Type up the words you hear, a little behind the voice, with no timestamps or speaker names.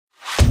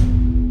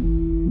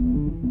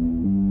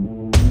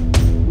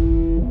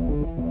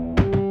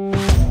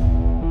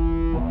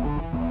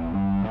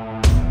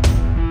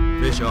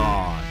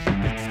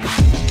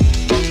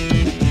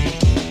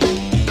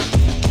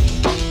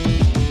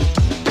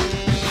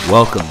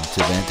Welcome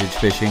to Vantage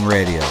Fishing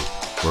Radio,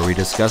 where we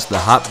discuss the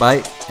hot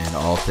bite and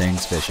all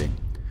things fishing,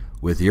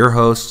 with your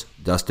hosts,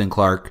 Dustin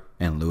Clark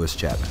and Lewis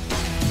Chapman.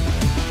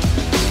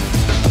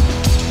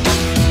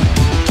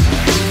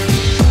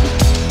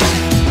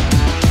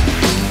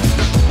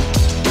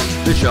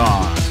 Fish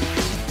on!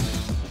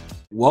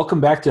 Welcome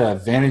back to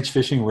Vantage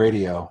Fishing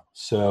Radio.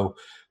 So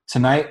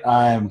tonight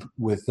I'm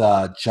with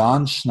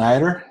John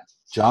Schneider.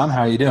 John,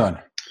 how are you doing?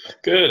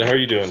 Good. How are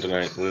you doing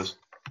tonight, Liz?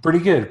 Pretty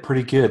good,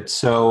 pretty good.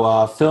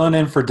 So filling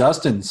in for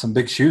Dustin, some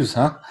big shoes,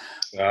 huh?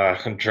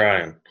 I'm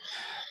trying.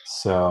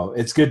 So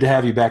it's good to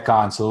have you back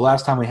on. So the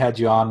last time we had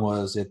you on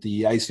was at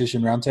the Ice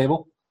Fishing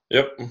Roundtable?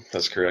 Yep,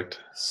 that's correct.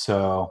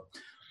 So,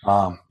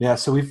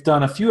 so we've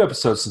done a few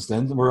episodes since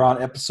then. We're on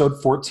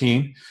episode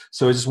 14.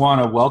 So I just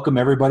want to welcome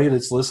everybody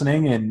that's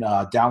listening and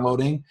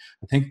downloading.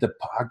 I think the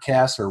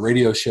podcast or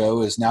radio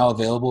show is now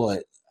available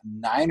at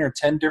 9 or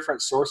 10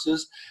 different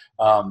sources.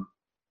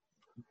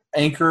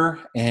 Anchor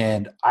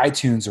and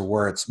iTunes are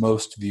where it's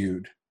most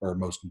viewed or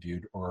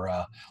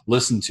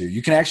listened to.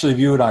 You can actually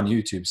view it on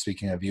YouTube,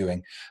 speaking of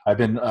viewing. I've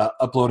been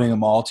uploading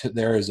them all to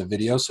there as a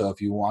video, so if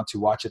you want to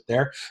watch it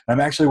there. I'm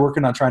actually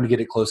working on trying to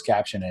get it closed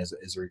caption as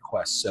a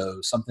request. So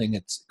something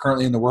that's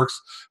currently in the works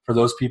for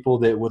those people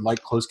that would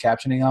like closed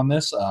captioning on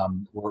this.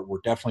 We're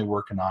definitely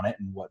working on it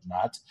and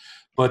whatnot.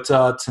 But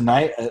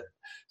tonight,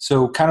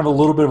 so kind of a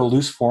little bit of a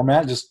loose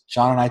format, just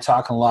John and I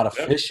talking a lot of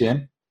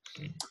fishing.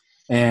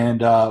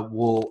 And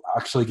we'll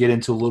actually get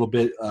into a little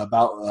bit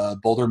about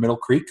Boulder Middle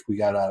Creek. We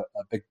got a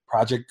big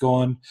project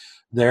going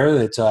there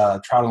that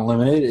Trout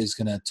Unlimited is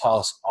going to tell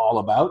us all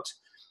about.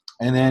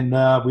 And then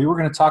we were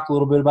going to talk a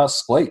little bit about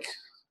splake.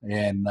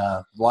 And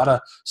a lot of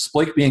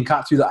splake being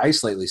caught through the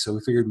ice lately. So we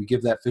figured we'd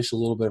give that fish a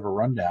little bit of a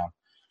rundown.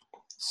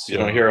 So, you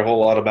don't hear a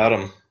whole lot about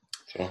them.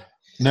 So.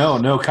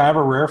 No, kind of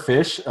a rare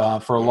fish.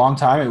 For a long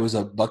time, it was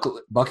a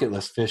bucket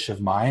list fish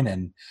of mine,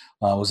 and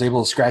was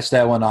able to scratch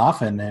that one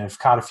off, and have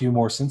caught a few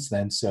more since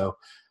then. So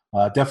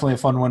definitely a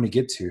fun one to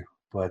get to.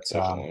 But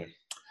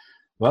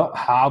well,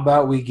 how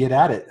about we get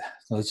at it?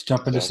 So let's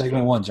jump into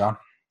segment one, John.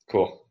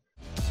 Cool.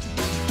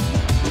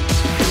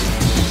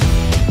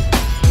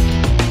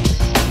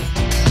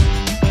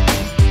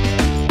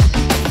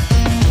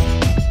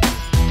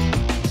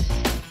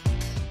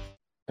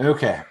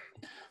 Okay,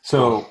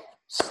 so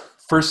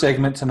first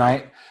segment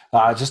tonight,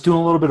 just doing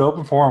a little bit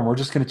open forum. We're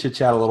just going to chit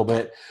chat a little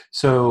bit.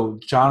 So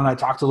John and I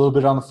talked a little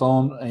bit on the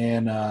phone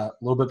and a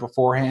little bit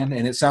beforehand,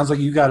 and it sounds like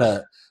you got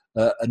a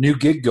new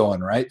gig going,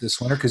 right, this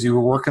winter, because you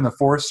were working the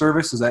Forest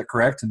Service. Is that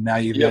correct? And now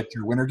you've got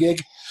your winter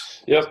gig.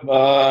 Yep.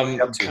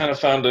 Kind of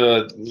found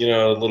a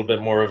little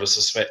bit more of a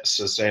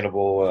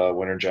sustainable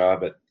winter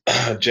job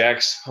at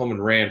Jack's Home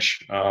and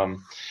Ranch.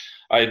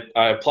 I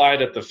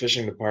applied at the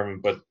fishing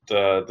department, but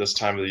this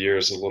time of the year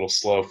is a little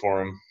slow for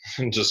them,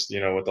 and just,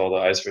 with all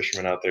the ice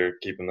fishermen out there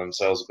keeping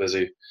themselves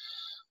busy.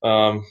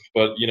 But,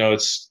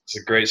 it's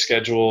a great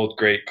schedule,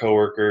 great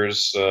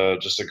coworkers,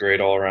 just a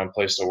great all-around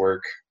place to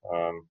work.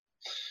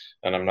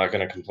 And I'm not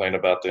going to complain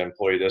about the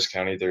employee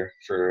discount either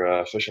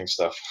for fishing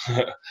stuff.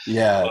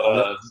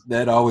 Yeah,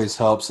 that always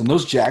helps. And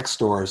those Jack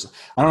stores,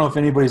 I don't know if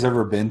anybody's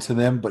ever been to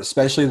them, but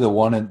especially the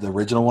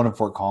original one in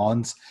Fort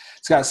Collins.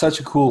 It's got such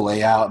a cool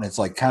layout, and it's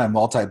like kind of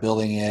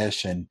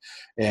multi-building-ish, and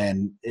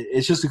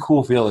it's just a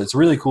cool feel. It's a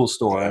really cool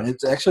store, and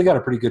it's actually got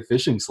a pretty good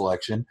fishing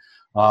selection.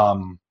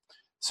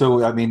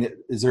 So, I mean,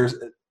 is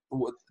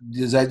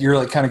that your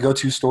like kind of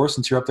go-to store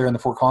since you're up there in the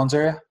Fort Collins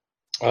area?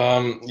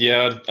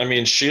 Yeah, I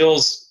mean,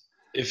 Scheels,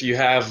 if you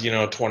have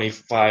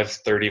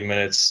 25-30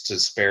 minutes to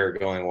spare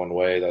going one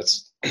way,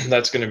 that's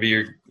going to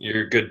be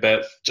your good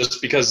bet,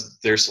 just because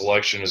their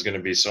selection is going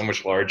to be so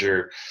much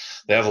larger.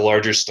 They have a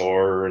larger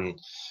store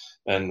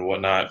and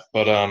whatnot.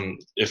 But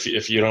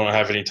if you don't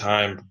have any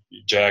time,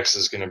 Jack's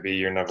is going to be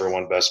your number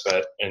one best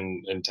bet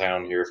in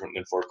town here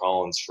in Fort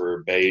Collins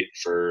for bait,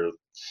 for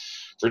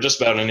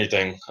just about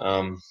anything.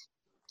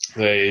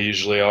 They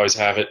usually always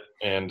have it,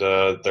 and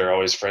they're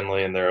always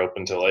friendly, and they're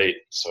open till 8.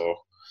 So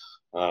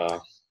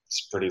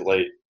it's pretty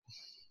late.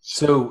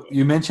 So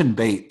you mentioned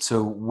bait.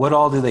 So what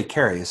all do they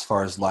carry as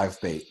far as live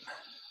bait?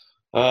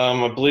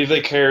 I believe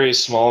they carry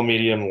small,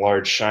 medium,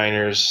 large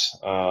shiners.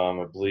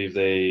 I believe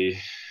they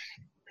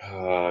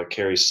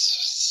carry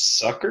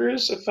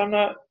suckers, if I'm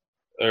not,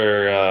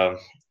 or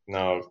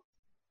no,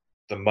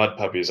 the mud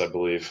puppies, I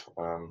believe.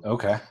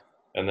 Okay.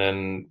 And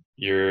then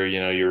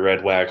your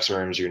red wax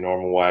worms, your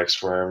normal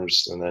wax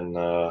worms, and then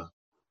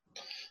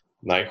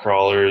night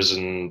crawlers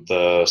and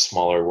the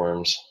smaller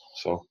worms.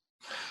 So.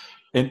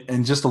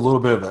 And just a little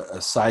bit of a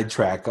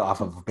sidetrack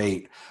off of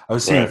bait. I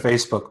was seeing a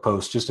Facebook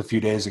post just a few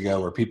days ago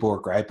where people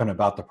were griping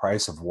about the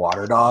price of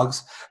water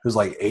dogs. It was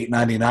like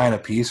 $8.99 a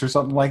piece or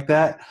something like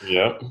that.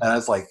 Yeah. And I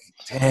was like,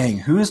 dang,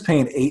 who's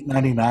paying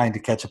 $8.99 to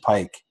catch a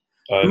pike?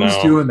 I Who's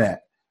know. doing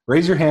that?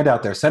 Raise your hand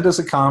out there. Send us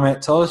a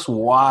comment. Tell us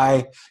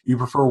why you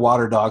prefer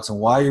water dogs and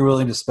why you're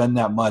willing to spend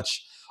that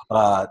much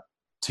to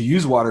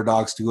use water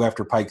dogs to go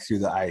after pike through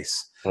the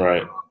ice.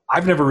 Right.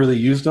 I've never really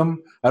used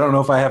them. I don't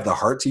know if I have the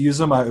heart to use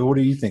them. What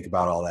do you think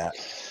about all that?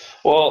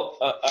 Well,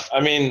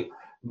 I mean,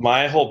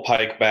 my whole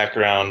pike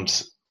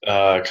background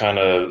kind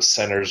of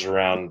centers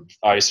around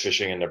ice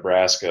fishing in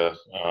Nebraska.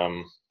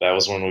 That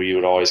was when we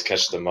would always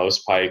catch the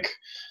most pike,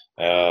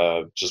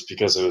 just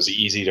because it was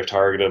easy to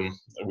target them.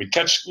 We'd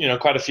catch,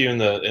 quite a few in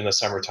the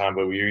summertime,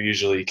 but we were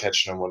usually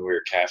catching them when we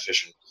were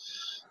catfishing.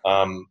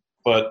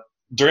 But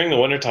during the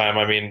wintertime,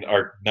 I mean,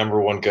 our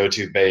number one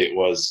go-to bait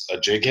was a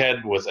jig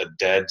head with a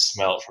dead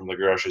smelt from the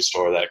grocery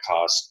store that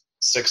cost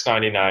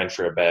 $6.99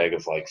 for a bag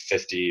of like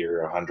 50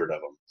 or 100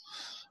 of them.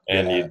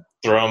 And Yeah. you'd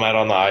throw them out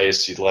on the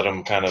ice. You'd let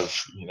them kind of,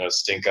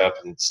 stink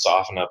up and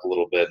soften up a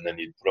little bit, and then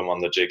you'd put them on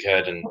the jig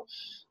head and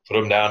put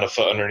them down a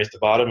foot underneath the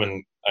bottom.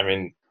 And I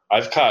mean,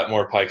 I've caught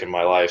more pike in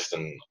my life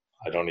than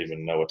I don't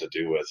even know what to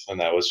do with. And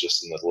that was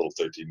just in the little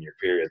 13-year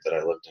period that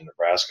I lived in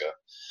Nebraska.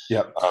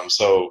 Yep.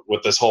 So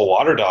with this whole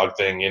water dog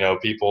thing,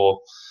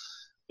 people,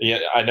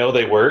 I know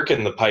they work,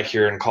 and the pike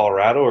here in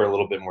Colorado are a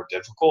little bit more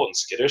difficult and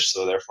skittish,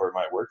 so therefore it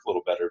might work a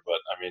little better. But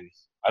I mean,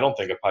 I don't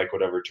think a pike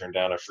would ever turn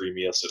down a free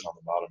meal sitting on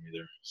the bottom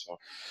either. So,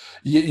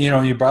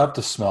 you brought up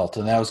the smelt,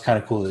 and that was kind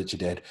of cool that you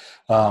did.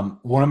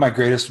 One of my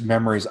greatest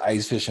memories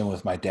ice fishing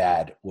with my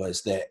dad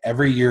was that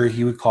every year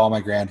he would call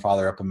my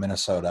grandfather up in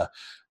Minnesota,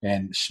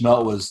 and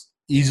smelt was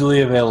easily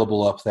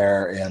available up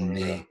there in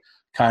the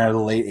kind of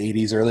the late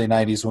 80s, early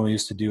 90s when we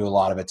used to do a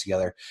lot of it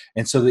together.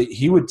 And so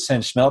he would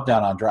send smelt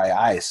down on dry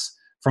ice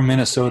from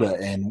Minnesota,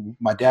 and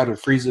my dad would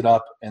freeze it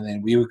up, and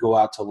then we would go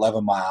out to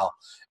 11 Mile,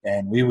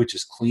 and we would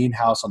just clean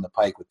house on the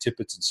pike with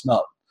tippets and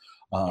smelt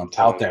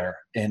out there.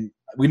 And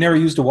we never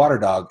used a water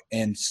dog,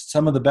 and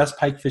some of the best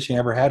pike fishing I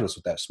ever had was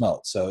with that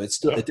smelt. So it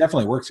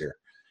definitely works here.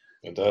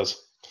 It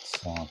does.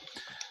 So,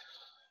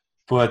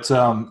 but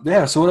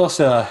yeah. So what else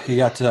you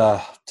got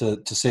to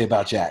say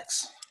about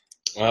Jack's?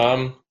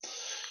 Other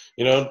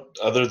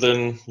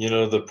than,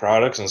 the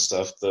products and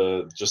stuff,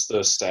 just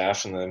the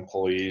staff and the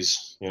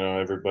employees,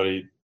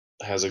 everybody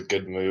has a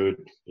good mood,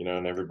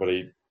 and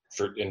everybody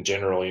in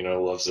general,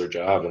 loves their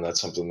job. And that's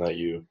something that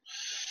you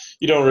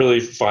don't really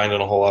find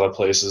in a whole lot of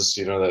places,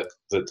 that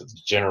the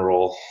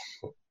general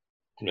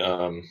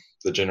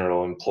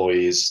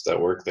employees that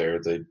work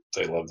there, they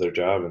love their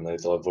job and they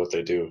love what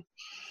they do.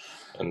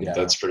 And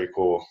that's pretty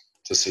cool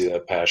to see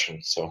that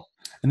passion. So.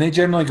 And they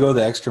generally go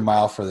the extra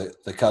mile for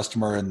the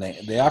customer, and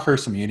they offer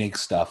some unique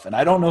stuff. And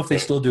I don't know if they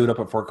still do it up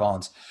at Fort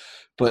Collins,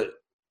 but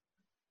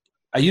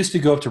I used to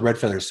go up to Red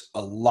Feathers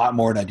a lot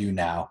more than I do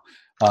now.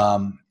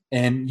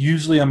 And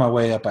usually on my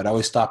way up, I'd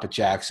always stop at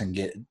Jack's and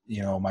get,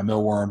 my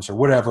millworms or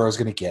whatever I was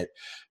going to get.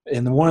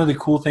 And one of the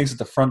cool things at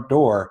the front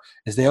door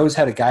is they always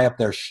had a guy up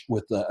there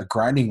with a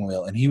grinding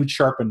wheel, and he would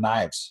sharpen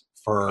knives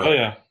for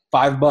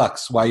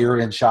 $5 while you were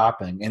in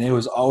shopping, and it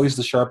was always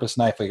the sharpest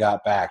knife I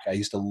got back. I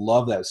used to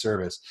love that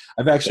service.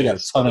 I've actually got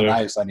a ton of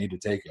knives I need to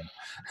take in.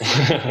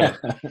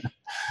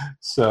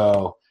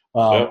 So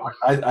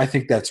I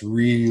think that's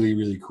really,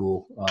 really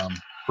cool,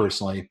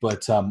 personally.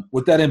 But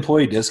with that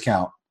employee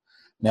discount,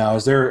 now,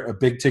 is there a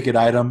big ticket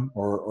item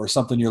or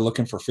something you're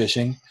looking for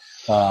fishing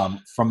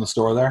from the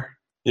store there?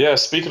 Yeah,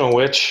 speaking of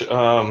which,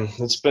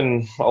 it's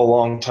been a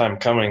long time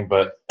coming,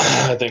 but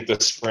I think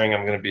this spring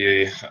I'm going to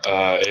be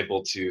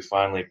able to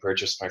finally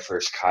purchase my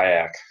first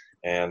kayak.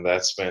 And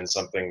that's been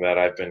something that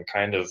I've been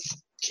kind of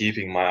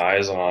keeping my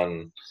eyes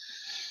on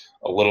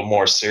a little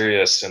more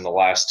serious in the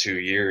last 2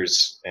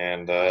 years.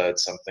 And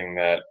it's something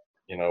that,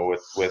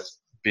 with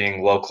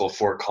being local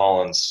Fort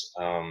Collins,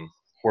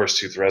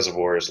 Horsetooth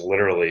Reservoir is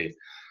literally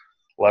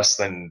less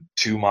than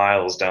 2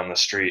 miles down the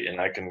street,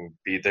 and I can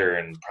be there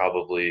in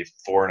probably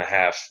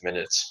 4.5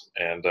 minutes.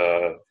 And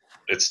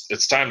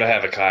it's time to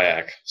have a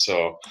kayak.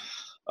 So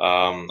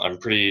I'm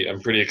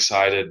pretty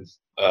excited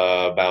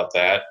about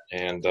that,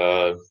 and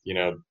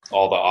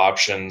all the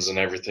options and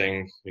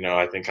everything.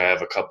 I think I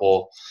have a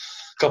couple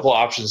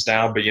options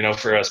now, but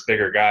for us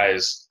bigger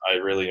guys, I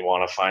really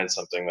want to find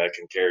something that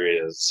can carry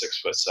a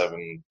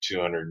 6'7",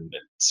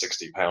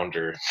 260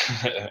 pounder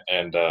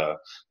and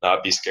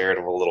not be scared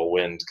of a little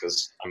wind,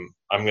 because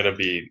I'm gonna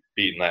be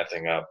beating that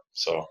thing up.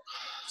 So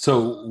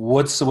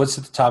what's at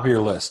the top of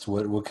your list?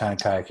 What kind of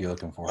kayak are you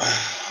looking for?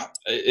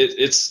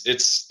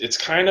 It's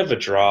kind of a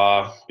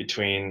draw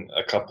between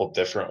a couple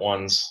different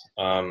ones,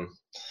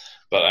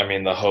 but I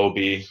mean the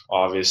Hobie,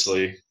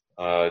 obviously.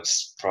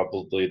 It's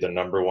probably the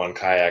number one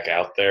kayak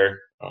out there,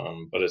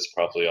 but it's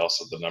probably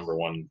also the number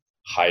one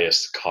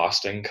highest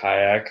costing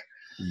kayak.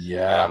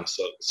 Yeah.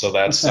 So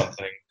that's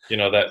something,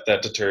 that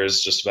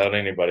deters just about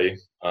anybody.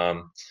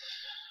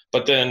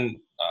 But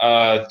then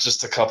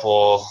just a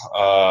couple,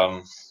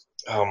 oh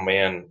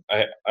man,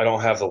 I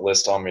don't have the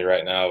list on me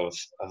right now of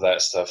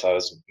that stuff. I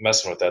was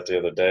messing with that the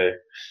other day.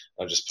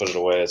 I just put it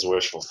away as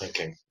wishful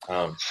thinking.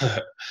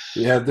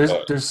 Yeah,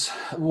 there's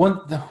one.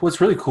 What's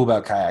really cool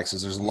about kayaks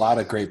is there's a lot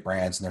of great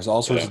brands, and there's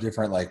all sorts of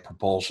different like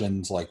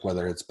propulsions, like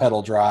whether it's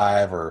pedal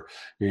drive or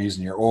you're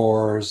using your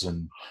oars,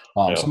 and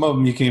some of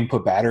them you can even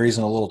put batteries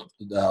and a little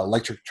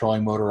electric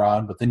trolling motor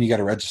on, but then you got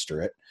to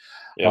register it.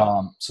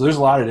 So there's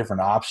a lot of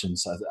different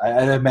options.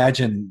 I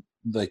imagine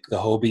like the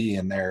Hobie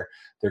and their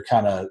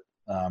kind of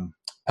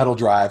pedal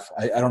drive.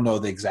 I don't know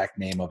the exact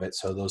name of it,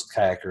 so those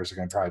kayakers are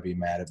going to probably be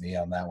mad at me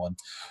on that one.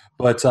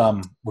 But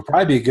would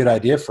probably be a good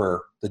idea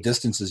for the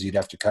distances you'd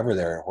have to cover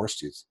there at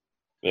Horsetooth.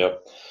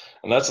 Yep.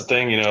 And that's the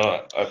thing,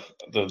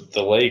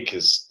 the lake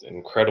is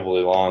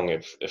incredibly long.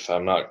 If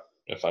I'm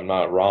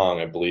not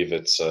wrong, I believe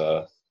it's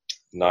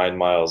 9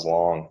 miles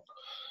long.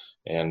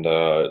 And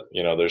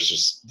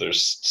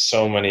there's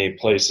so many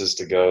places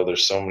to go.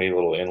 There's so many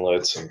little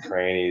inlets and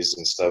crannies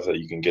and stuff that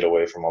you can get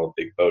away from all the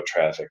big boat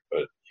traffic,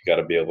 but you got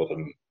to be able to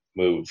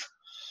move.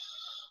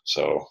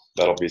 So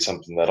that'll be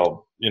something that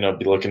I'll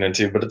be looking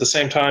into. But at the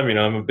same time,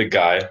 I'm a big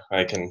guy.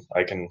 I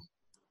can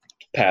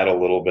paddle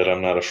a little bit.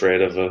 I'm not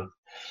afraid of a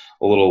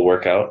little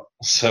workout.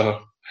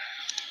 So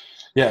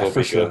yeah,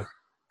 for sure. Good.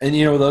 And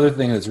the other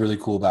thing that's really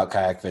cool about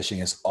kayak fishing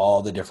is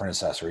all the different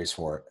accessories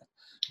for it.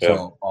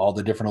 So all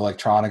the different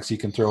electronics you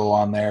can throw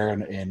on there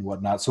and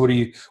whatnot. So what are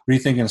you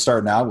thinking of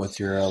starting out with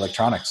your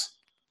electronics?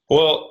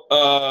 Well,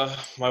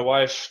 my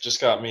wife just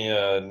got me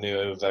a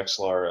new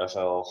Vexilar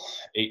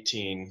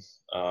FL18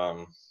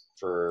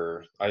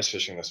 for ice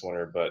fishing this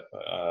winter. But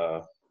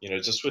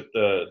just with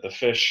the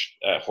fish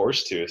at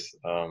Horsetooth,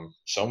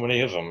 so many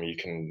of them you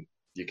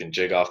can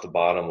jig off the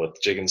bottom with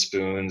jigging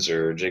spoons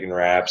or jigging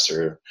wraps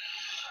or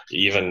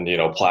even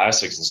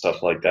plastics and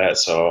stuff like that.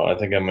 So I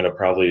think I'm going to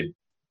probably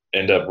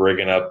end up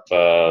rigging up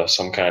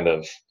some kind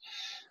of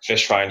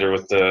fish finder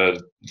with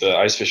the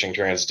ice fishing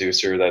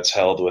transducer that's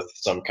held with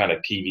some kind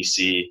of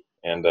PVC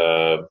and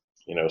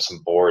some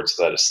boards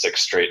that it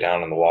sticks straight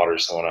down in the water.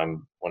 So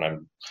when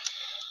I'm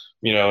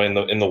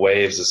in the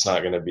waves, it's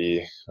not going to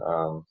be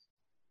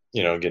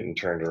getting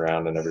turned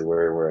around and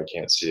everywhere where I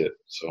can't see it.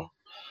 So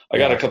I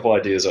got a couple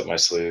ideas up my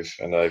sleeve,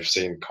 and I've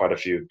seen quite a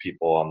few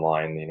people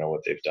online,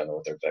 what they've done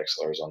with their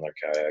Vexilars on their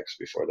kayaks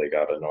before they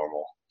got a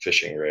normal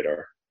fishing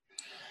radar.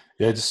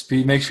 Yeah, just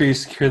make sure you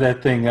secure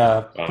that thing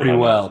pretty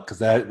well, because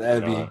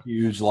that'd be a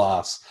huge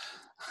loss.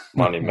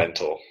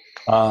 Monumental.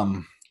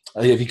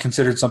 Have you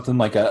considered something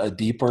like a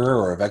deeper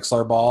or a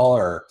Vexilar ball,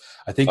 or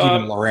I think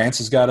even Lowrance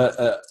has got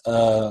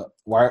a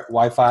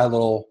Wi-Fi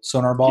little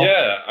sonar ball?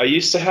 Yeah, I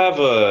used to have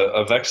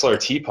a Vexilar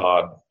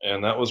T-Pod,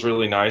 and that was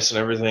really nice and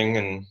everything.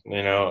 And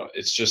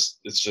it's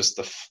just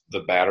the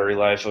battery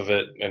life of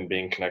it and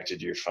being connected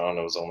to your phone.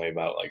 It was only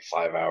about like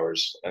 5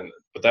 hours,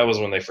 but that was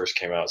when they first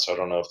came out. So I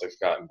don't know if they've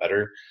gotten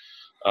better.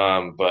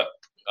 But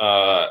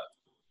the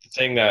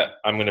thing that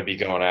I'm going to be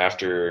going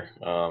after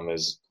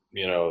is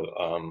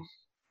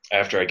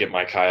after I get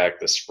my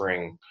kayak this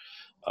spring,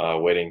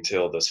 waiting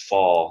till this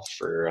fall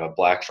for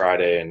Black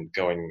Friday and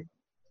going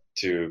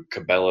to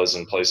Cabela's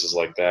and places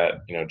like that,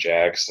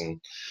 Jack's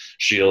and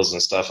Shields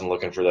and stuff, and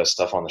looking for that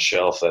stuff on the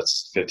shelf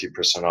that's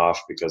 50%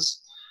 off,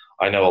 because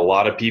I know a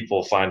lot of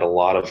people find a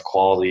lot of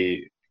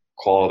quality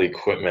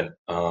equipment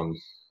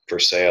for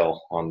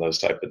sale on those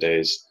type of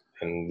days,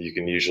 and you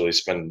can usually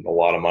spend a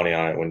lot of money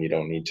on it when you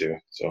don't need to.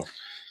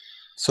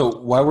 So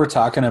while we're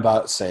talking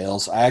about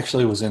sales, I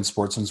actually was in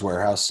Sportsman's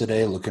Warehouse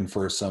today looking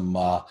for some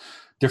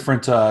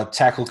different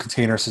tackle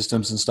container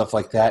systems and stuff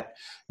like that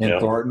in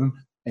Thornton.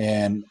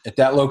 And at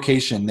that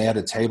location, they had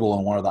a table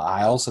in one of the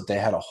aisles that they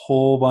had a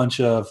whole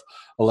bunch of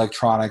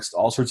electronics,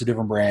 all sorts of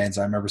different brands.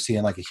 I remember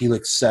seeing like a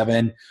Helix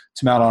 7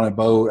 to mount on a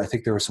boat. I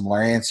think there were some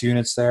Lowrance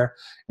units there,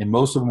 and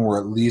most of them were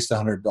at least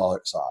 $100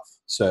 off.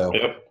 So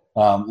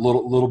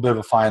little bit of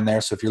a find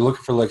there. So if you're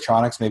looking for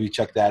electronics, maybe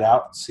check that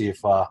out and see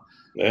if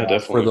definitely,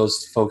 for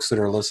those folks that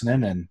are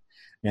listening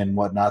and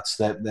whatnots,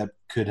 that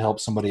could help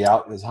somebody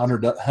out. Because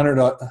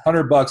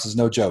 $100 is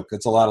no joke.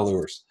 That's a lot of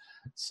lures.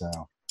 So.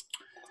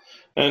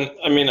 And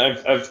I mean,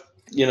 I've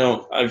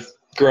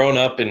grown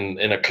up in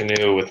a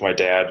canoe with my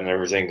dad and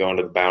everything, going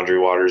to the Boundary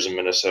Waters in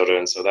Minnesota,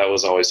 and so that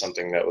was always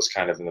something that was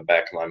kind of in the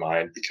back of my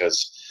mind,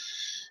 because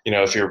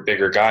if you're a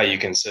bigger guy, you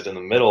can sit in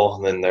the middle,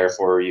 and then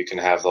therefore you can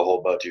have the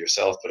whole boat to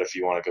yourself. But if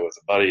you want to go with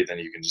a buddy, then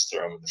you can just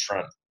throw them in the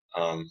front.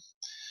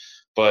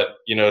 But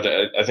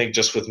I think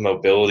just with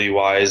mobility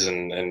wise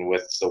and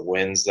with the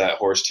winds that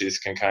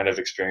Horsetooth can kind of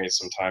experience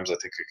sometimes, I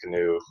think a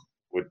canoe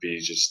would be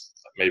just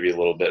maybe a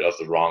little bit of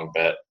the wrong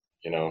bet.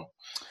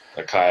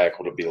 A kayak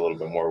would be a little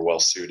bit more well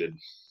suited.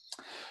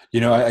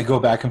 I go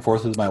back and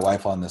forth with my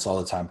wife on this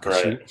all the time,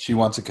 because she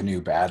wants a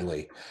canoe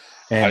badly.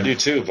 And I do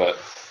too, but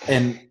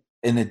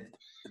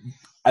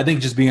I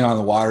think just being on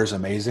the water is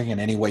amazing,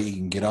 and any way you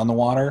can get on the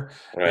water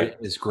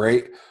is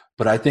great.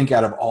 But I think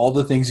out of all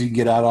the things you can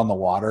get out on the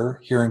water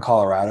here in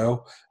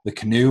Colorado, the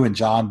canoe and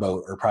John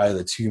boat are probably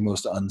the two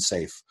most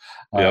unsafe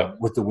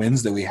with the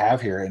winds that we have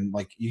here. And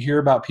like, you hear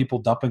about people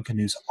dumping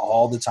canoes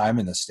all the time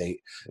in the state.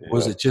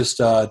 Was it just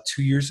 2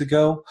 years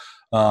ago?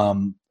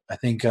 I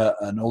think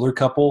an older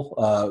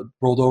couple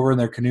rolled over in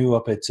their canoe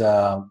up at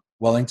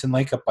Wellington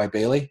Lake up by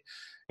Bailey.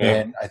 Yeah.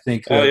 And I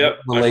think the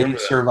lady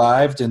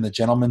survived and the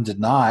gentleman did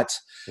not.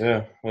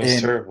 Yeah, it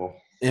was terrible.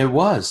 It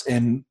was.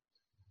 And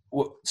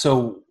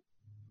so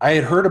I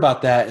had heard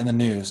about that in the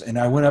news, and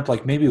I went up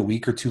like maybe a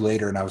week or two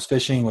later, and I was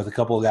fishing with a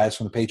couple of guys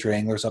from the Patriot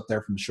Anglers up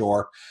there from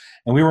shore.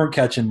 and we weren't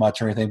catching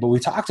much or anything, but we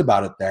talked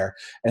about it there.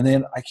 And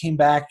then I came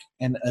back,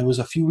 and it was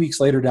a few weeks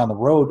later down the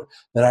road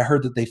that I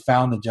heard that they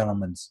found the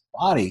gentleman's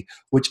body,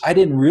 which I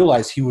didn't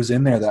realize he was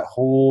in there that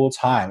whole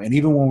time. And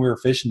even when we were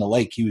fishing the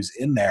lake, he was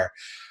in there.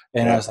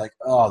 And I was like,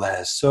 oh,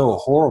 that is so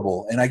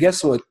horrible. And I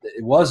guess what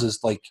it was is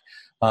like,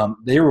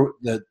 they were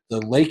the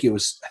lake. I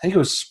think it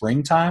was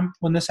springtime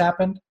when this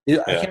happened.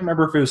 I can't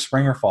remember if it was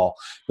spring or fall,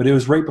 but it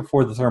was right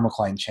before the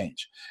thermocline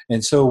change.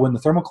 And so when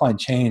the thermocline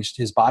changed,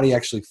 his body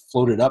actually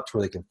floated up to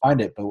where they can find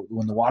it. But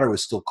when the water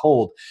was still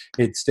cold,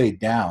 it stayed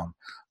down.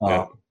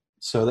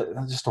 So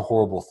that's just a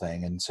horrible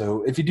thing. And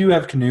so if you do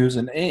have canoes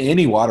and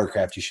any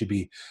watercraft, you should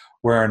be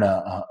wearing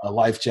a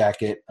life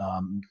jacket.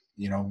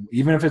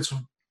 Even if it's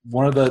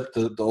one of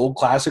the old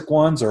classic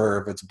ones,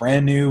 or if it's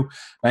brand new,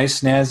 nice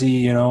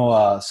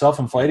snazzy,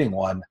 self-inflating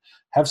one,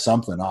 have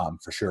something on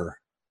for sure.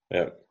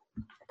 Yeah.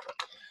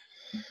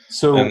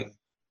 So,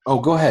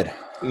 go ahead.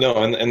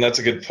 No, and that's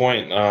a good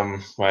point.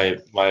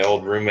 My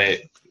old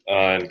roommate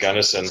in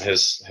Gunnison,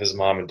 his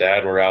mom and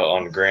dad were out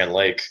on Grand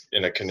Lake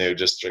in a canoe,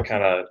 just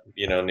kind of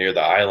near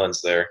the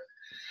islands there,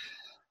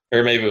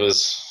 or maybe it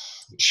was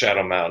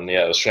Shadow Mountain.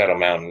 Yeah, it was Shadow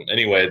Mountain.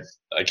 Anyway,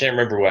 I can't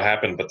remember what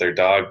happened, but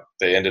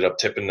they ended up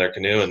tipping their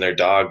canoe, and their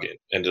dog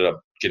ended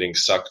up getting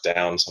sucked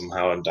down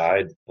somehow and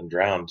died and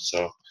drowned.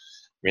 So, I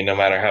mean, no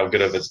matter how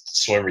good of a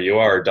swimmer you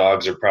are,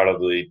 dogs are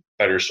probably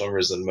better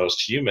swimmers than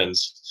most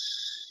humans.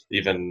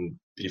 Even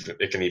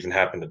it can even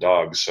happen to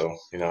dogs. So,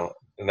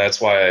 and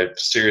that's why I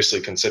seriously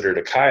considered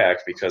a kayak,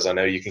 because I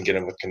know you can get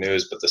them with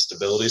canoes, but the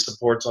stability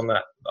supports on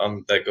that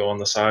go on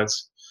the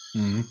sides.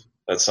 Mm-hmm.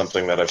 That's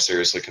something that I've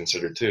seriously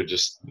considered too.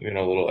 Just a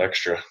little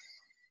extra.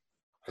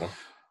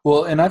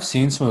 Well, and I've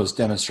seen some of those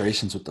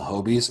demonstrations with the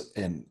Hobies,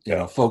 and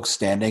folks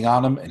standing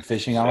on them and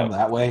fishing on them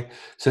that way.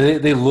 So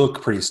they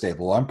look pretty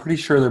stable. I'm pretty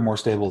sure they're more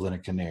stable than a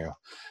canoe.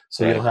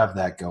 So you'll have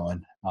that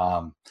going.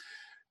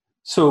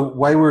 So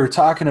while we were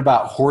talking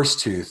about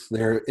Horsetooth,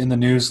 they're in the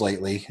news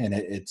lately, and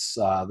it's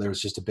there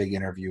was just a big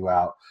interview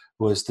out.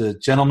 Was the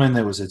gentleman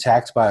that was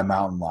attacked by a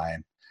mountain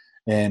lion.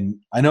 And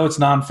I know it's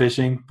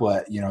non-fishing,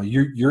 but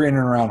you're in and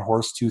around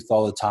Horsetooth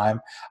all the time.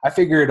 I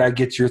figured I'd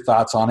get your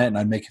thoughts on it, and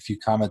I'd make a few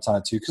comments on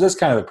it too, because that's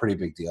kind of a pretty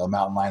big deal. A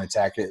mountain lion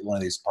attack at one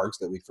of these parks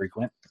that we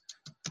frequent.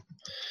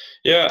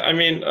 Yeah, I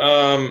mean,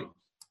 I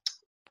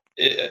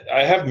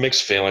have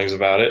mixed feelings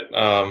about it.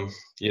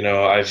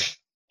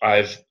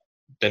 I've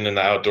been in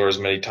the outdoors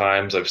many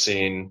times. I've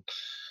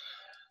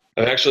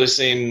actually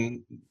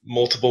seen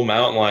multiple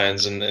mountain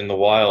lions in the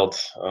wild.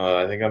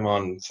 I think I'm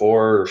on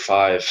 4 or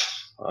 5.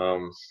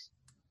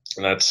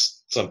 And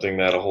that's something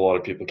that a whole lot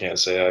of people can't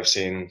say. I've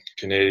seen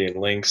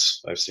Canadian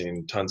lynx. I've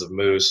seen tons of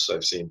moose.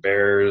 I've seen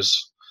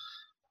bears.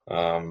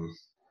 I've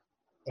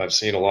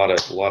seen a lot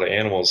of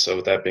animals. So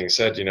with that being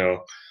said,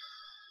 no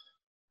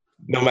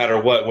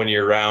matter what, when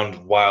you're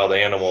around wild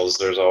animals,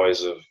 there's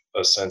always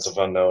a sense of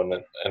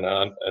unknown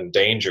and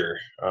danger.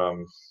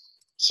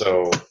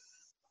 So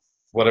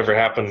whatever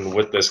happened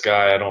with this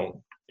guy,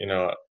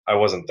 I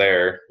wasn't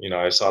there.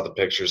 I saw the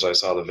pictures, I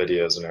saw the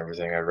videos and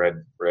everything. I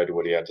read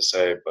what he had to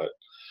say, but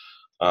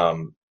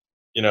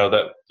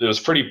that it was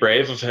pretty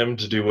brave of him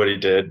to do what he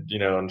did,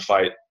 and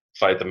fight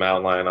the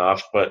mountain lion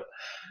off. But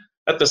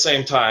at the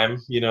same time,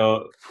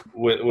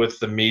 with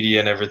the media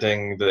and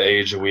everything, the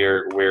age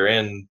we're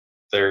in,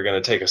 they're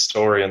going to take a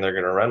story and they're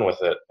going to run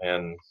with it.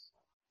 And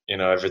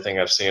everything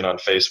I've seen on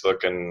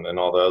Facebook and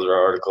all the other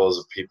articles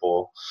of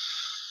people,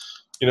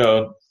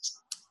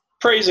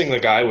 praising the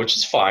guy, which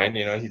is fine.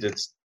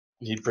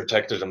 He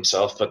protected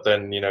himself, but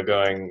then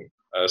going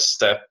a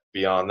step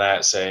beyond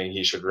that, saying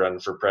he should run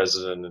for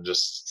president and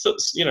just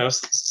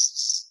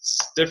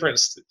different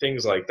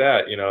things like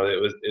that.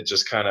 It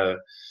just kind of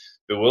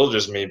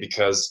bewilders me,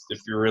 because if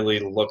you really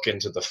look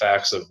into the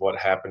facts of what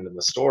happened in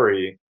the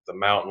story, the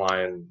mountain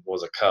lion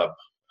was a cub.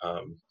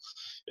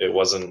 It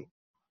wasn't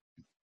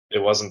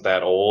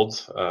that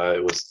old.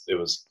 It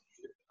was.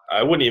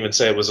 I wouldn't even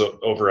say it was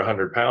over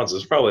 100 pounds. It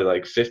was probably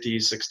like 50,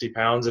 60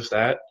 pounds, if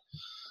that.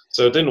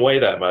 So it didn't weigh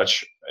that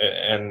much.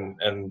 And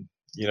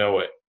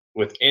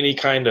with any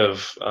kind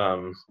of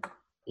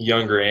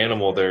younger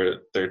animal,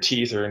 their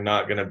teeth are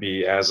not going to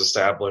be as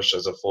established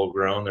as a full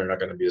grown. They're not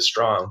going to be as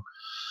strong.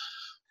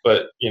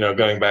 But,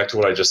 going back to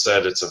what I just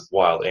said, it's a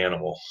wild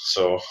animal.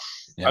 So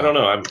I don't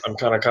know. I'm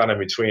kind of caught in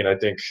between. I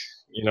think,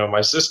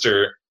 my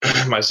sister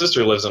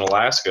lives in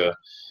Alaska,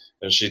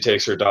 and she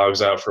takes her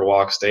dogs out for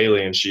walks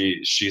daily, and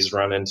she's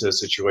run into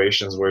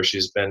situations where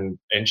she's been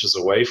inches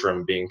away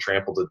from being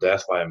trampled to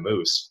death by a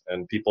moose.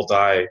 And people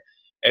die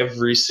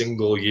every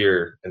single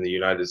year in the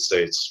United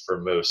States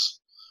from moose.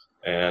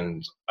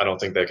 And I don't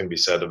think that can be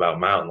said about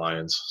mountain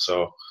lions.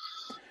 So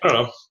I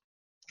don't know,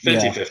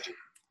 50-50.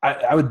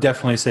 I would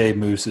definitely say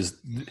moose is,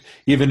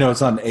 even though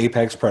it's not an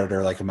apex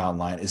predator like a mountain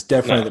lion, is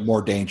definitely the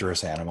more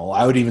dangerous animal.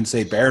 I would even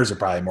say bears are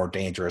probably more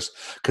dangerous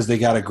because they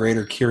got a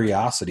greater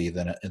curiosity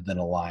than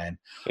a lion.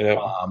 Yeah.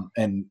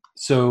 And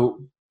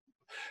so,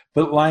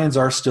 but lions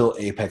are still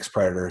apex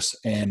predators.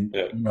 And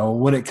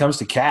when it comes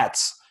to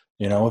cats,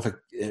 if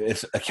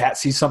if a cat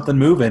sees something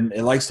moving,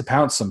 it likes to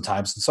pounce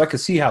sometimes. And so I could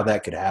see how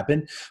that could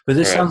happen. But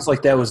this sounds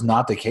like that was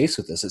not the case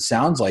with this. It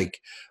sounds like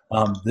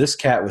this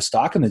cat was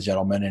stalking the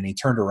gentleman, and he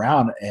turned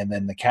around, and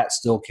then the cat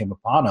still came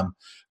upon him,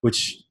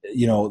 which,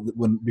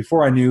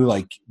 before I knew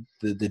like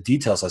the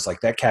details, I was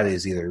like, that cat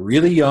is either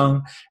really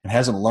young and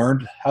hasn't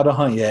learned how to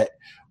hunt yet,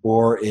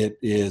 or it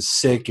is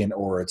sick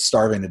or it's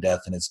starving to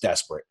death and it's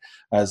desperate.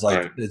 I was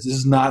like, This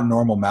is not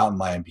normal mountain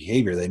lion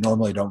behavior. They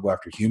normally don't go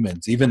after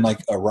humans. Even like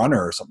a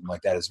runner or something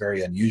like that is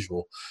very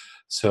unusual.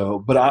 So,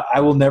 but I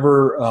will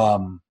never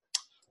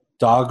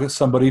dog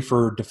somebody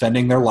for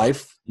defending their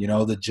life.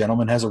 The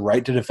gentleman has a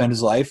right to defend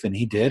his life, and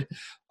he did.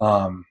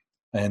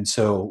 And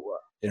so,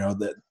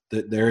 that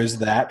there is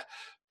that.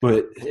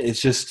 But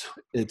it's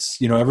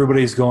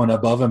everybody's going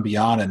above and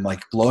beyond and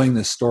like blowing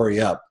this story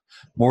up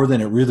more than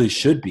it really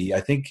should be.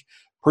 I think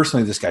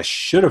personally, this guy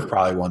should have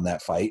probably won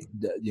that fight,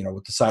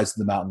 with the size of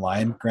the mountain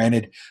lion.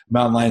 Granted,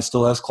 mountain lion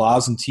still has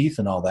claws and teeth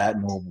and all that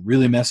and will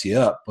really mess you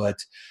up, but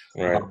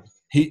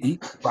he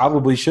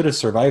probably should have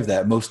survived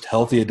that. Most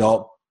healthy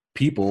adult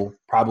people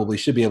probably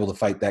should be able to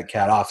fight that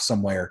cat off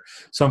somewhere,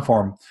 some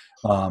form.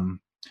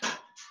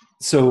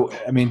 So,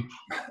 I mean,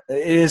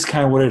 it is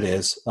kind of what it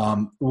is.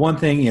 One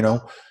thing,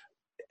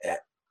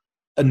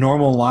 a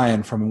normal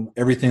lion, from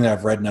everything that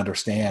I've read and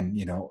understand,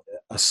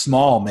 a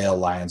small male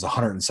lion's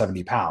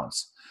 170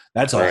 pounds.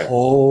 That's a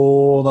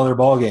whole other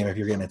ballgame if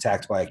you're getting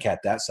attacked by a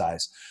cat that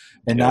size.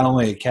 And not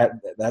only a cat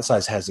that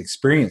size has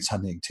experience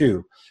hunting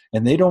too,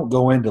 and they don't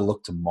go in to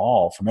look to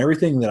maul. From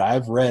everything that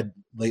I've read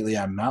lately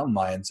on mountain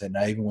lions, and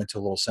I even went to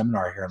a little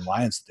seminar here in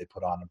Lions that they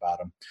put on about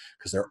them,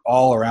 because they're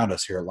all around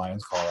us here at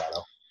Lions,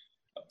 Colorado.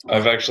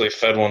 I've actually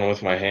fed one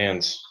with my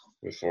hands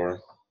before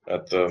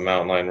at the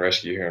mountain lion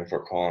rescue here in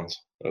Fort Collins.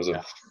 It was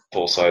a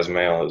full-size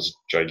male. It was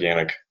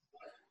gigantic.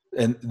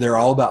 And they're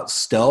all about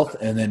stealth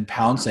and then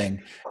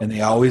pouncing, and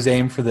they always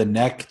aim for the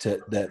neck, to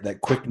that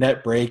quick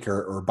net break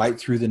or bite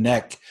through the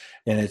neck,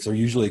 and it's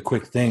usually a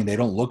quick thing. They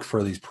don't look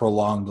for these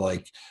prolonged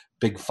like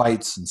big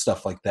fights and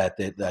stuff like that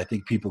I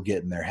think people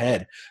get in their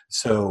head.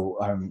 So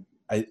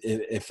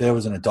if there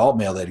was an adult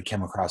male that had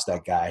come across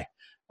that guy,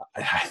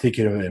 I think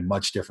it would have been a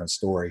much different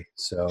story.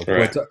 So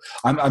but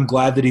I'm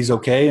glad that he's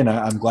okay, and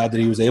I'm glad that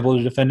he was able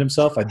to defend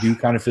himself. I do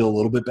kind of feel a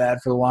little bit bad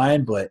for the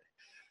lion, but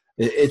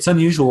it's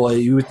unusual.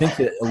 You would think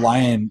that a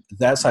lion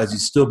that size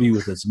would still be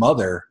with its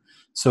mother.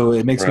 So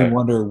it makes me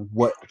wonder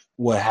what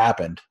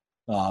happened,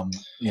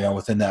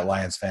 within that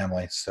lion's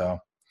family. So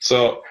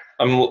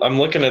I'm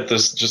looking at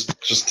this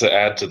just to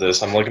add to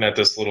this. I'm looking at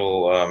this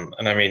little,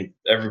 and I mean,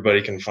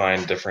 everybody can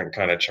find different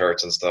kind of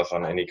charts and stuff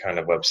on any kind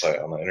of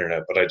website on the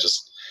internet, but I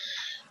just,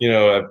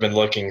 I've been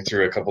looking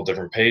through a couple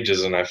different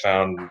pages, and I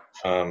found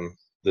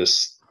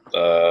this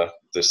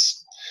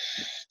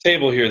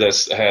table here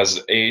that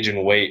has age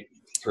and weight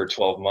per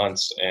 12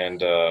 months,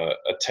 and a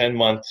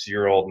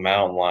 10-month-year-old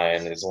mountain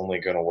lion is only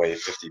going to weigh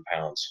 50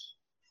 pounds,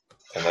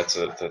 and that's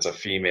a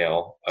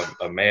female.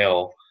 A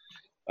male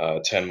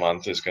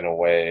 10-month is going to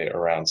weigh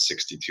around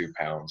 62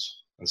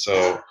 pounds, and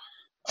so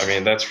I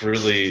mean that's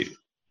really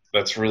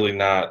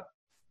not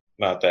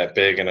that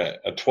big. And a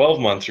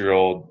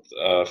 12-month-year-old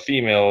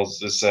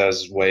females, it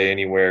says, weigh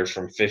anywhere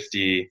from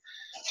 50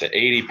 to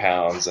 80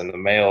 pounds, and the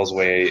males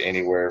weigh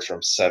anywhere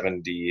from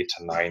 70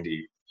 to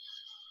 90.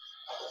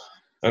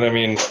 And I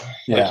mean,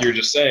 like you were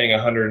just saying,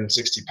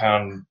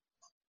 160-pound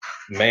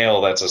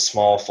male, that's a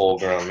small,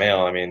 full-grown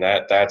male. I mean,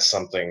 that's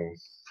something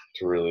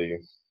to really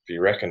be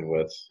reckoned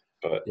with,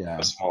 but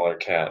a smaller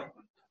cat.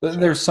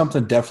 There's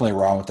something definitely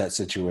wrong with that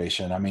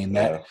situation. I mean,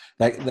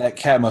 that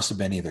cat must have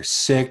been either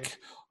sick,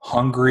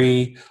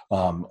 hungry.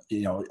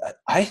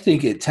 I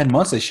think at 10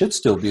 months, they should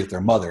still be with their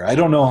mother. I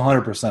don't know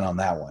 100% on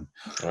that one.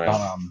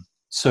 Right.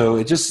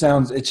 So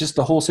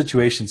the whole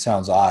situation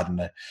sounds odd,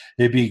 and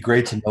it'd be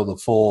great to know the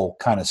full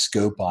kind of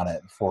scope on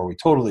it before we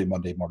totally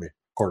Monday morning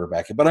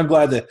quarterback it. But I'm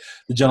glad that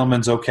the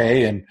gentleman's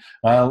okay, and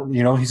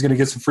he's going to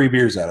get some free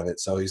beers out of it,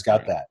 so he's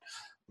got that.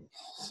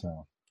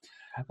 So,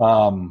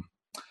 all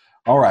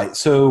right.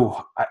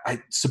 So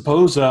I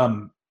suppose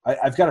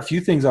I've got a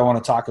few things I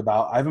want to talk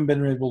about. I haven't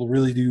been able to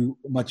really do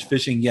much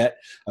fishing yet.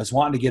 I was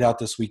wanting to get out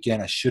this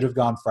weekend. I should have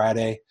gone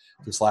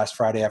this last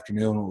Friday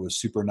afternoon. It was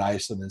super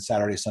nice. And then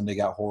Saturday, Sunday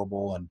got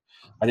horrible. And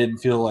I didn't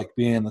feel like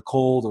being in the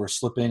cold or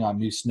slipping on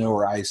new snow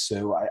or ice.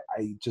 So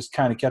I just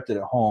kind of kept it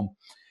at home.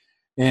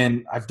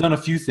 And I've done a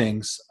few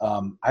things.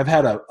 I've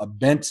had a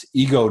bent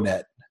ego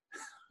net.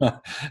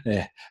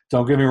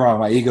 Don't get me wrong.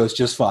 My ego's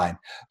just fine.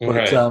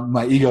 But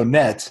my ego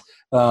net,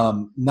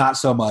 not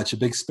so much. A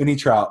big spinny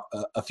trout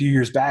a few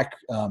years back,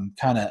 I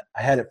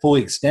had it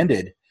fully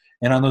extended,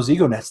 and on those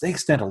ego nets, they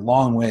extend a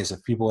long ways.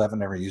 If people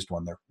haven't ever used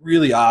one, they're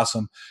really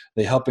awesome.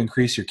 They help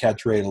increase your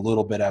catch rate a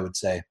little bit, I would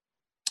say.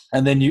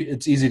 And then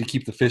it's easy to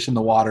keep the fish in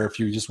the water if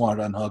you just want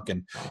to unhook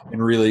and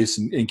release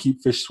and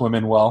keep fish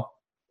swimming well.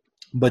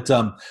 But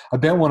I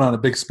bent one on a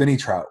big spinny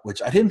trout,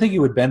 which I didn't think it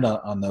would bend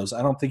on those.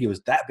 I don't think it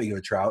was that big of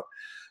a trout,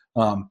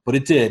 but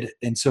it did.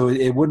 And so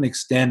it wouldn't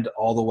extend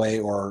all the way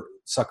or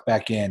suck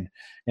back in.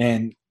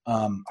 And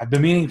I've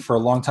been meaning for a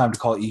long time to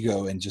call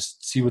Ego and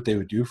just see what they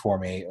would do for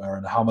me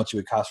or how much it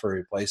would cost for a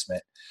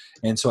replacement.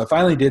 And so I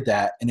finally did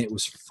that, and it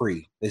was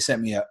free. They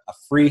sent me a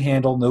free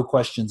handle, no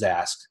questions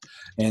asked.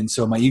 And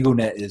so my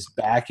EgoNet is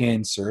back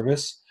in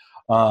service.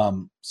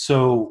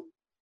 So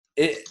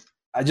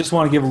I just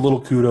want to give a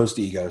little kudos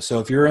to Ego. So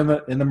if you're in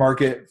the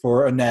market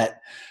for a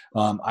net,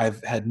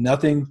 I've had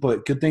nothing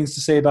but good things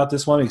to say about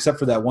this one, except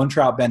for that one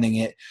trout bending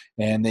it.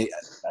 And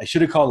I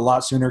should have called a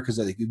lot sooner because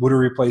I would have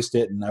replaced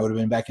it, and I would have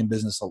been back in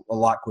business a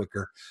lot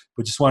quicker.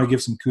 But just want to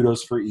give some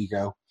kudos for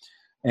Ego.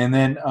 And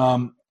then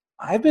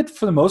I've been,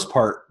 for the most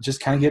part,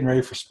 just kind of getting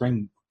ready for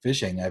spring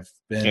fishing. I've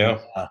been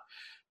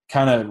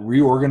kind of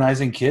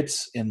reorganizing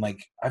kits, and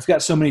like I've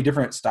got so many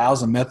different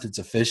styles and methods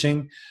of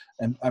fishing,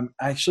 and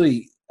I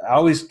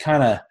always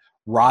kind of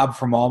rob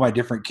from all my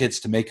different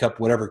kits to make up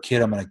whatever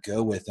kit I'm going to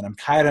go with. And I'm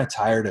kind of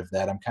tired of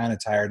that. I'm kind of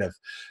tired of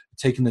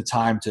taking the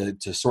time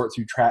to sort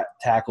through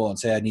tackle and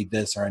say, I need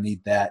this or I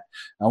need that.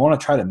 I want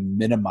to try to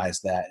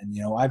minimize that. And,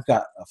 I've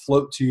got a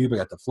float tube. I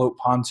got the float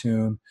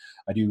pontoon.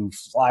 I do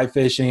fly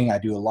fishing. I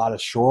do a lot of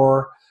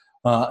shore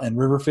and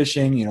river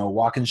fishing,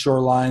 walking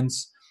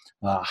shorelines.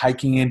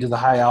 Hiking into the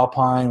high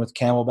alpine with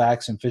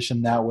camelbacks and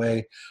fishing that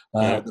way,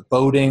 the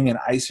boating and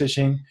ice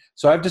fishing.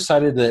 So I've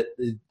decided that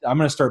I'm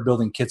going to start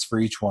building kits for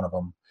each one of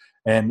them.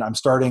 And I'm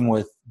starting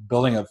with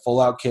building a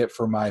full-out kit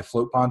for my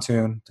float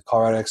pontoon, the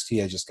Colorado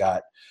XT I just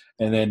got,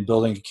 and then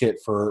building a kit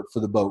for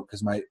the boat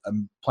because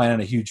I'm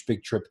planning a huge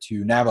big trip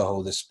to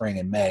Navajo this spring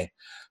in May.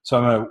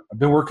 So I've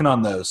been working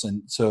on those,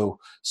 and so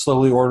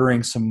slowly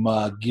ordering some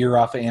gear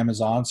off of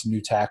Amazon, some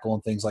new tackle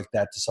and things like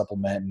that to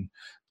supplement, and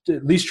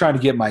at least trying to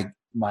get my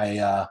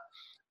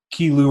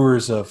key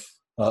lures of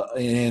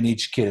in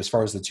each kit as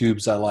far as the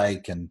tubes I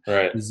like and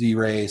the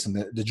Z-rays and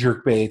the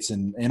jerk baits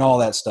and all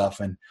that stuff.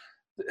 And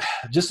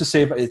just to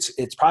save,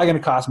 it's probably going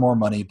to cost more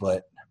money,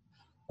 but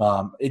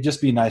it'd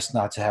just be nice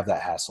not to have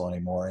that hassle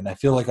anymore. And I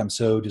feel like I'm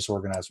so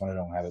disorganized when I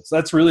don't have it. So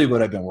that's really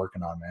what I've been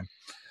working on, man.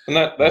 And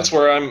that's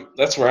where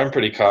I'm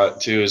pretty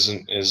caught too,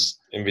 is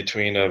in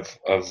between of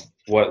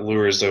what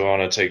lures do I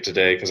want to take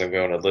today, because I'm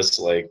going to this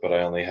lake, but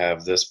I only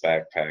have this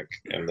backpack,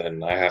 and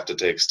then I have to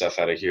take stuff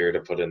out of here to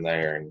put in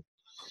there. And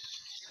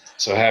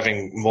so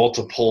having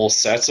multiple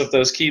sets of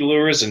those key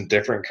lures and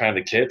different kind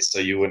of kits, so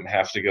you wouldn't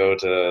have to go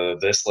to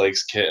this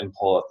lake's kit and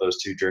pull out those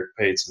 2 jerk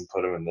baits and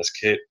put them in this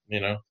kit,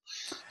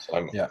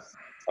 So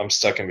I'm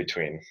stuck in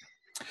between.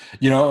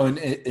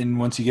 And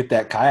once you get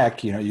that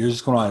kayak, you're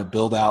just going to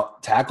build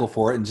out tackle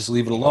for it and just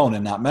leave it alone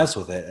and not mess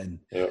with it.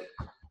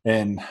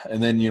 And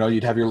then,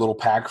 you'd have your little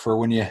pack for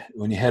when you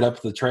head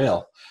up the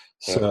trail.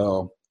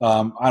 So,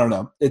 I don't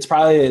know. It's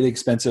probably an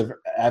expensive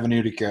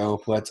avenue to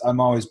go, but I'm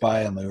always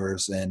buying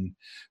lures, and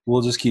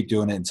we'll just keep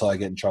doing it until I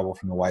get in trouble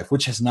from the wife,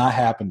 which has not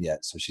happened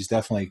yet. So she's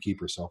definitely a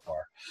keeper so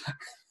far.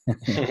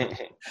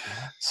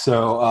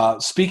 So,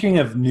 speaking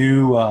of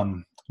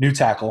new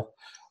tackle,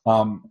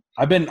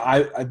 I've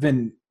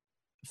been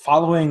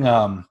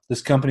following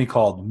this company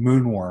called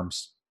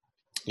Moonworms.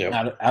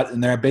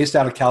 And they're based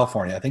out of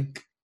California. I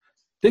think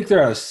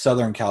they're out of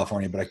Southern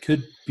California, but I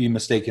could be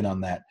mistaken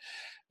on that.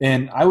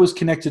 And I was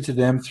connected to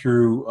them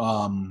through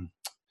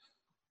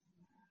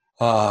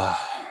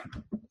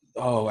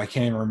I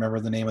can't even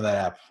remember the name of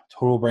that app.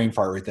 Total brain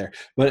fart right there.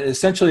 But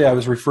essentially, I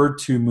was referred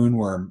to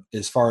Moonworm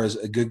as far as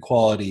a good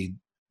quality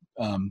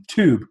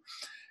tube,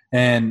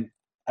 and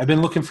I've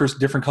been looking for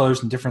different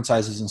colors and different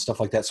sizes and stuff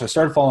like that. So I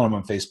started following them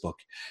on Facebook,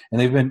 and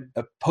they've been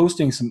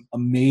posting some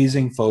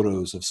amazing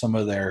photos of some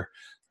of their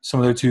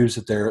tubes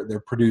that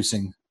they're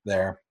producing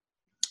there.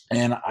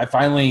 And I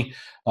finally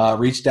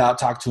reached out,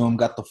 talked to him,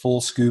 got the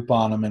full scoop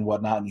on them and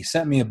whatnot. And he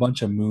sent me a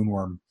bunch of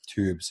Moonworm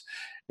tubes,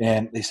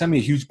 and they sent me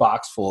a huge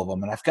box full of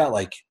them. And I've got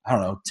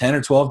 10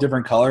 or 12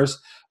 different colors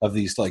of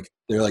these. They're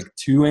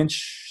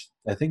 2-inch.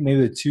 I think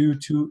maybe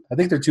I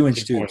think they're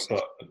 2-inch tubes.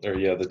 The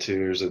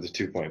 2s or the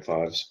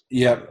 2.5s.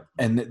 Yep.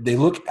 And they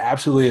look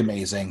absolutely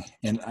amazing.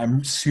 And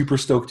I'm super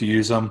stoked to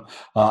use them.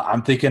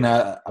 I'm thinking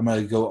I'm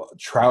going to go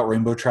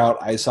rainbow trout,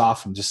 ice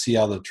off, and just see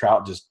how the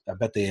trout I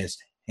bet they just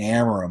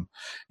hammer them.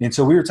 And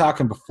so we were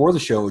talking before the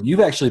show, and you've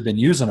actually been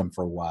using them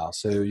for a while.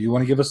 So you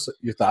want to give us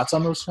your thoughts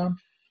on those, Sean?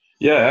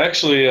 Yeah, I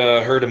actually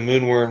heard of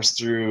Moonworms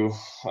through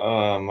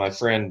my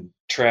friend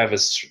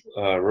Travis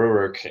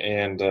Rurick,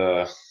 and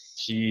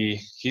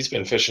he's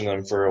been fishing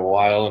them for a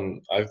while,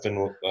 and I've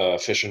been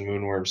fishing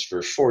Moonworms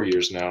for 4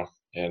 years now.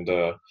 And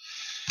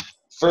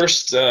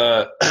first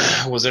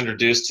was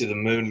introduced to the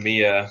Moon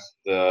Mia.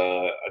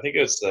 I think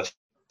it's the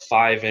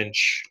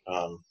 5-inch.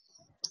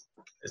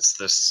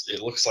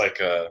 It looks like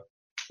a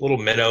little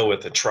minnow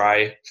with a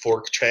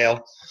tri-fork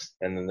tail,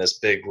 and then this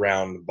big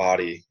round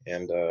body.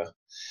 And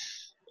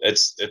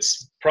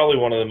it's probably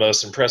one of the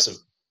most impressive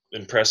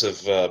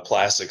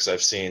plastics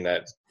I've seen,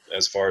 that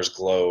as far as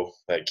glow,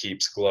 that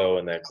keeps glow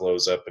and that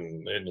glows up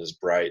and is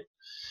bright.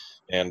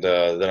 And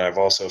then I've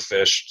also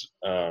fished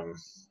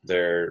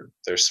they're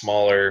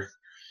smaller.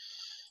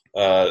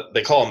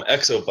 They call them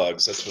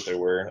exobugs. That's what they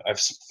were. I've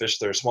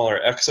fished their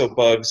smaller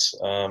exobugs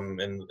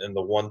in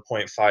the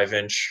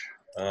 1.5-inch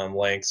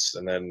lengths,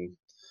 and then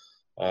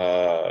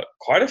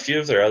quite a few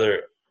of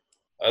their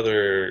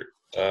other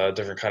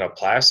different kind of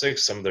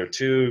plastics, some of their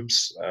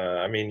tubes.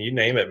 I mean, you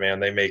name it, man.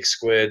 They make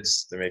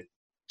squids. They make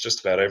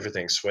just about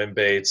everything, swim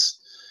baits.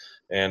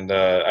 And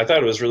I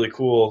thought it was really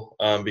cool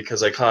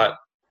because I caught,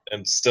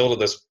 and still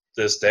to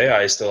this day,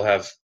 I still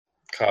have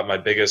caught my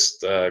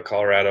biggest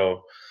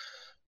Colorado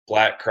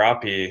black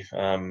crappie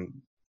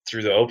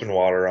through the open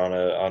water on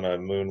a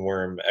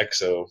moonworm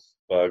exo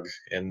bug,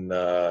 and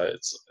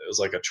it was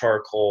like a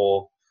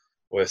charcoal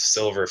with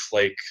silver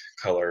flake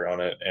color on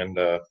it, and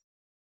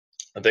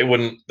they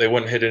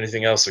wouldn't hit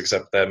anything else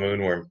except that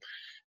moonworm.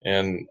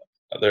 And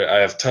I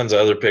have tons of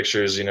other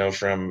pictures,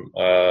 from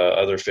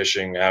other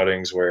fishing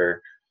outings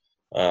where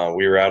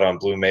we were out on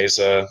Blue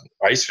Mesa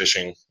ice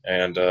fishing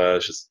and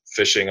just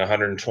fishing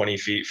 120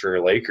 feet for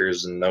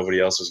Lakers, and nobody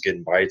else was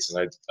getting bites.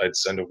 And I'd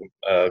send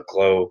a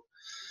glow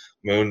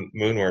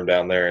moonworm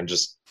down there and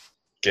just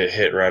get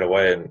hit right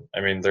away. And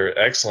I mean, they're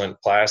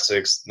excellent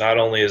plastics. Not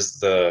only is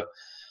the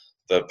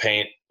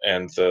paint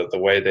and the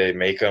way they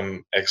make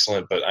them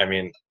excellent, but I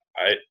mean,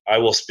 I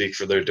will speak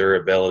for their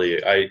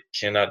durability. I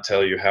cannot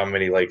tell you how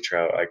many lake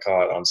trout I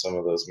caught on some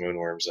of those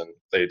moonworms, and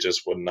they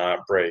just would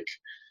not break.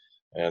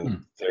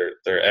 And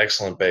they're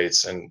excellent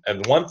baits. And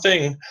one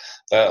thing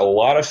that a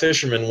lot of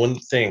fishermen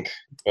wouldn't think,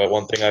 but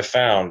one thing I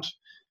found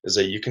is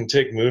that you can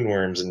take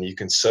moonworms and you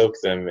can soak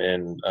them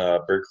in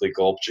Berkeley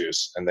gulp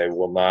juice, and they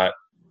will not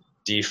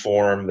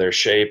deform their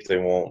shape. They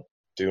won't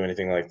do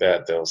anything like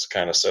that. They'll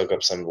kind of soak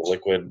up some of the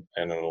liquid,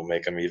 and it'll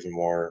make them even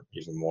more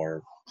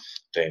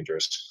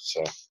dangerous.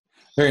 So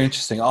very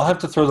interesting. I'll have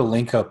to throw the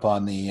link up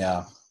on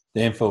the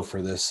info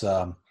for this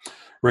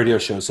radio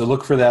show. So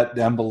look for that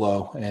down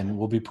below, and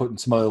we'll be putting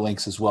some other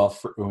links as well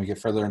when we get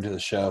further into the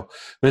show.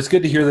 But it's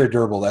good to hear they're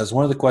durable. That was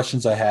one of the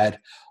questions I had.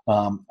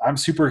 I'm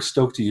super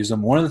stoked to use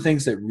them. One of the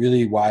things that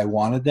really why I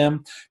wanted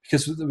them,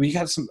 because we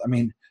got some, I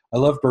mean, I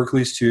love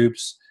Berkeley's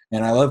tubes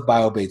and I love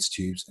BioBait's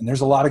tubes, and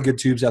there's a lot of good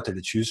tubes out there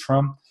to choose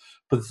from.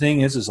 But the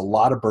thing is a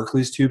lot of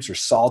Berkeley's tubes are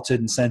salted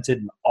and scented,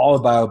 and all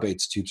of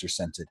BioBait's tubes are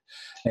scented.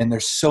 And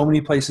there's so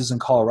many places in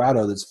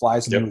Colorado that's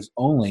flies and moves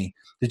only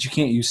that you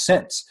can't use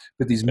scents.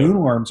 But these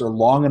moonworms are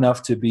long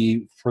enough to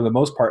be, for the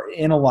most part,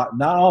 in a lot,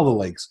 not all the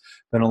lakes,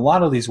 but in a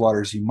lot of these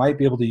waters, you might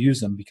be able to use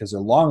them because they're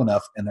long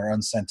enough and they're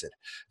unscented.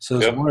 So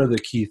it's one of the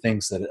key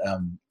things that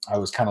I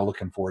was kind of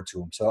looking forward to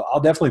them. So I'll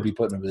definitely be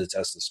putting them to the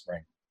test this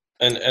spring.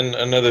 And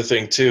another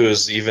thing too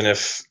is even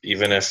if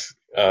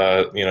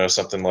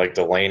something like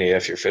Delaney,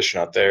 if you're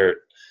fishing out there,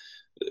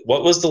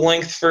 what was the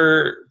length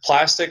for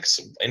plastics?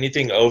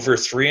 Anything over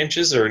 3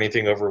 inches or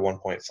anything over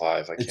 1.5?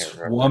 I can't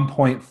remember.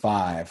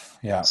 1.5.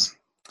 Yeah.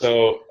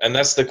 So, and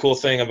that's the cool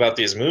thing about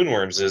these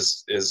moonworms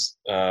is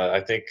I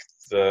think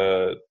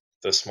the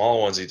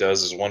small ones he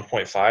does is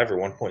 1.5 or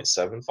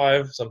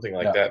 1.75, something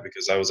like that,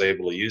 because I was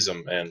able to use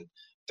them, and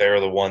they're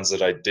the ones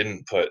that I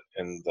didn't put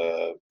in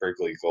the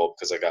Berkeley gulp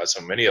because I got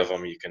so many of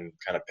them. You can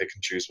kind of pick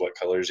and choose what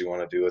colors you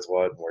want to do with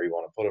what and where you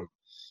want to put them.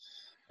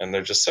 And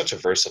they're just such a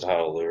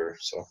versatile lure.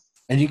 So.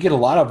 And you get a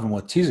lot of them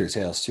with teaser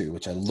tails too,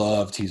 which I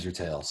love teaser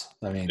tails.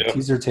 I mean,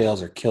 teaser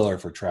tails are killer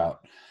for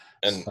trout.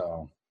 And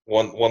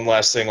one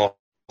last thing I'll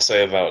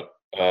say about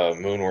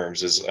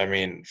moonworms is, I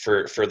mean,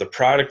 for the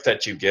product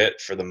that you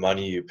get for the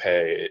money you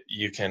pay,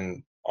 you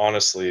can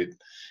honestly,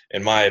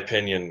 in my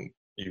opinion,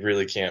 you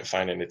really can't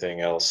find anything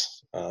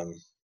else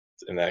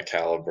in that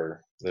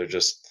caliber. They're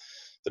just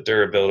the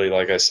durability,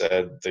 like I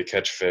said, they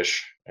catch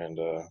fish, and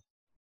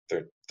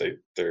they're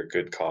a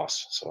good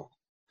cost. So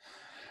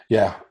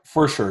yeah,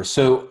 for sure.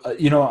 So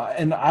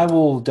and I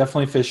will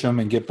definitely fish them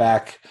and get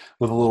back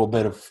with a little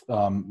bit of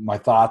my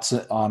thoughts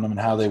on them and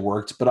how they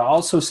worked. But I'll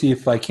also see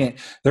if I can't.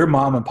 They're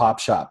mom and pop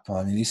shop.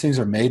 I mean, these things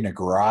are made in a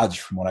garage,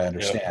 from what I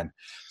understand. Yep.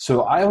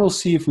 So I will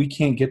see if we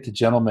can't get the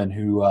gentleman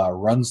who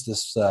runs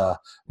this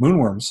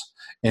moonworms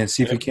and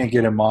see if we can't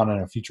get him on in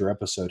a future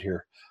episode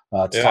here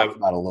to talk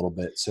about a little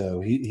bit.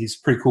 So he's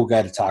a pretty cool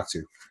guy to talk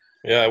to.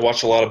 Yeah, I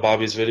watch a lot of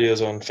Bobby's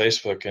videos on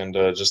Facebook, and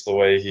just the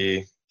way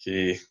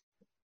he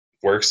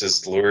works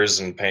his lures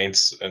and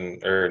paints,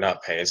 or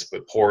not paints,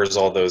 but pours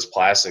all those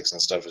plastics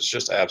and stuff. It's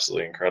just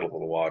absolutely incredible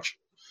to watch.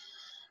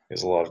 He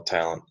has a lot of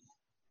talent.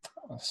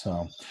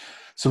 So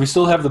we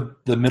still have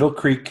the Middle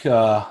Creek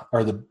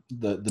or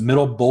the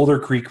Middle Boulder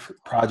Creek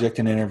project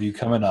and interview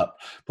coming up.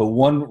 But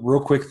one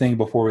real quick thing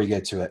before we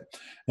get to it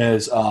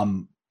is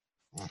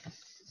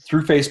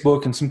through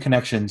Facebook and some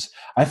connections,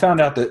 I found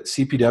out that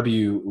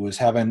CPW was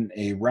having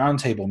a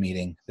roundtable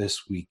meeting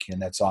this week,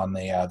 and that's on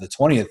the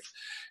 20th,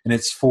 and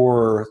it's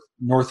for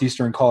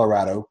northeastern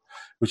Colorado,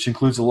 which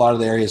includes a lot of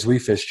the areas we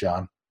fish,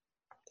 John.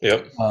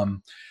 Yep.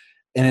 And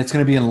it's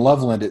going to be in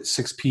Loveland at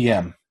 6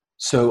 p.m.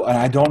 So, and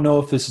I don't know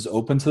if this is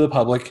open to the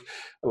public,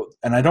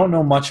 and I don't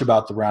know much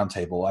about the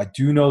roundtable. I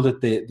do know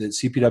that the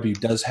CPW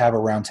does have a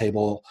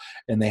roundtable,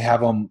 and they have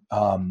them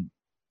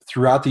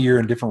throughout the year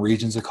in different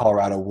regions of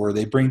Colorado, where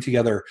they bring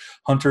together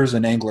hunters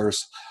and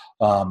anglers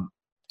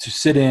to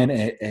sit in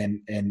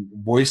and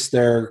voice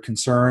their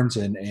concerns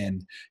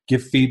and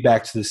give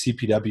feedback to the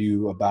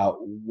CPW about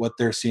what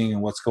they're seeing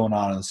and what's going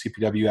on. And the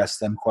CPW asks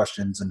them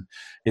questions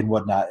and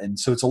whatnot. And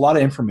so it's a lot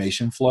of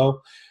information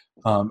flow.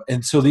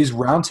 And so these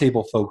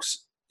roundtable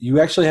folks, you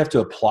actually have to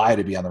apply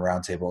to be on the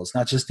roundtable. It's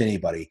not just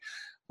anybody.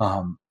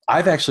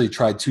 I've actually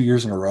tried 2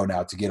 years in a row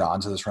now to get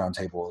onto this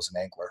roundtable as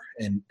an angler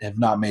and have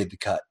not made the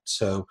cut.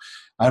 So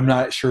I'm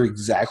not sure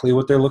exactly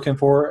what they're looking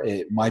for.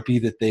 It might be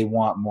that they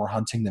want more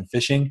hunting than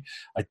fishing.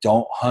 I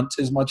don't hunt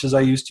as much as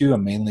I used to.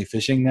 I'm mainly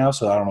fishing now,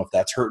 so I don't know if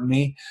that's hurting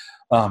me.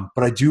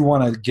 But I do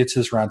want to get to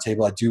this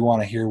roundtable. I do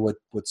want to hear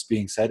what's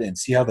being said and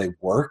see how they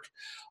work.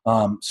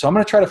 So I'm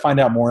going to try to find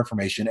out more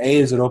information.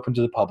 Is it open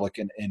to the public?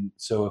 And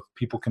so if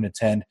people can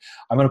attend,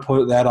 I'm going to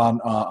put that on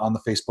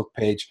the Facebook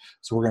page.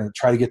 So we're going to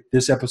try to get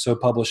this episode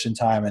published in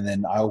time, and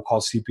then I will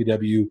call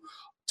CPW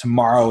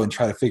tomorrow and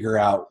try to figure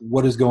out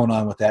what is going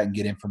on with that and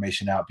get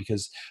information out,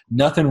 because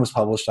nothing was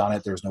published on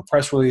it. There was no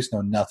press release,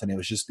 no nothing. It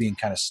was just being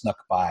kind of snuck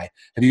by.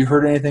 Have you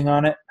heard anything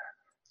on it?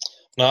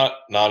 Not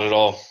at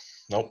all.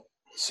 Nope.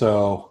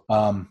 So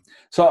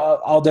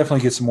I'll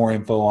definitely get some more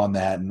info on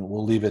that, and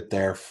we'll leave it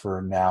there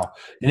for now.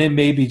 And it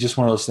may be just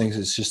one of those things.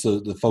 It's just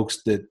the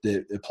folks that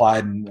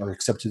applied and or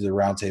accepted the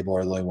roundtable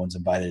are the only ones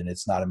invited, and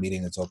it's not a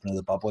meeting that's open to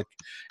the public.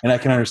 And I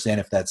can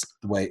understand if that's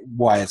the way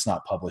why it's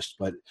not published.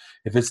 But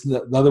if it's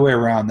the other way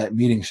around, that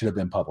meeting should have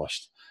been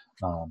published.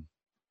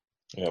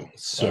 Yeah.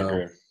 So, I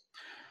agree.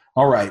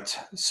 All right.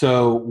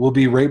 So we'll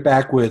be right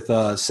back with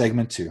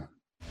segment 2.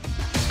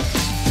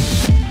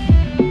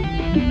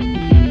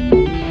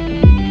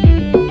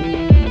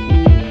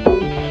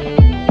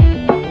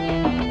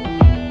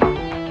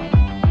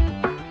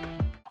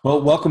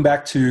 Well, welcome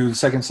back to the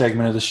second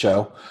segment of the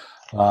show.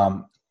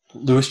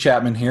 Lewis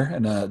Chapman here,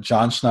 and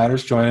John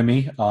Schneider's joining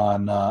me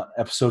on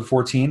episode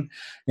 14.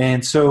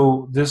 And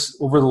so this,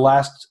 over the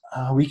last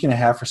week and a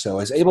half or so, I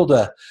was able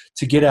to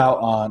get out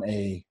on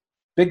a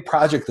big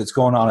project that's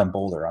going on in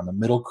Boulder on the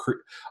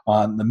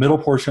middle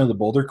portion of the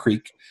Boulder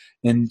Creek.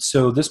 And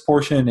so this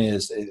portion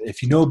is,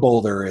 if you know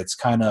Boulder, it's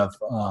kind of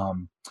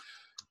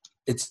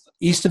it's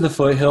east of the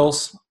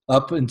foothills,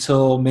 up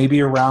until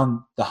maybe around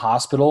the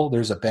hospital.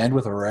 There's a bend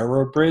with a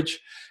railroad bridge.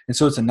 And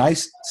so it's a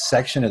nice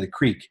section of the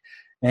creek.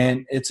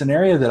 And it's an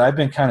area that I've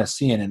been kind of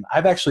seeing. And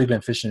I've actually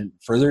been fishing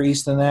further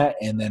east than that.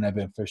 And then I've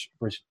been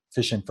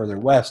fishing further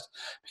west,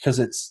 because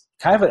it's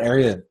kind of an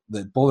area,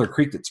 the Boulder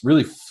Creek, that's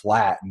really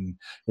flat. And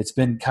it's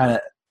been kind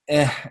of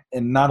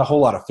and not a whole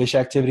lot of fish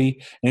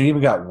activity. And it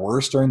even got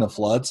worse during the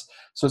floods.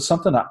 So it's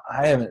something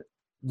I haven't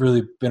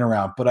really been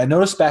around. But I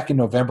noticed back in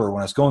November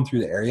when I was going through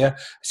the area,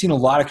 I seen a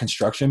lot of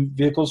construction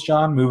vehicles,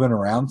 John, moving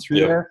around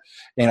through there.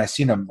 And I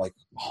seen them like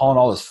hauling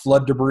all this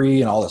flood debris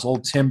and all this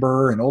old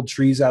timber and old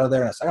trees out of there.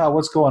 And I was like, oh,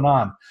 what's going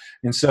on?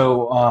 And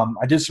so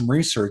I did some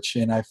research,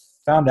 and I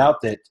found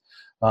out that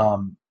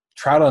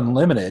Trout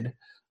Unlimited,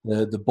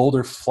 the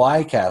Boulder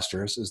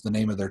Flycasters is the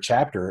name of their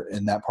chapter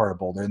in that part of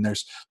Boulder. And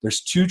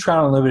there's 2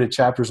 Trout Unlimited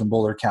chapters in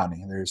Boulder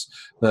County. There's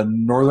the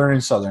northern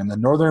and southern. The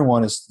northern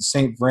one is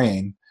St.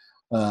 Vrain.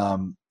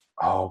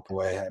 Oh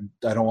boy,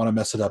 I don't want to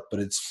mess it up, but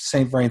it's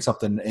St. Vrain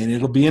something, and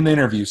it'll be in the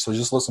interview, so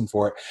just listen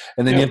for it.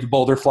 And then you have the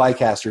Boulder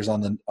Flycasters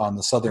on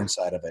the southern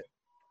side of it.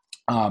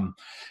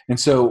 And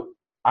so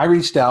I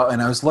reached out,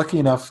 and I was lucky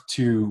enough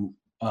to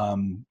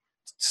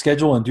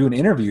schedule and do an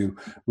interview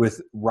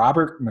with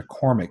Robert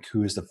McCormick,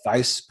 who is the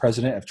vice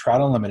president of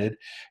Trout Unlimited,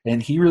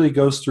 and he really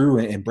goes through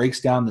and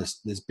breaks down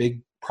this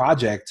big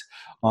project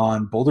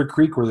on Boulder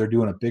Creek, where they're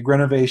doing a big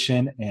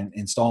renovation and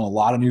installing a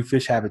lot of new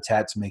fish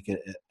habitat to make it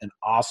an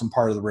awesome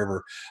part of the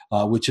river,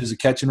 which is a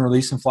catch and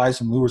release and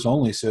flies and lures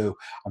only. So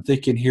I'm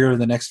thinking here in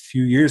the next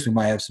few years, we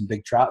might have some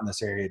big trout in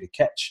this area to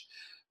catch.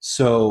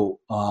 So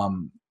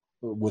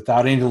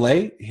without any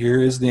delay,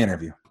 here is the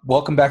interview.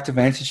 Welcome back to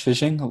Vantage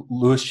Fishing.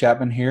 Lewis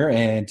Chapman here,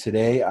 and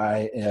today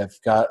I have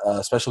got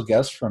a special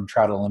guest from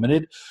Trout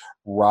Unlimited,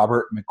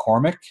 Robert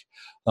McCormick,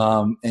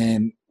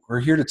 and we're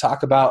here to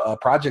talk about a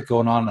project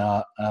going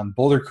on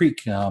Boulder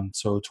Creek,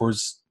 so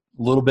towards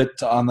a little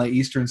bit on the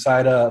eastern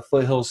side of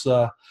Foothills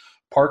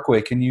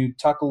Parkway. Can you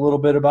talk a little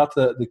bit about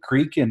the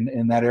creek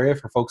in that area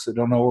for folks that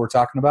don't know what we're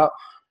talking about?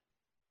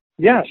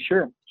 Yeah,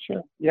 sure.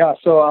 Yeah,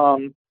 so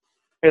I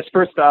guess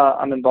first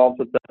I'm involved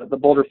with the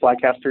Boulder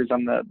Flycasters.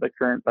 I'm the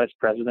current vice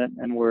president,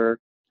 and we're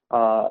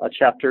a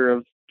chapter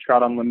of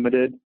Trout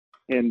Unlimited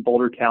in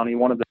Boulder County,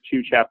 one of the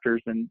 2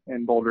 chapters in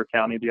Boulder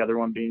County, the other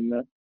one being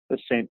the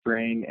St.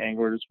 Vrain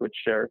Anglers, which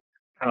are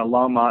kind of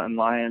Longmont and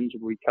Lyons.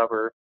 We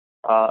cover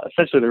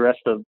essentially the rest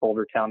of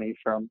Boulder County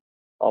from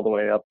all the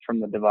way up from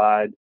the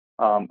Divide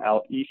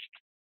out east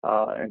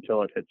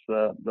until it hits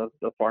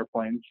the far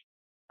plains.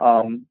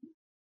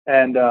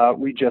 And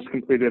we just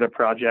completed a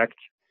project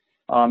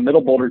on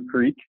Middle Boulder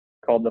Creek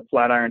called the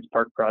Flatirons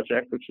Park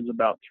Project, which is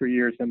about 3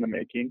 years in the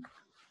making,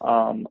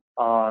 on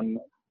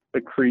the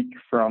creek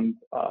from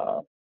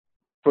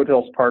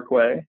Foothills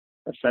Parkway,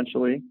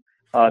 essentially,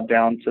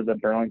 down to the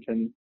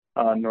Burlington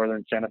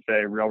Northern Santa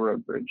Fe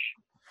Railroad Bridge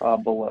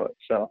below it.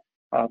 So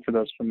for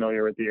those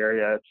familiar with the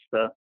area,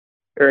 it's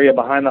area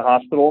behind the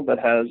hospital that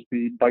has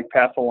the bike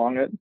path along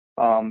it.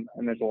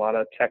 And there's a lot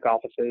of tech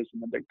offices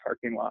and the big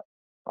parking lot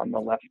on the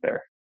left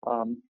there.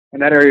 And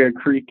that area of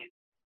creek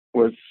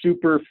was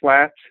super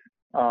flat,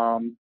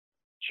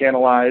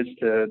 channelized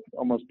to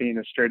almost being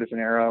as straight as an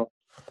arrow,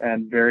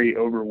 and very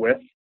over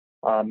width,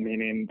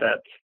 meaning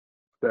that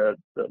the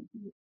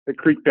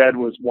creek bed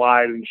was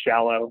wide and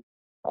shallow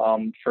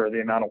for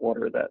the amount of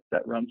water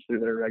that runs through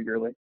there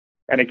regularly.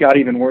 And it got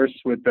even worse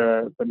with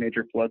the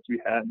major floods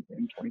we had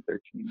in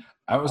 2013.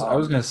 I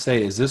was going to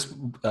say, is this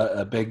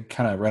a big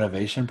kind of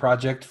renovation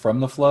project from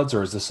the floods,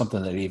 or is this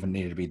something that even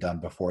needed to be done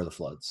before the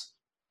floods?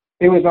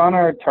 It was on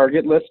our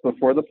target list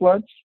before the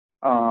floods,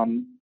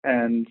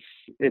 and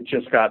it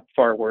just got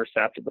far worse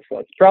after the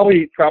floods.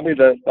 Probably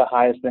the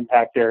highest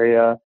impact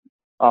area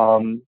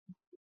on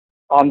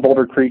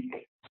Boulder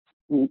Creek,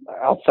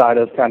 outside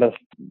of kind of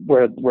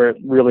where it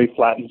really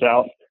flattens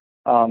out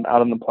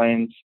in the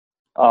plains.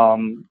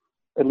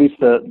 At least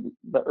the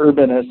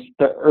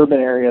urban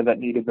area that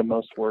needed the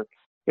most work,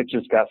 it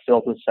just got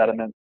filled with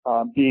sediment,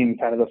 being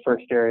kind of the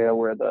first area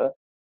where the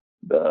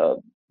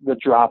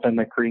drop in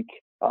the creek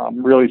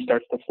really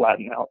starts to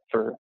flatten out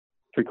for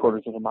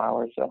 3/4 of a mile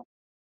or so.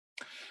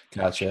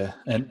 Gotcha.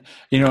 And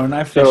and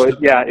I fished. So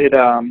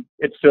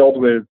it's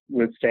filled with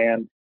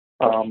sand,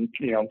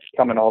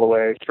 coming all the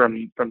way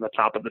from the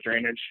top of the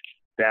drainage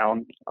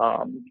down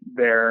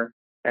there,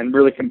 and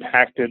really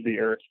compacted the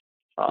earth.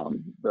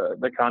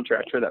 The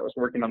contractor that was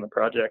working on the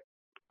project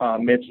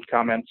made some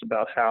comments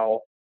about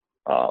how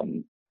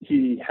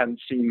he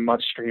hadn't seen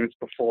much streams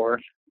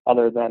before,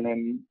 other than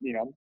in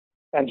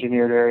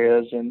engineered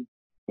areas and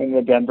in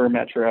the Denver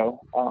metro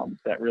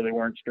that really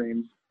weren't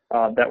streams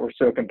that were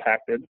so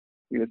compacted.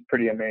 He was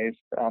pretty amazed.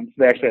 So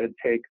they actually had to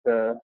take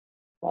their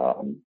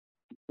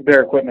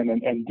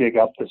equipment and dig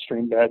up the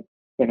stream bed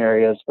in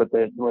areas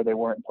where they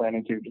weren't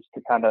planning to, just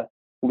to kind of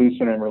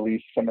loosen and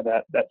release some of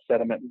that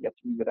sediment and get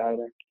some of it out of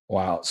there.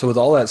 Wow. So with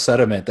all that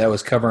sediment, that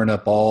was covering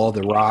up all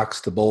the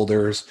rocks, the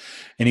boulders,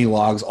 any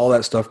logs, all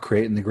that stuff,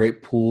 creating the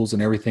great pools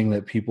and everything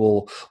that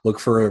people look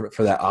for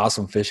that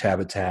awesome fish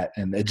habitat,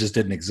 and it just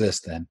didn't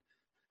exist then.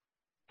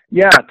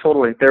 Yeah,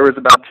 totally. There was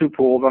about 2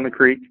 pools on the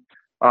creek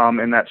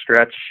in that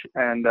stretch,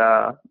 and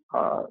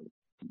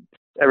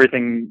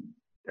everything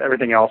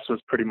else was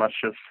pretty much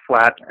just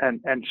flat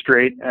and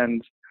straight,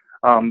 and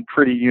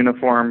pretty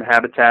uniform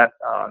habitat,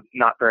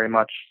 not very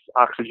much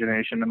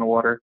oxygenation in the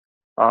water.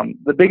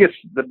 The biggest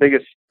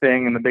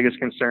thing and the biggest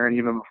concern,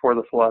 even before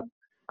the flood,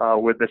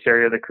 with this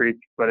area of the creek,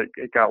 but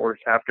it got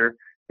worse after,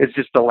 is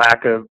just the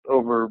lack of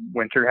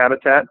overwinter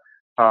habitat.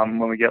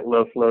 When we get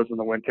low flows in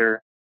the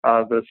winter,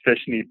 those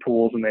fish need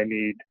pools, and they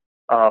need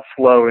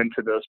flow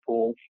into those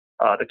pools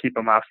to keep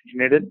them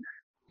oxygenated.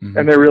 Mm-hmm.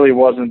 And there really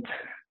wasn't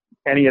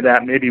any of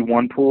that. Maybe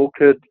one pool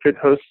could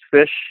host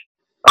fish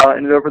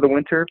in it over the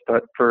winter,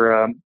 but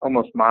for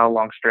almost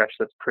mile-long stretch,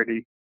 that's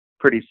pretty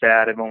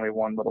sad if only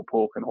one little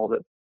pool can hold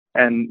it.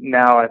 And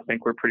now I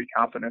think we're pretty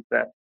confident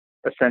that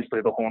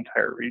essentially the whole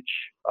entire reach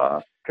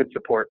could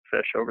support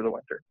fish over the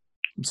winter.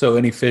 So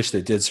any fish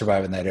that did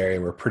survive in that area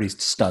were pretty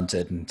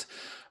stunted and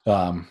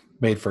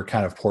made for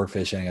kind of poor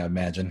fishing, I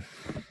imagine.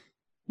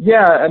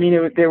 Yeah, I mean,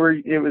 it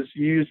was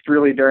used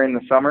really during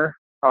the summer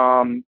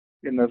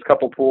in those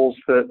couple pools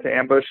to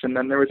ambush, and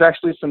then there was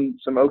actually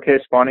some okay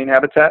spawning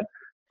habitat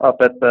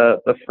up at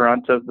the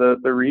front of the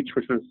reach,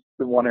 which was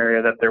the one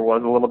area that there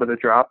was a little bit of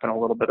drop and a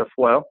little bit of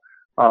flow.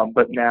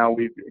 But now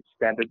we've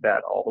extended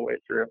that all the way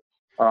through.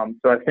 So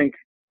I think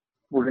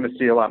we're going to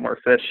see a lot more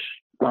fish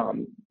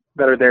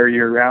that are there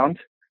year round,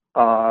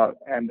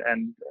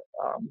 and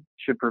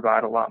should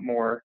provide a lot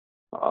more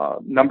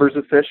numbers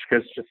of fish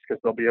because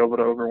they'll be able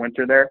to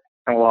overwinter there.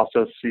 And we'll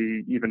also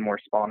see even more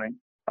spawning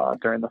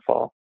during the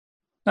fall.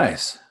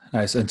 Nice.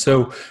 And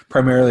so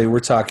primarily we're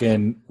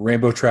talking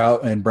rainbow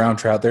trout and brown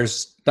trout.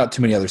 There's not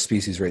too many other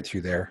species right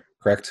through there,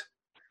 correct?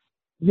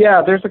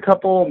 Yeah, there's a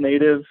couple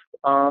native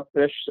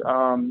fish.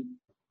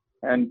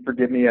 And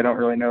forgive me, I don't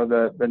really know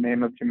the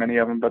name of too many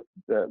of them, but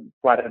the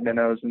flathead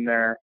minnows in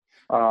there.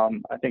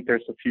 I think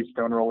there's a few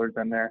stone rollers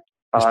in there.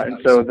 And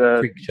so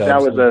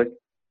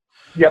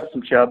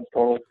some chubs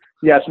total.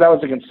 Yeah, so that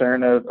was a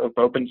concern of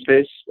open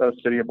space,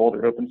 City of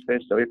Boulder open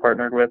space that we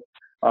partnered with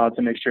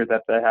to make sure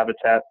that the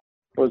habitat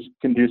was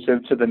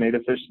conducive to the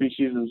native fish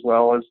species as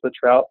well as the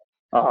trout.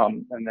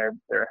 And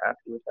they're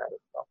happy with that as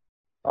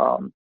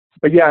well.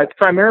 But yeah, it's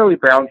primarily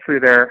brown through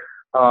there.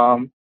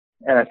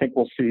 And I think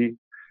we'll see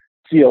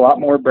a lot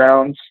more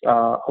browns,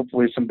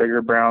 hopefully some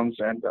bigger browns,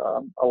 and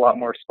a lot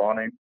more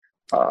spawning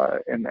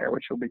in there,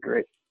 which will be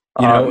great.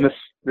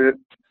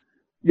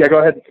 Yeah, go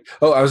ahead.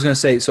 Oh, I was going to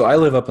say, so I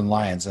live up in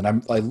Lyons,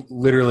 and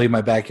literally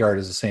my backyard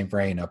is the same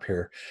rain up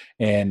here.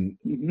 And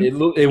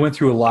it went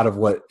through a lot of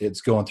what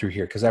it's going through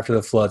here, because after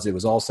the floods, it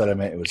was all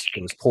sediment. It was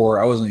poor.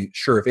 I wasn't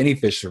sure if any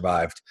fish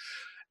survived.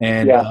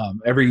 And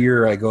every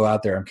year I go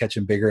out there, I'm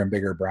catching bigger and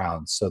bigger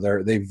browns. So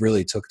they've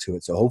really took to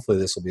it. So hopefully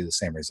this will be the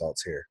same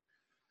results here.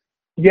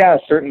 Yeah,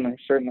 certainly.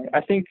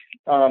 I think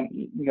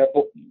the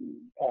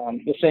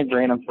same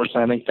rain,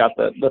 unfortunately, I think got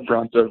the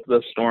brunt of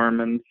the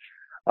storm, and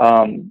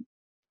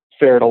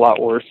fared a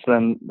lot worse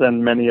than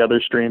many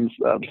other streams,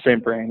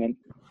 St. Vrain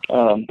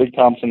and Big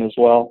Thompson as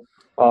well.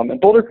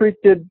 And Boulder Creek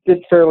did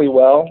fairly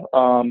well.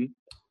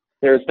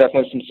 There's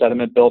definitely some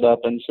sediment buildup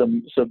and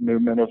some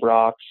movement of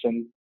rocks,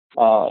 and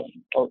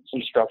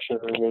some structure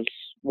was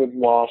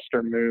lost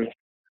or moved.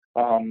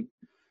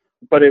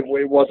 But it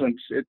wasn't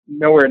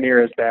nowhere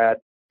near as bad.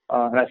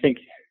 And I think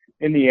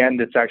in the end,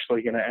 it's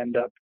actually going to end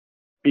up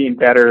being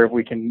better if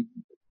we can,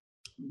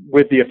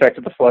 with the effect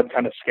of the flood,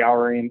 kind of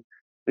scouring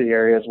the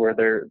areas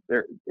where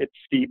it's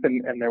steep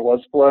and there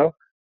was flow,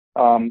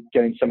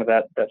 getting some of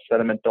that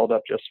sediment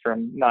buildup just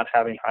from not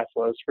having high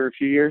flows for a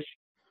few years.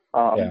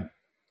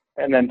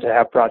 And then to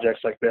have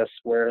projects like this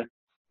where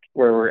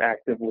we're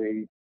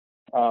actively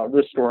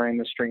restoring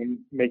the stream,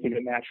 making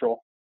it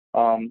natural,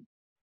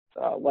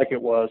 like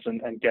it was,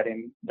 and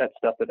getting that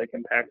stuff that it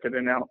compacted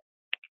and out.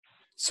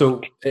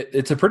 So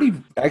it's a pretty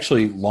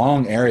actually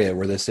long area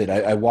where this is.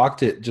 I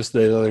walked it just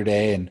the other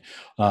day and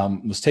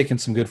was taking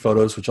some good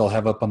photos, which I'll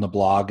have up on the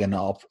blog, and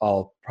I'll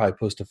probably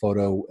post a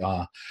photo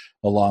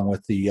along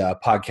with the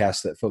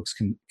podcast that folks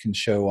can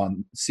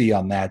see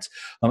on that.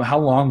 How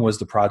long was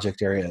the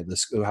project area?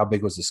 How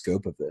big was the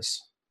scope of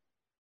this?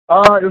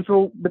 It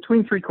was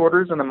between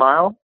 3/4 and a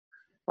mile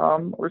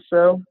or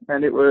so,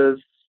 and it was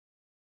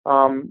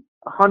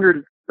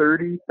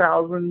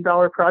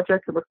 $130,000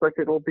 project. It looks like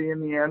it'll be in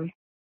the end.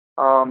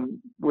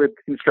 With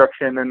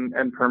construction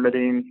and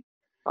permitting.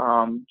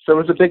 So it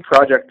was a big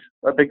project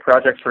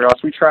for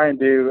us. We try and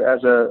do,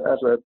 as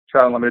a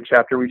Trout Unlimited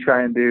chapter, we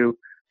try and do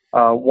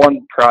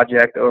one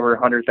project over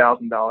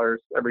 $100,000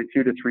 every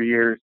 2 to 3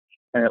 years,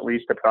 and at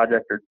least a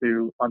project or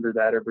two under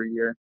that every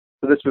year.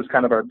 So this was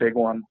kind of our big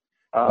one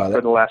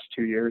for the last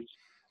 2 years.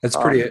 That's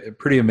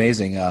pretty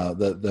amazing,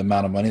 the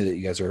amount of money that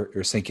you guys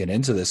are sinking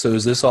into this. So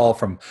is this all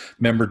from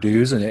member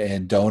dues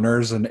and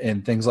donors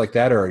and things like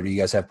that, or do you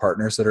guys have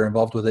partners that are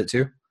involved with it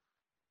too?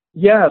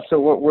 Yeah. So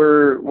what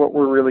we're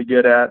really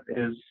good at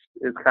is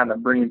kind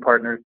of bringing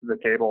partners to the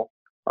table.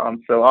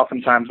 So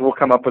oftentimes we'll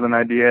come up with an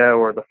idea,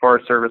 or the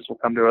Forest Service will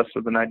come to us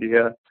with an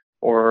idea,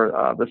 or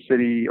the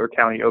city or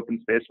county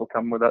open space will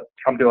come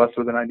to us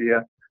with an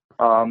idea,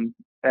 and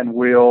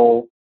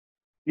we'll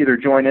either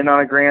join in on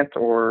a grant,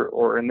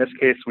 or in this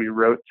case, we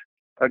wrote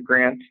a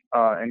grant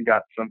and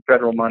got some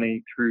federal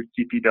money through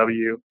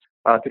CPW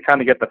to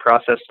kind of get the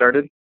process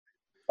started.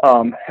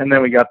 And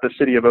then we got the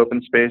City of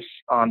Open Space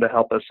on to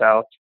help us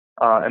out,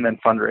 and then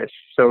fundraise.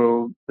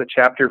 So the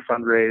chapter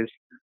fundraised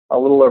a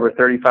little over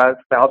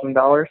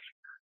 $35,000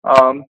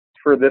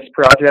 for this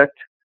project.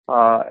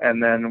 And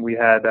then we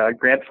had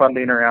grant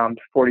funding around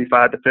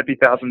 $45,000 to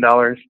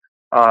 $50,000.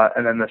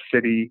 And then the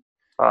city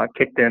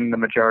kicked in the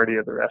majority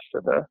of the rest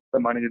of the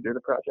money to do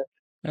the project.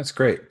 That's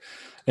great.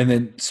 And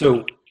then,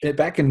 so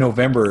back in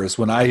November is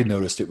when I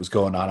noticed it was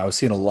going on. I was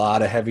seeing a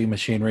lot of heavy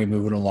machinery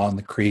moving along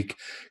the creek,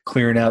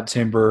 clearing out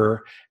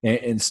timber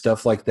and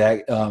stuff like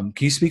that. Can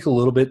you speak a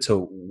little bit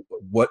to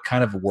what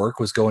kind of work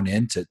was going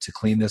in to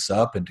clean this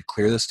up and to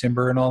clear this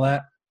timber and all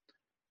that?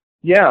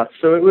 Yeah,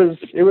 so it was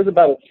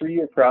about a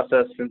 3-year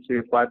process since we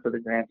applied for the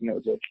grant, and it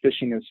was a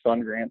Fishing is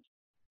Fun grant,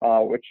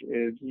 which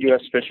is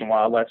U.S. Fish and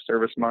Wildlife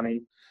Service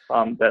money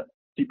that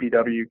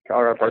CPW,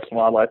 Colorado Parks and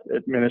Wildlife,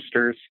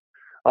 administers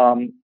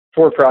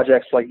for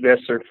projects like this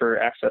or for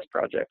access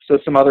projects. So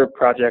some other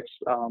projects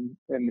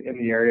in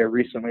the area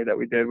recently that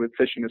we did with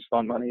Fishing is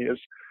Fun money is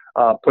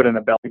put in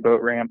a belly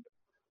boat ramp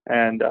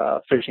and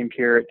fishing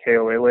pier at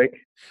KOA Lake,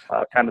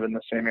 kind of in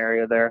the same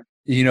area there.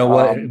 You know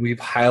what? We've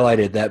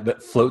highlighted that,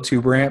 but float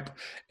tube ramp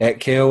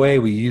at KOA,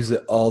 we use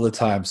it all the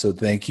time. So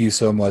thank you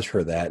so much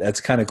for that. That's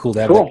kind of cool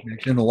to have that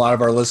connection. A lot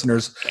of our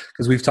listeners,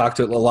 because we've talked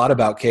a lot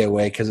about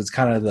KOA, because it's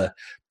kind of the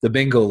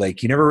bingo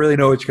lake. You never really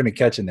know what you're going to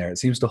catch in there. It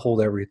seems to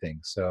hold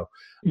everything. So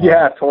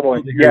yeah,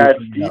 totally. Yeah,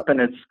 it's deep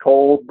and it's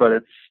cold, but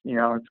it's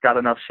it's got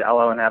enough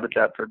shallow and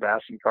habitat for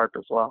bass and carp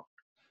as well.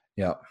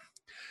 Yeah,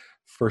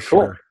 for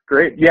sure. Cool.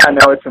 Great. Yeah,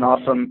 no, it's an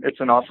awesome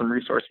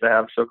resource to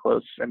have so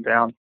close and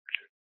down.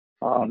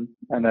 I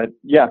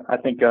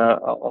think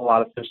a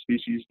lot of fish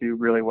species do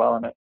really well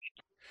in it.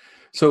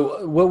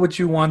 So what would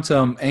you want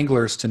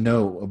anglers to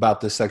know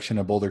about this section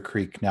of Boulder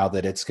Creek now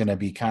that it's going to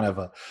be kind of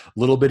a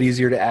little bit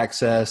easier to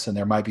access and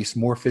there might be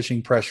some more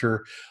fishing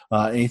pressure?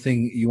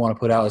 Anything you want to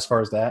put out as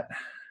far as that?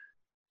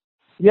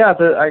 Yeah,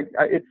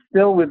 it's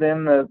still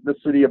within the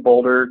city of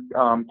Boulder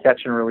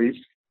catch and release.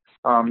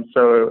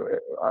 So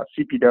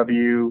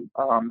CPW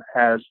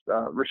has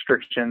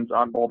restrictions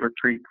on Boulder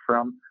Creek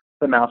from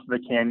the mouth of the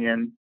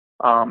canyon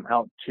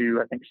out to,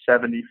 I think,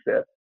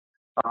 75th,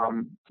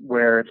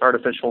 where it's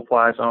artificial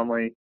flies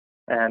only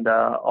and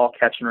all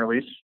catch and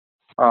release.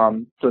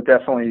 So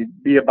definitely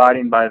be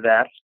abiding by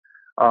that.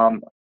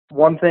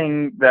 One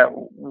thing that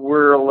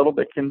we're a little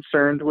bit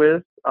concerned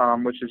with,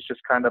 which is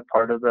just kind of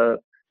part of the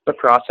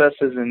process,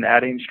 is in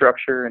adding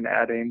structure and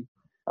adding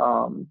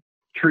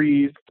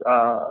trees,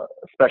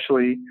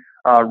 especially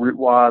root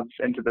wads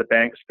into the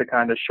banks to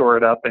kind of shore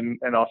it up and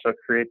also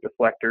create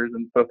deflectors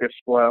and focus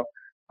flow.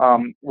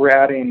 We're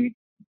adding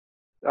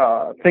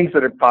things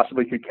that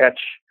possibly could catch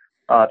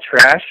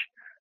trash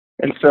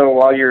And so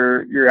while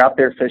you're out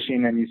there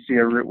fishing and you see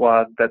a root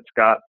wad that's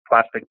got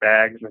plastic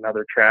bags and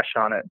other trash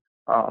on it,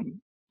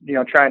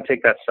 try and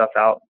take that stuff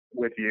out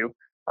with you.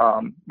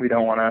 We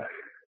don't want to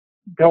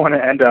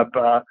end up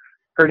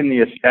hurting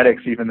the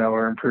aesthetics, even though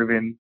we're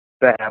improving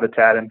the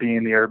habitat and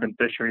being the urban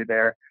fishery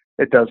there.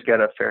 It does get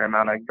a fair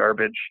amount of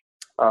garbage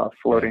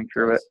floating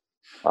through it.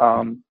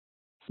 And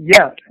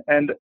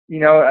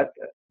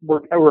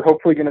we're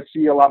hopefully going to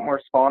see a lot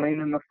more spawning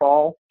in the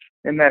fall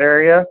in that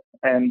area.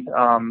 And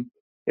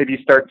if you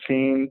start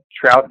seeing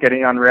trout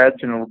getting on reds,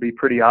 and it'll be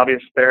pretty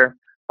obvious there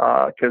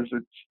because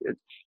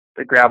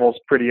the gravel's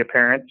pretty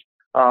apparent.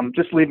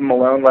 Just leave them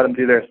alone, let them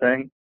do their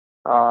thing,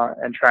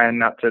 and trying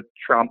not to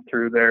tromp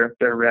through their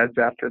reds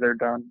after they're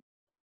done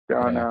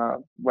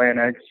laying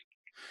eggs.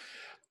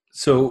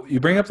 So you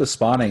bring up the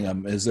spawning.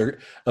 Is there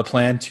a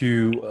plan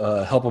to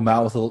help them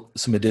out with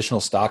some additional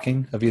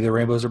stocking of either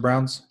rainbows or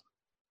browns?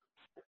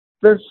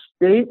 The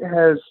state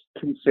has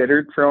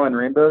considered throwing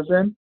rainbows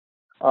in.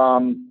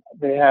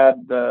 They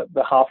had the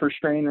Hoffer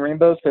strain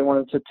rainbows they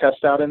wanted to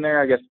test out in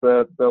there. I guess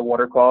the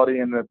water quality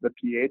and the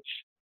pH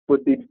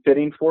would be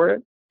fitting for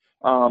it.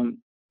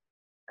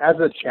 As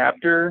a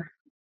chapter,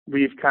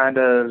 we've kind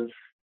of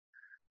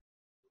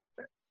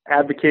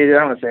advocated, I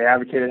don't want to say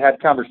advocated, had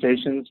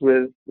conversations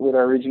with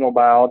our regional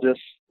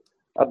biologists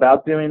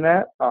about doing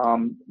that.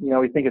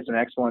 We think it's an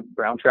excellent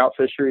brown trout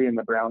fishery, and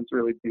the browns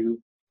really do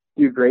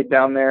great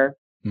down there.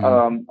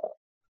 Mm-hmm.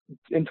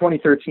 In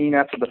 2013,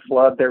 after the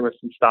flood, there was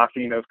some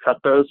stocking of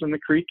cutbows in the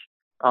creek,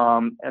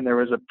 and there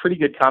was a pretty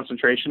good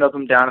concentration of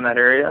them down in that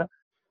area.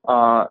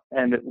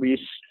 And at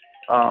least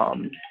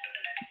kind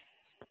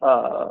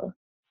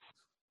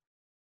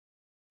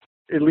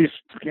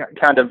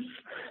of,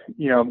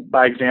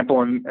 by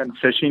example and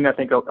fishing, I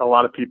think a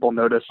lot of people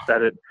noticed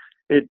that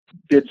it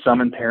did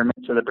some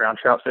impairment to the brown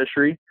trout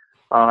fishery,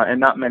 and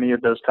not many of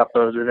those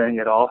cutbows, if any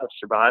at all, have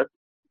survived.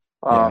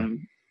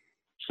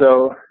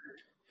 So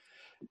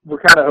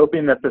we're kind of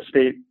hoping that the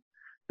state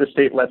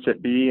lets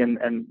it be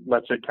and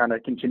lets it kind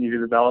of continue to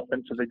develop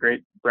into the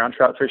great brown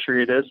trout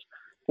fishery it is.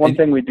 One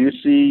thing we do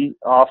see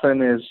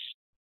often is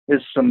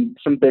some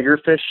bigger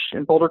fish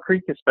in Boulder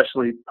Creek,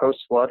 especially post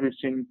flood. We've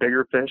seen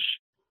bigger fish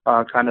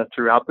kind of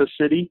throughout the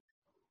city.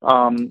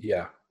 And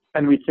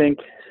we think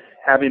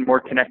having more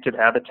connected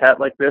habitat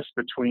like this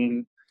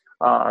between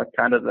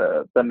kind of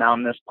the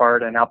mountainous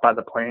part and out by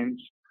the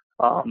plains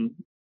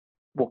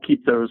will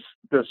keep those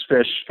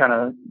fish kind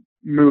of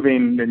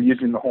moving and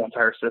using the whole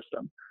entire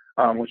system,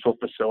 which will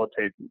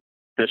facilitate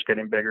fish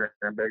getting bigger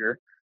and bigger.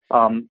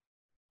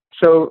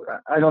 So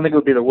I don't think it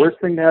would be the worst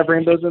thing to have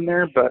rainbows in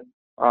there, but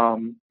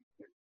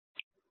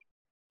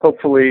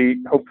hopefully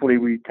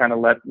we kind of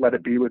let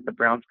it be with the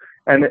browns.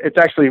 And it's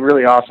actually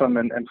really awesome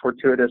and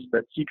fortuitous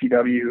that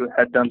CPW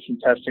had done some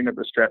testing of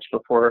the stretch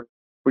before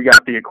we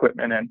got the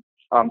equipment in.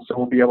 So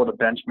we'll be able to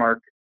benchmark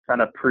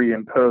kind of pre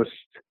and post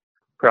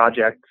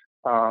project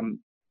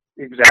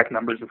exact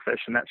numbers of fish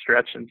in that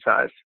stretch and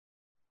size.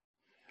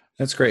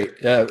 That's great.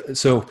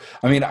 So,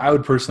 I mean, I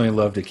would personally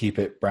love to keep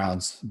it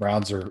browns.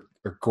 Browns are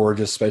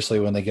gorgeous, especially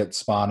when they get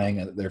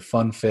spawning. They're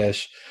fun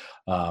fish.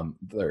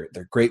 They're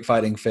great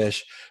fighting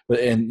fish.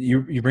 And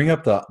you bring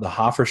up the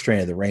Hoffer strain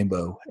of the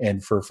rainbow.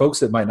 And for folks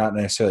that might not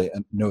necessarily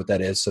know what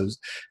that is, so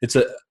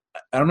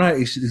I'm not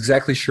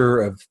exactly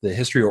sure of the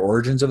history or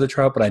origins of the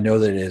trout, but I know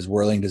that it is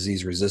whirling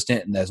disease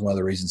resistant, and that's one of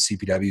the reasons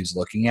CPW is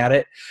looking at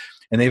it.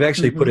 And they've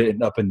actually put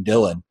it up in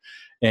Dillon,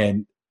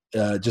 and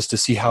just to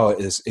see how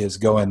it is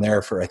going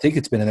there I think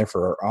it's been in there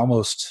for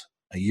almost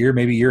a year,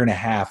 maybe a year and a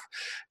half.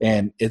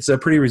 And it's a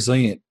pretty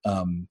resilient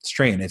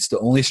strain. It's the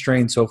only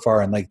strain so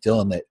far in Lake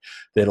Dillon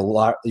that a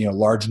lot,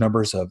 large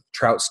numbers of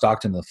trout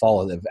stocked in the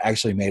fall that have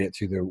actually made it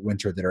through the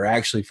winter that are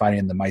actually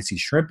finding the might see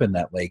shrimp in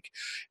that lake.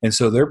 And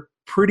so they're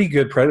pretty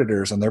good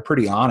predators, and they're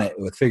pretty on it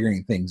with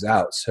figuring things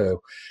out. So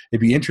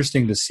it'd be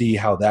interesting to see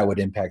how that would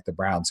impact the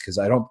browns, because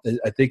I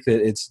think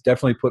that it's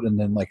definitely putting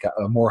in like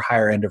a more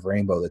higher end of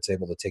rainbow that's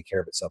able to take care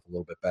of itself a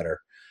little bit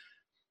better.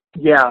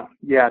 Yeah,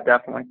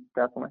 definitely.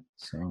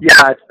 So.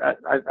 Yeah,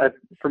 I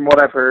from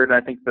what I've heard,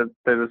 I think that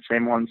they're the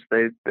same ones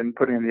they've been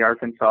putting in the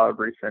Arkansas of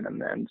recent, and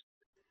then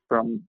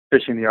from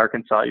fishing the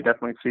Arkansas, you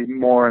definitely see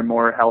more and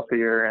more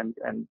healthier, and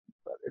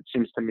it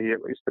seems to me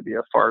at least to be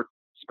a far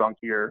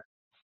spunkier,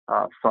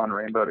 fun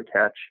rainbow to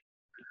catch.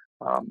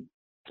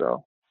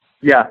 So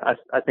yeah,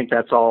 I think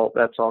that's all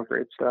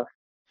great stuff.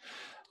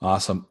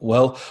 Awesome.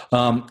 Well,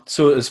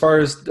 so as far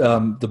as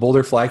the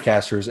Boulder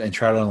Flycasters and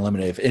Trout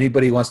Unlimited, if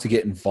anybody wants to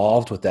get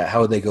involved with that,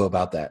 how would they go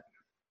about that?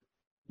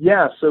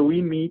 Yeah, so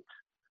we meet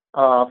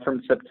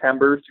from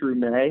September through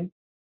May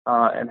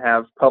and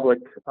have public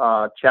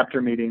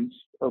chapter meetings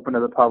open to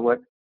the public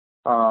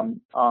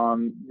on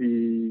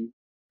the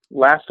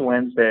last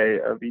Wednesday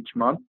of each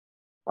month,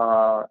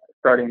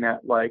 starting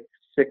at like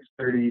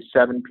 6:30,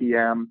 7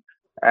 p.m.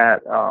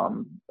 at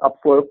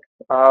Upslope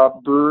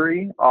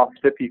Brewery off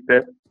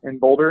 55th in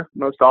Boulder.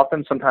 Most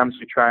often, sometimes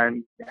we try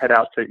and head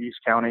out to East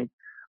County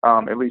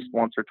at least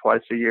once or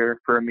twice a year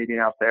for a meeting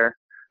out there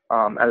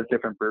at a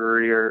different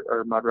brewery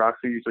or Mud Rocks.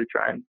 We usually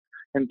try and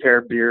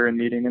Terrabir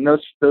meeting. And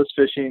those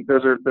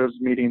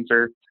meetings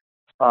are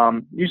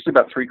usually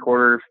about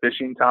 3/4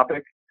 fishing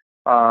topic,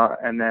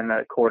 and then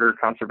a quarter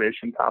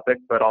conservation topic,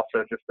 but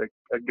also just a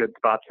good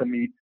spot to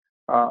meet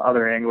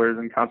other anglers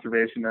and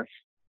conservationists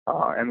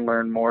and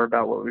learn more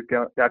about what we've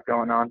got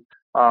going on.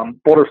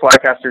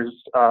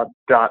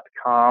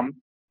 BoulderFlycasters.com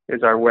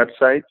is our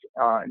website,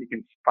 and you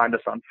can find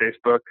us on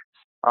Facebook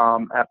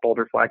at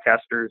Boulder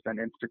Flycasters and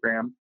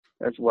Instagram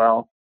as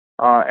well.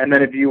 And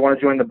then if you want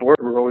to join the board,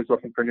 we're always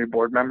looking for new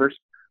board members,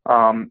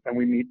 and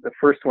we meet the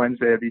first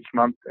Wednesday of each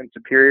month in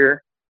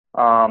Superior.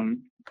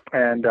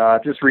 And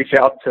just reach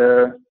out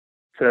to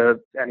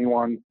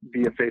anyone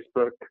via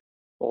Facebook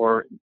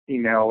or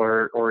email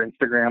or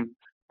Instagram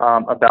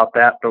about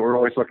that. But we're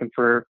always looking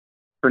for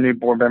new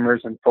board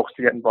members and folks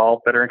to get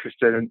involved that are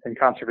interested in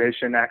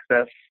conservation,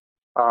 access,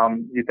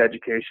 youth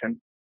education.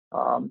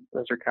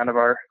 Those are kind of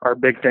our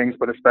big things,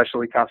 but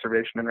especially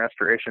conservation and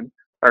restoration.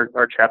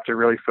 Our chapter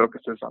really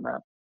focuses on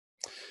that.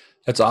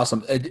 That's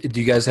awesome.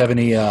 Do you guys have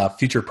any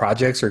future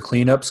projects or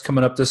cleanups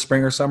coming up this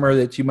spring or summer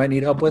that you might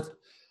need help with?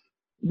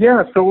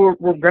 Yeah, so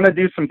we're going to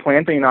do some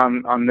planting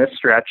on this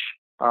stretch,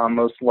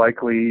 most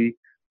likely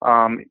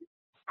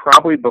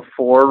probably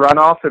before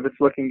runoff if it's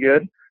looking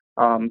good.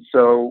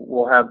 So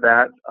we'll have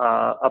that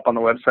up on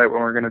the website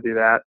when we're going to do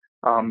that.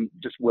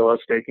 Just willow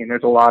staking.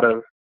 There's a lot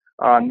of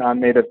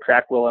non-native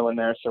crack willow in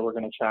there, so we're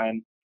going to try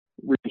and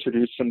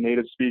reintroduce some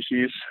native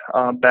species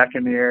back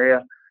in the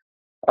area.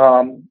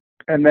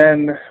 And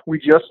then we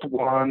just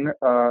won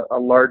a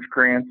large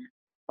grant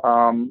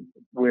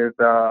with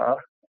the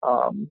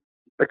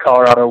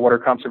Colorado Water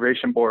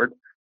Conservation Board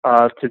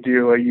to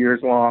do a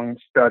years-long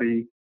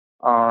study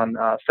on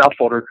South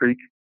Boulder Creek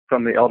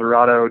from the El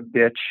Dorado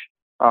ditch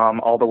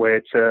all the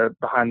way to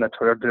behind the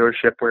Toyota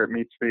dealership where it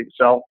meets the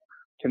Excel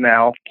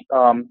Canal.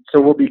 So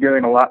we'll be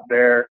doing a lot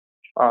there,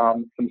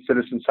 some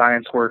citizen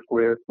science work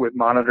with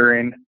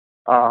monitoring,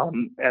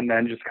 and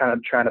then just kind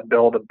of trying to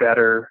build a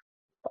better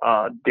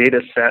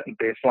data set and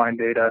baseline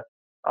data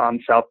on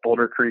South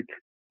Boulder Creek.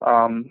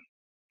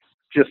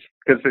 Just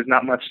because there's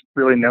not much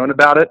really known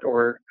about it,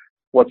 or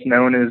what's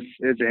known is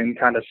in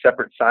kind of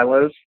separate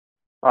silos.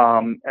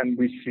 And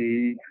we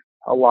see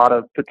a lot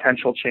of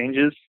potential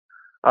changes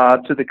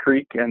to the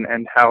creek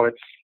and how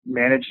it's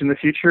managed in the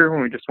future.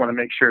 And we just want to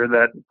make sure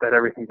that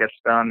everything gets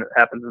done that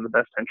happens in the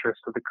best interest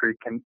of the creek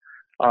and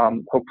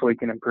hopefully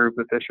can improve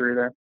the fishery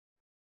there.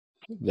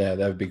 Yeah,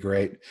 that would be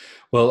great.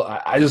 Well,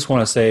 I just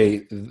want to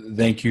say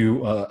thank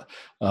you.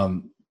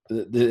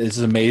 This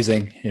is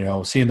amazing,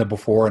 seeing the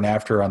before and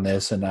after on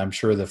this, and I'm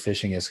sure the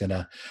fishing is going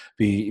to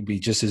be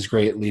just as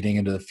great leading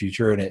into the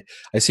future. And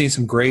I see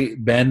some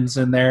great bends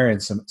in there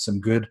and some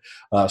good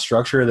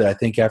structure that I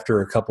think after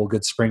a couple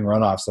good spring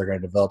runoffs, they're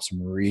going to develop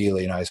some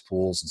really nice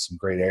pools and some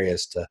great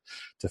areas to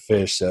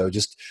fish. So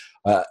just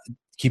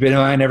keep in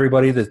mind,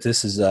 everybody, that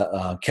this is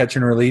a catch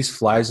and release,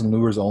 flies and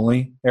lures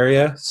only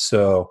area.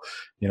 So,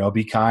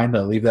 be kind,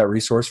 leave that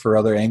resource for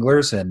other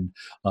anglers and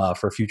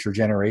for future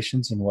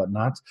generations and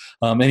whatnot.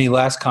 Any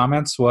last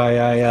comments while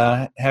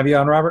I have you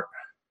on, Robert?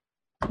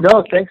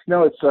 No, thanks.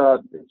 No,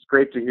 it's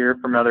great to hear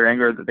from other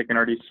anglers that they can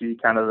already see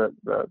kind of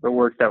the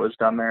work that was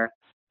done there.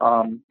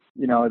 I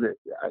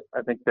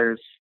think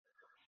there's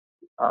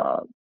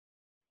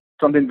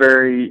something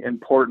very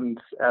important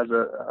as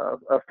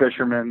a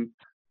fisherman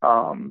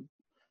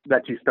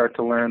that you start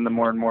to learn the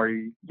more and more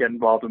you get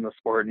involved in the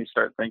sport and you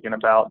start thinking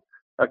about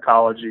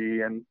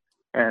ecology and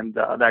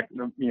that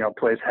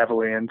plays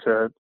heavily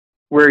into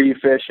where you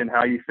fish and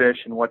how you fish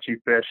and what you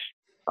fish.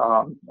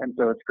 And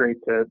so it's great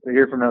to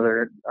hear from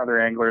other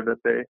angler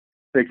that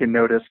they can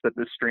notice that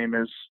this stream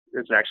is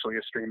actually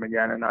a stream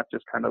again and not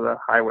just kind of the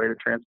highway to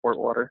transport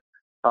water.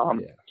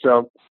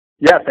 So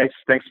yeah,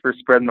 thanks for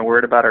spreading the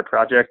word about our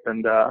project.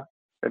 And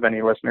if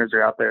any listeners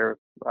are out there,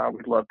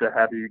 we'd love to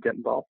have you get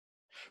involved.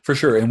 For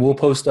sure. And I'll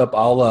post up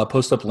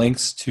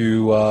links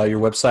to your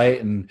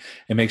website and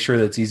make sure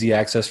that it's easy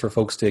access for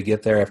folks to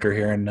get there after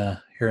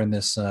hearing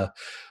this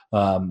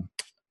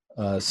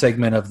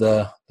segment of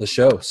the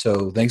show.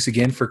 So thanks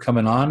again for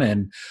coming on,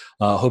 and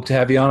hope to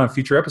have you on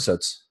future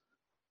episodes.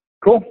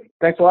 Cool.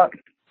 Thanks a lot.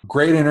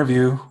 Great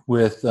interview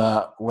with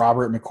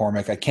Robert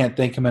McCormick. I can't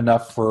thank him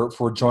enough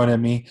for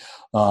joining me.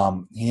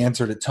 He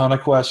answered a ton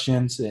of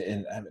questions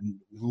and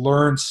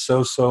learned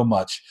so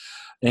much.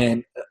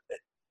 And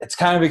it's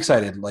kind of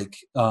excited.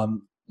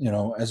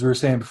 As we were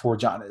saying before,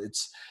 John,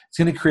 it's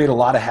going to create a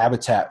lot of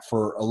habitat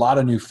for a lot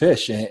of new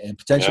fish and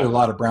potentially a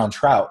lot of brown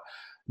trout.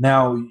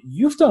 Now,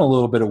 you've done a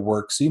little bit of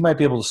work, so you might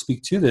be able to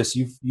speak to this.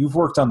 You've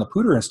worked on the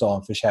Poudre install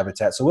in fish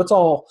habitat. So what's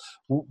all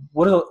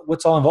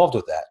involved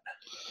with that?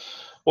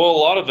 Well, a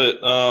lot of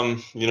it,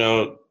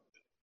 the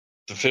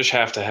fish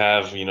have to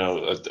have,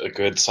 a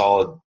good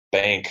solid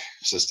bank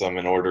system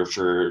in order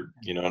for,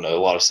 a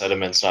lot of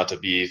sediments not to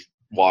be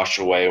washed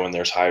away when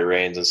there's high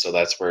rains. And so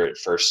that's where it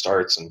first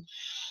starts. And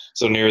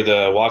so near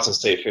the Watson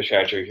State Fish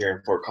Hatchery here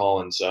in Fort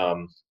Collins,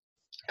 a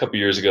couple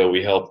years ago,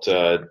 we helped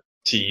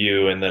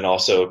TU and then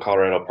also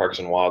Colorado Parks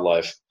and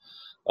Wildlife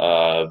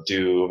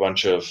do a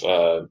bunch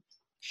of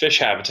fish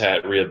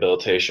habitat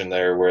rehabilitation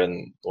there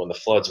when the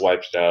floods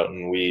wiped it out,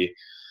 and we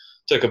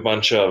took a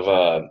bunch of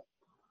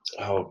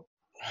oh,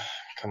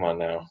 come on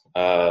now,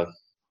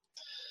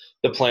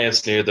 the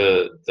plants near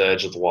the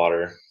edge of the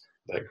water,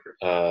 like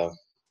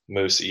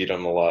moose eat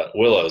them a lot.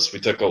 Willows. We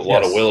took a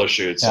lot of willow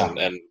shoots and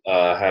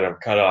had them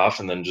cut off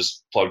and then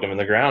just plugged them in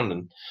the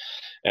ground.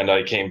 And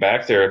I came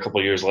back there a couple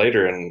of years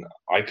later and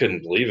I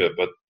couldn't believe it,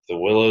 but the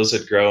willows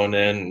had grown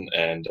in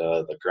and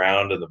the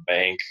ground and the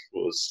bank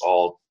was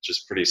all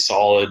just pretty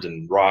solid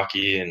and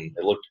rocky and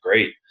it looked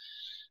great.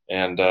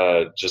 And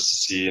just to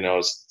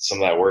see, some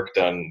of that work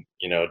done,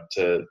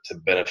 to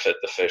benefit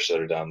the fish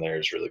that are down there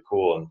is really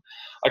cool. And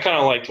I kind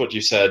of liked what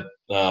you said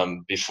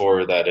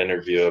before that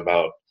interview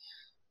about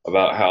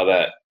how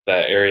that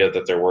area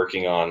that they're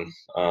working on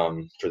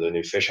for the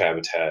new fish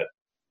habitat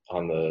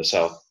on the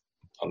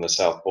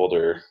South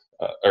Boulder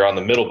or on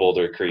the Middle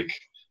Boulder Creek,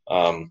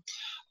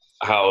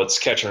 how it's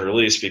catch and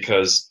release,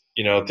 because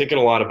thinking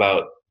a lot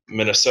about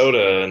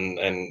Minnesota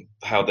and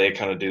how they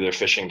kind of do their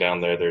fishing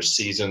down there. There's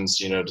seasons,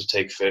 to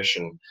take fish,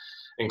 and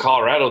in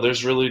Colorado,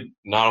 there's really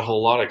not a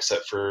whole lot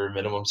except for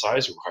minimum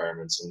size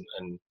requirements.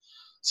 And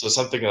so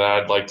something that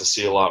I'd like to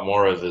see a lot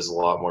more of is a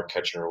lot more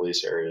catch and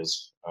release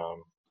areas,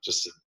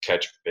 just to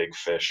catch big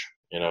fish,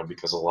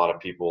 because a lot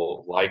of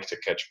people like to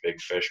catch big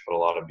fish, but a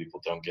lot of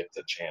people don't get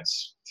the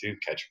chance to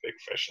catch big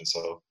fish. And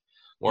so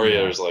more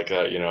areas like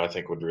that, I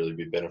think would really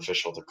be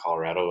beneficial to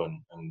Colorado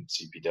and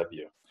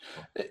CPW.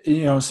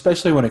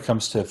 Especially when it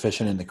comes to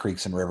fishing in the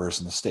creeks and rivers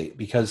in the state,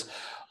 because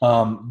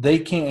they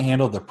can't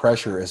handle the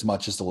pressure as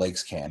much as the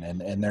lakes can,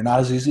 and they're not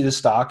as easy to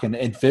stock,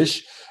 and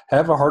fish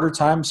have a harder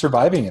time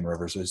surviving in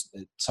rivers.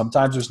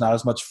 Sometimes there's not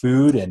as much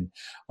food, and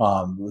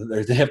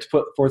they have to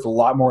put forth a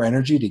lot more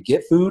energy to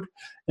get food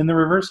in the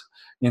rivers,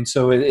 and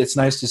so it's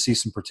nice to see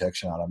some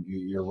protection on them.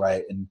 You're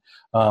right, and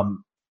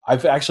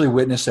I've actually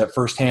witnessed that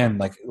firsthand,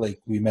 like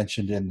we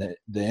mentioned in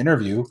the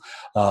interview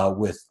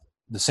with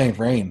the St.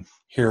 Vrain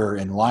here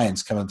in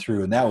Lyons coming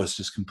through, and that was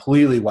just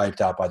completely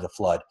wiped out by the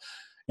flood.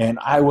 And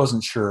I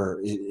wasn't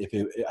sure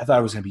I thought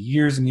it was going to be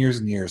years and years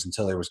and years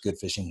until there was good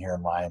fishing here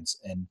in Lyons.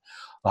 And,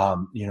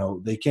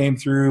 they came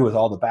through with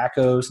all the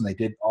backhoes and they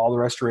did all the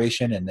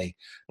restoration, and they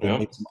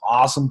made some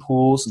awesome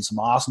pools and some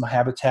awesome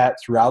habitat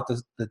throughout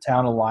the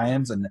town of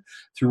Lyons and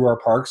through our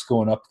parks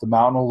going up the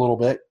mountain a little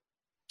bit.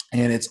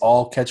 And it's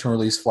all catch and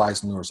release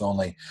flies and lures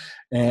only.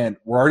 And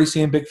we're already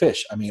seeing big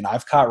fish. I mean,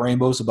 I've caught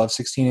rainbows above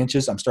 16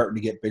 inches. I'm starting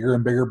to get bigger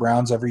and bigger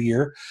browns every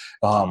year.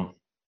 I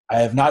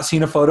have not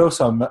seen a photo,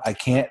 so I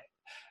can't,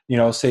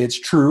 say it's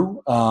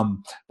true.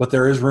 But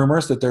there is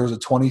rumors that there was a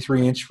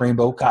 23-inch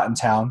rainbow caught in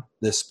town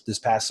this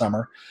past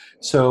summer.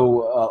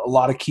 So a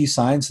lot of key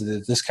signs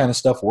that this kind of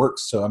stuff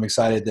works. So I'm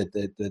excited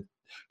that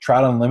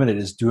Trout Unlimited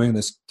is doing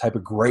this type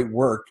of great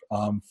work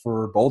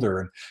for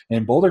Boulder.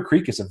 And Boulder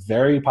Creek is a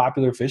very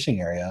popular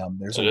fishing area.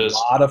 There's a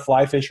lot of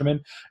fly fishermen,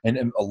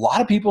 and a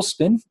lot of people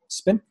spin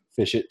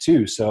fish it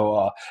too.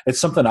 So it's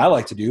something I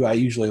like to do. I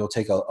usually will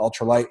take a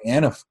ultralight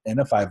and a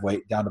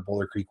 5-weight down to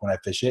Boulder Creek when I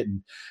fish it.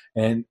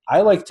 And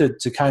I like to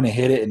kind of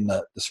hit it in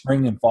the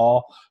spring and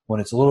fall when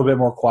it's a little bit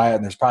more quiet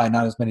and there's probably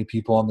not as many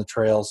people on the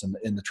trails, and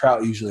the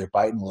trout usually are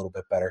biting a little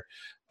bit better.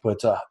 But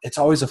it's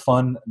always a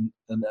fun,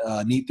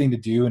 neat thing to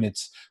do, and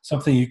it's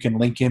something you can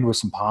link in with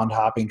some pond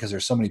hopping because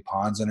there's so many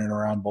ponds in and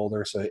around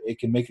Boulder. So it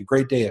can make a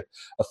great day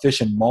of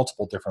fishing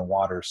multiple different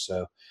waters.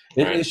 So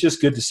it's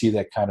just good to see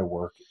that kind of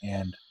work.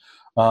 And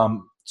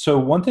so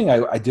one thing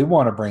I did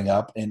want to bring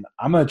up, and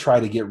I'm going to try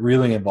to get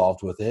really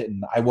involved with it,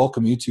 and I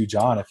welcome you too,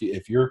 John,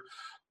 if you're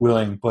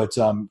willing. But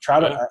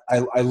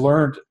I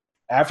learned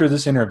after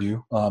this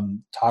interview,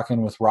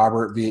 talking with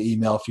Robert via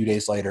email a few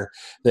days later,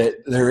 that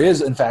there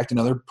is, in fact,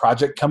 another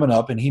project coming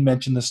up, and he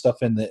mentioned this stuff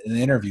in the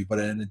interview, but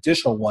an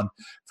additional one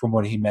from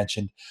what he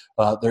mentioned.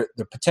 They're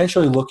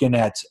potentially looking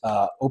at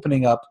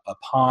opening up a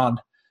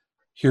pond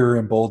here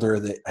in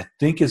Boulder that I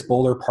think is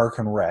Boulder Park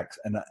and Rec,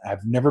 and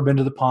I've never been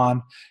to the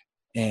pond,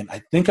 and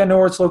I think I know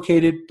where it's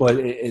located, but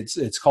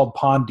it's called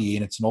Pond D,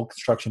 and it's an old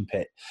construction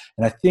pit,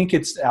 and I think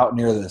it's out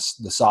near the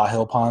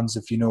Sawhill Ponds,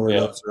 if you know where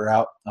those are,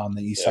 out on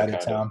the east side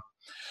of town.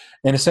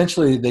 And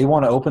essentially, they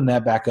want to open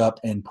that back up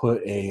and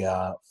put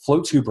a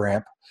float tube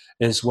ramp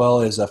as well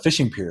as a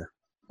fishing pier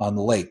on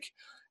the lake.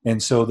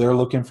 And so they're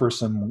looking for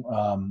some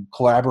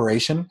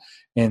collaboration.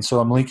 And so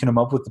I'm linking them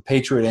up with the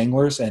Patriot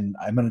Anglers, and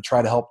I'm going to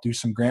try to help do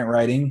some grant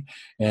writing,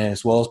 and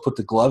as well as put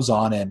the gloves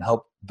on and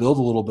help build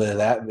a little bit of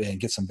that and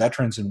get some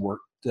veterans to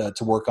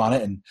work on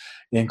it, and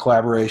in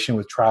collaboration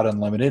with Trout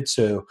Unlimited.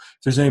 So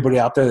if there's anybody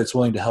out there that's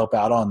willing to help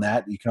out on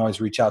that, you can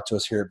always reach out to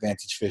us here at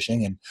Vantage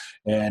Fishing,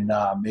 and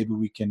maybe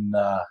we can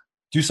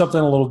do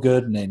something a little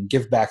good and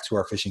give back to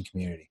our fishing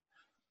community.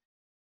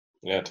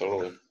 Yeah,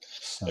 totally.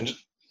 So.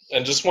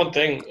 And just one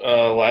thing,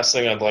 last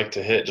thing I'd like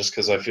to hit, just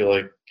because I feel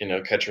like,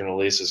 catch and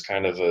release is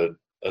kind of a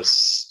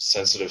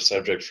sensitive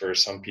subject for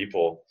some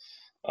people.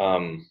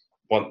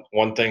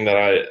 One thing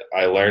that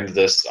I learned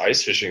this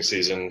ice fishing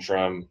season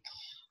from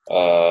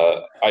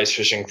ice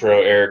fishing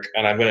pro Eric,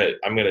 and I'm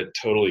gonna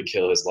totally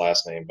kill his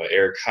last name, but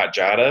Eric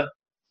Hotjada.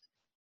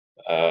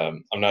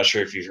 I'm not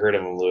sure if you've heard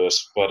of him,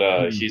 Lewis,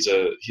 but he's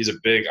a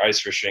big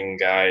ice fishing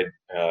guide,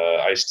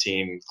 ice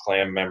team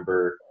clam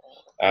member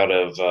out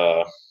of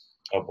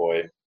oh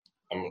boy,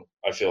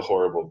 I feel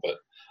horrible, but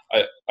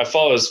I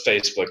follow his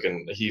Facebook,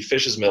 and he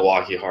fishes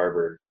Milwaukee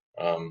Harbor.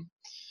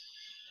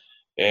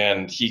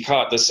 And he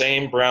caught the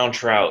same brown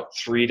trout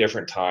 3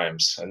 different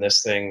times. And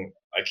this thing,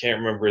 I can't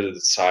remember the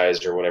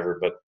size or whatever,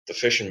 but the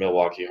fish in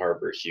Milwaukee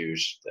Harbor are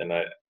huge. And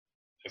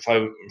if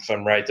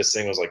I'm right, this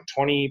thing was like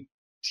 20,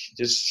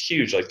 just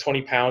huge, like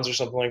 20 pounds or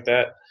something like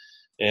that.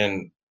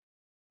 And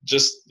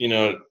just,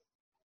 to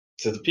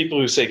the people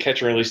who say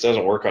catch and release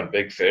doesn't work on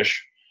big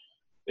fish,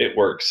 it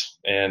works.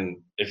 And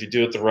if you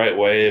do it the right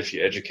way, if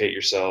you educate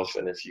yourself,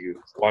 and if you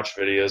watch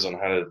videos on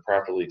how to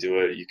properly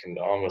do it, you can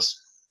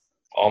almost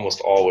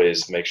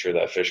always make sure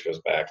that fish goes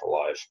back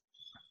alive.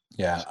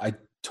 Yeah, I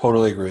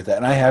totally agree with that.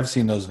 And I have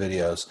seen those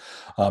videos.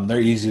 They're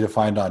easy to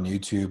find on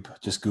YouTube.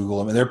 Just Google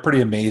them, and they're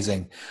pretty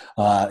amazing.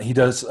 He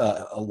does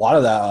a lot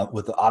of that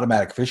with the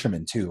Automatic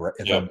Fisherman too, right?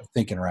 If I'm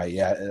thinking right.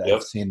 Yeah,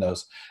 I've seen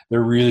those.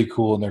 They're really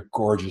cool, and they're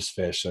gorgeous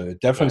fish. So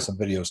definitely some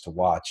videos to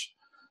watch.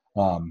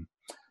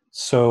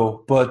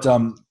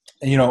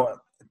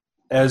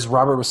 As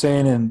Robert was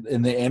saying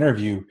in the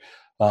interview,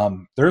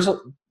 there's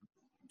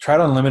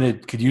Trout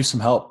Unlimited could use some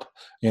help,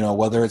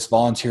 whether it's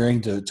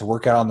volunteering to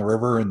work out on the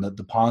river and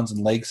the ponds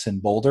and lakes in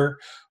Boulder,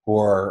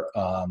 or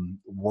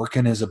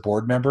working as a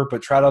board member.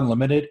 But Trout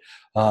Unlimited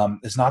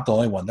is not the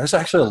only one. There's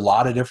actually a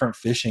lot of different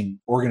fishing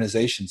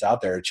organizations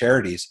out there,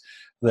 charities,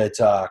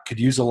 that could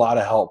use a lot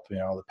of help.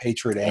 The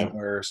Patriot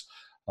Anglers,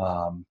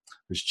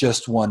 there's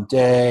Just One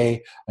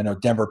Day, I know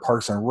Denver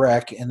Parks and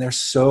Rec, and there's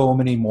so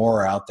many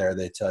more out there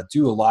that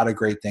do a lot of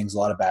great things, a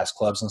lot of bass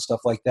clubs and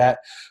stuff like that.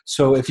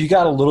 So if you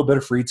got a little bit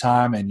of free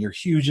time and you're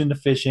huge into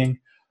fishing,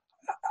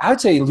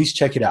 I'd say at least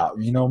check it out.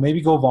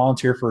 Maybe go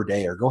volunteer for a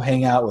day, or go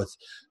hang out with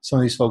some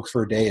of these folks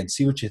for a day and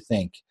see what you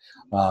think,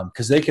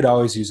 because they could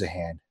always use a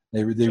hand.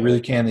 They really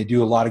can. They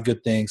do a lot of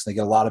good things. They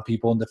get a lot of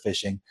people into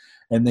fishing,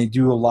 and they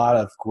do a lot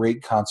of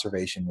great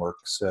conservation work.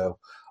 So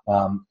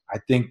I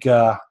think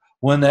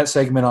we'll end that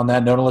segment on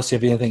that note, unless you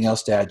have anything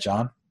else to add,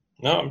 John.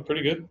 No, I'm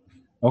pretty good.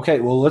 Okay,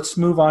 well, let's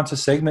move on to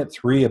segment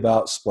 3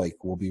 about Splake.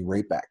 We'll be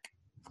right back.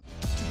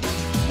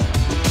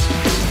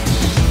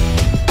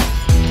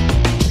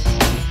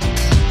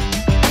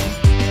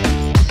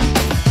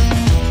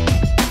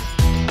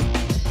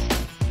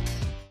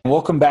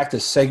 Welcome back to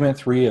segment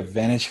 3 of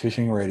Vantage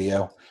Fishing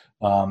Radio.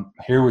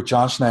 Here with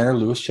John Schneider,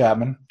 Lewis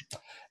Chapman.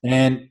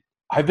 And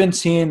I've been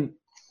seeing,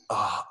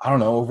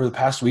 over the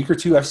past week or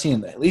two, I've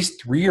seen at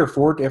least 3 or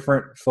 4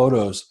 different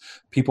photos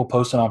people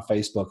posting on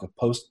Facebook of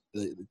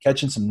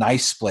catching some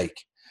nice splake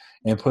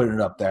and putting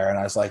it up there. And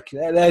I was like,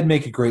 that'd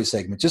make a great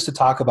segment just to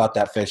talk about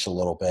that fish a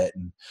little bit.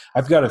 And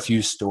I've got a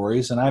few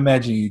stories, and I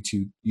imagine you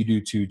do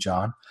too,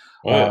 John.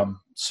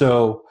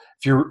 So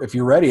if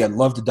you're ready, I'd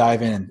love to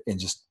dive in and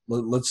just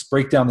let's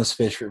break down this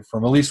fish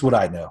from at least what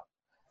I know.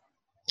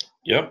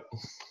 Yep.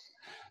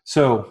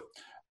 So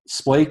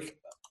splake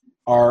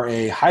are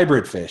a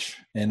hybrid fish,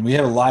 and we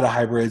have a lot of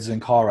hybrids in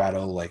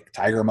Colorado, like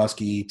tiger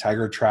muskie,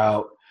 tiger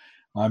trout.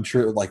 I'm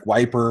sure like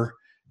wiper.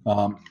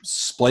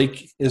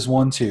 Splake is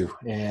one too,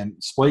 and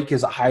splake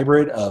is a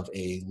hybrid of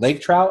a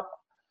lake trout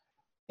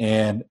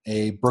and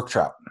a brook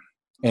trout.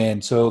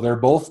 And so they're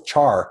both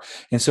char.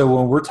 And so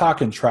when we're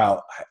talking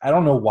trout, I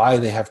don't know why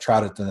they have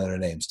trout at their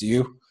names. Do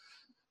you?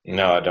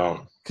 No, I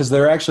don't. Because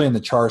they're actually in the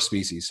char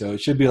species. So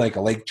it should be like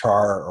a lake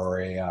char or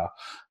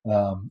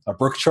a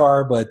brook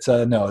char, but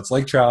no, it's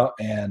lake trout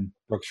and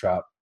brook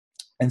trout.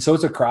 And so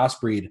it's a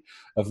crossbreed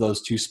of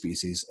those two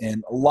species.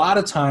 And a lot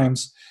of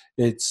times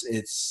it's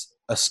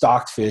a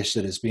stocked fish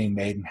that is being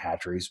made in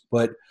hatcheries,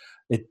 but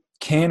it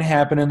can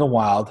happen in the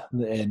wild,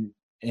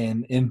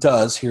 and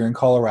does here in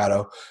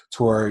Colorado,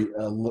 to where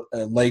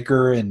a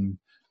laker in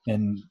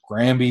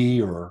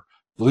Granby or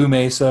Blue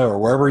Mesa or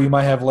wherever you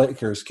might have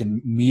lakers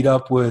can meet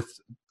up with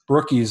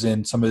brookies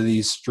in some of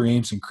these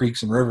streams and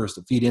creeks and rivers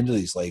that feed into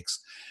these lakes,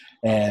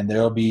 and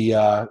there'll be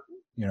a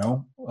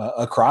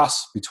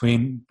cross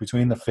between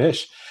the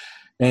fish.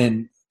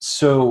 And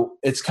so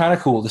it's kind of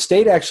cool. The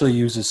state actually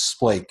uses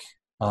splake,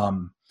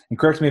 and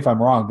correct me if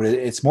I'm wrong, but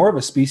it's more of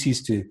a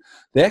species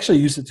they actually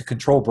use it to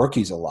control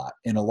brookies a lot.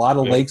 In a lot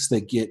of lakes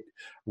that get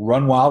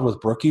run wild with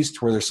brookies, to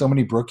where there's so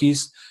many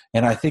brookies,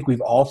 and I think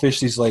we've all fished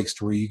these lakes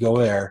to where you go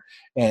there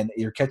and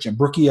you're catching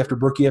brookie after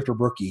brookie after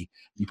brookie.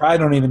 You probably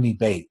don't even need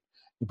bait,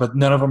 but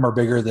none of them are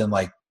bigger than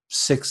like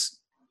 6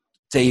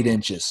 to 8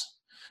 inches.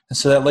 And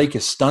so that lake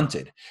is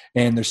stunted,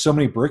 and there's so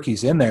many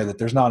brookies in there that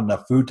there's not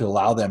enough food to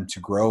allow them to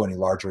grow any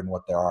larger than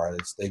what they are.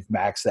 They've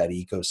maxed that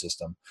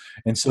ecosystem.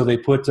 And so they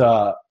put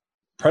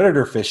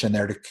predator fish in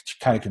there to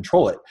kind of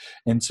control it.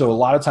 And so a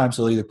lot of times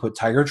they'll either put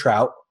tiger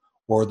trout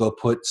or they'll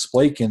put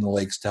splake in the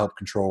lakes to help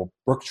control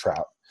brook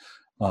trout.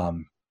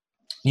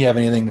 You have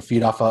anything to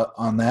feed off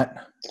on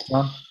that,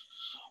 John?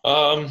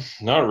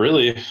 Not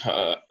really.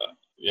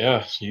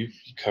 Yeah, you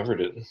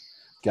covered it.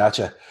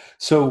 Gotcha.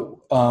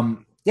 So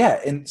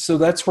Yeah, and so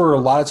that's where a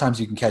lot of times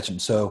you can catch them.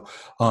 So,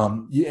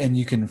 and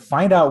you can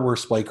find out where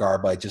splake are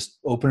by just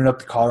opening up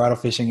the Colorado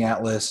Fishing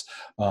Atlas.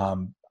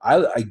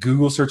 I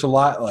Google search a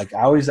lot. Like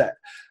I always,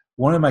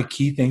 one of my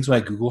key things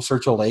when I Google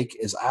search a lake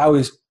is I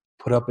always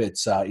put up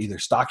its either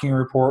stocking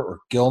report or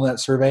gillnet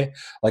survey.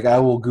 Like I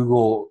will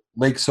Google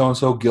Lake so and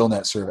so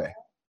gillnet survey,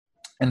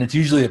 and it's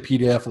usually a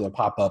PDF that'll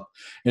pop up.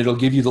 And it'll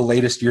give you the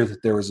latest year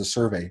that there was a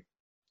survey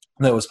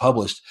that was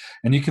published,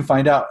 and you can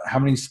find out how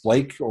many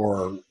splake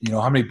or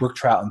how many brook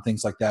trout and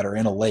things like that are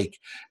in a lake.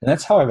 And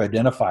that's how I've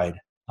identified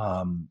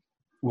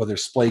whether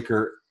splake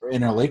are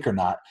in a lake or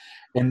not.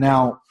 And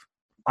now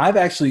I've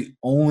actually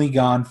only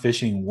gone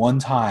fishing one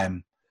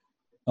time.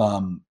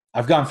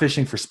 I've gone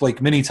fishing for splake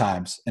many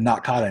times and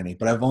not caught any,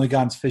 but I've only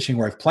gone fishing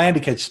where I've planned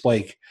to catch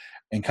splake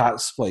and caught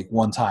splake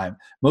one time.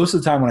 Most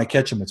of the time when I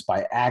catch them, it's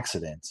by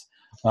accident.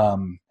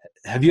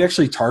 Have you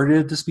actually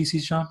targeted the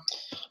species, Sean?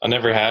 I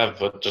never have,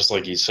 but just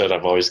like you said,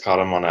 I've always caught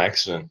them on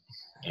accident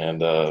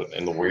and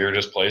in the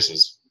weirdest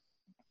places.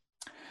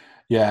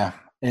 Yeah,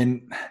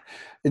 and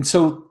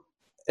so,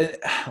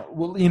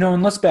 well,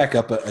 and let's back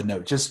up a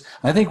note. Just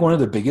I think one of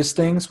the biggest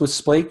things with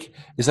splake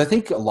is I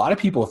think a lot of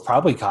people have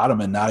probably caught them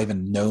and not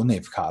even known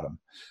they've caught them,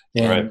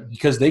 and right.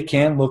 Because they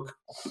can look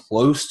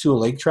close to a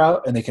lake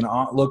trout and they can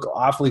look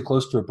awfully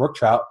close to a brook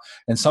trout,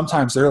 and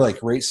sometimes they're like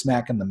right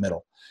smack in the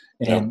middle,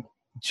 and. Yep.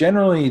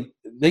 Generally,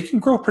 they can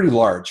grow pretty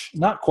large,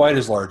 not quite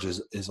as large as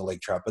a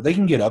lake trout, but they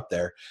can get up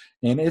there.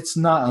 And it's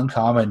not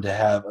uncommon to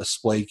have a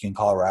splake in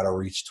Colorado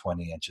reach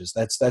 20 inches.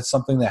 That's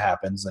something that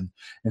happens, and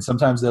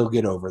sometimes they'll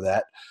get over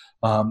that.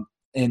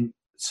 And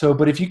so,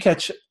 but if you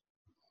catch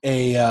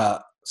a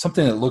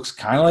something that looks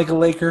kind of like a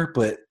laker,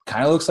 but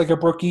kind of looks like a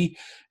brookie,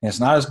 and it's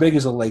not as big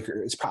as a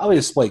laker, it's probably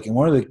a splake. And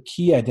one of the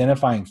key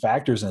identifying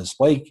factors in a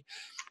splake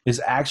is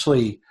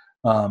actually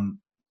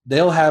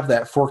they'll have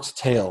that forked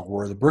tail,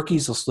 where the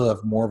brookies will still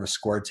have more of a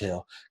square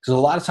tail. Because a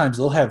lot of times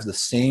they'll have the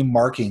same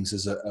markings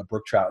as a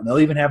brook trout. And they'll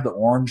even have the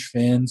orange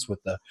fins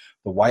with the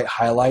white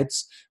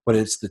highlights, but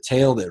it's the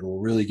tail that will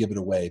really give it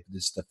away.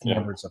 It's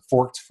it's a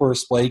forked for a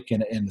splake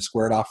and the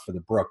squared off for the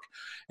brook.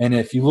 And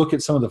if you look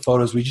at some of the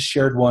photos, we just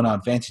shared one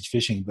on Vantage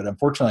Fishing, but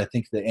unfortunately I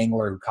think the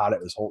angler who caught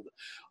it was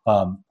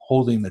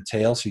holding the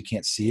tail, so you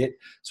can't see it.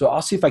 So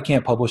I'll see if I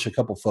can't publish a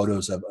couple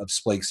photos of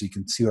splake so you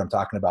can see what I'm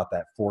talking about,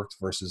 that forked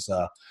versus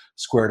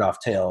squared off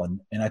tail.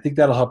 And I think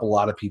that'll help a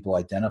lot of people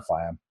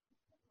identify them.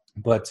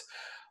 But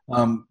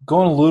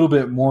going a little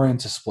bit more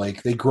into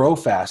splake, they grow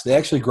fast. They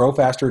actually grow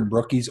faster than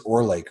brookies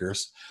or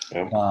lakers,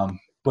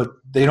 but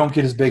they don't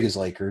get as big as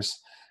lakers.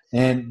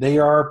 And they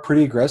are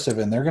pretty aggressive,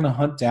 and they're going to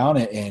hunt down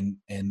and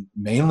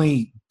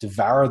mainly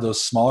devour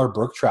those smaller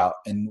brook trout,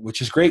 and which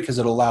is great because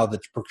it'll allow the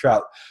brook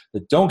trout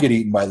that don't get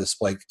eaten by the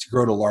splake to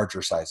grow to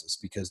larger sizes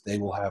because they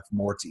will have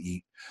more to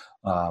eat.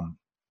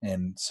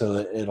 And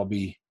so it'll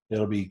be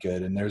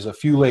good. And there's a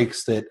few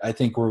lakes that I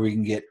think where we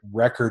can get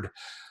record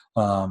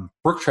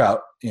brook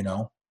trout,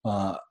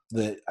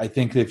 that I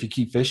think that if you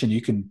keep fishing,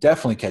 you can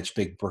definitely catch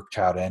big brook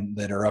trout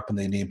that are up in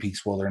the Indian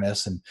Peaks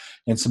Wilderness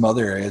and some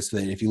other areas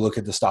that if you look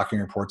at the stocking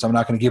reports, I'm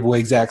not going to give away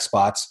exact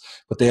spots,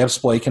 but they have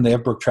splake and they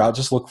have brook trout.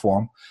 Just look for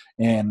them.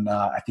 And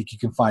I think you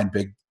can find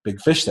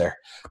big fish there.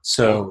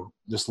 So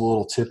just a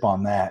little tip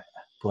on that.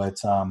 But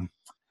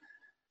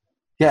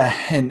yeah,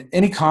 and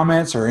any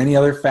comments or any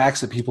other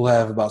facts that people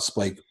have about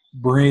splake,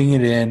 bring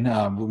it in.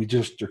 We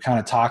just are kind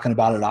of talking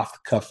about it off the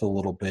cuff a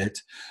little bit.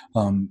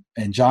 And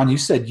John, you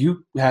said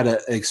you had an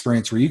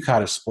experience where you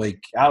caught a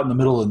splake out in the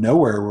middle of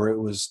nowhere where it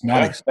was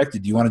not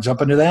expected. Do you want to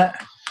jump into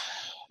that?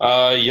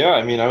 Yeah,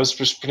 I mean, I was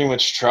just pretty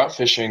much trout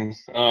fishing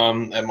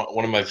at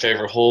one of my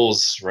favorite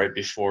holes right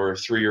before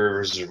Three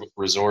Rivers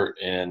Resort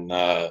in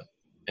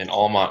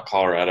Almont,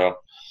 Colorado.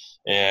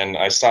 And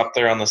I stopped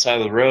there on the side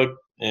of the road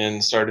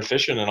and started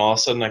fishing, and all of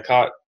a sudden I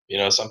caught,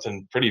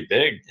 something pretty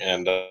big,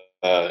 and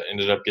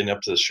ended up getting up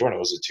to the shore, and it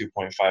was a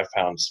 2.5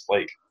 pound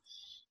splake.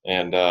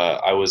 And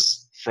I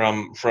was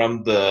from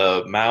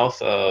the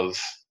mouth of,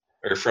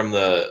 or from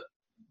the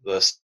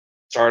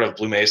start of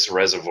Blue Mesa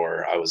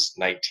Reservoir, I was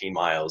 19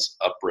 miles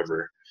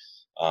upriver,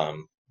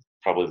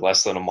 probably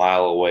less than a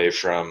mile away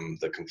from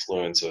the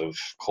confluence of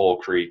Coal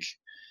Creek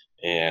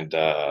and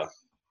the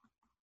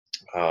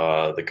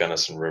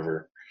Gunnison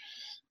River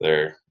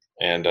there.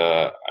 And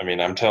I mean,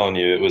 I'm telling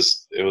you, it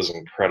was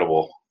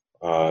incredible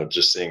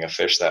just seeing a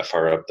fish that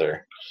far up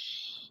there.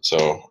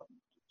 So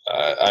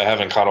I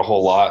haven't caught a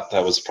whole lot.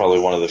 That was probably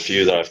one of the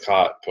few that I've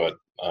caught, but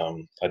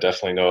I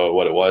definitely know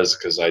what it was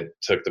because I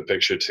took the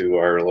picture to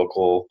our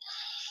local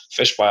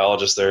fish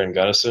biologist there in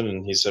Gunnison,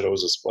 and he said it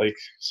was a splake.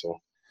 So,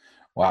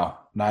 wow,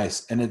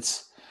 nice. And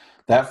it's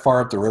that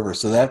far up the river,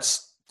 so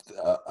that's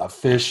a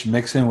fish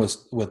mixing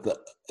with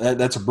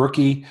that's a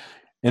brookie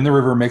in the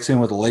river mixing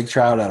with a lake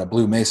trout out of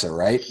Blue Mesa,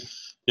 right?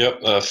 Yep,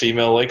 a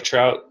female lake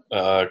trout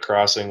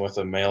crossing with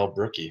a male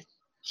brookie.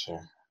 So,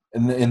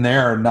 and they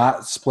are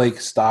not splake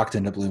stocked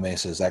into Blue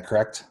Mesa. Is that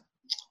correct?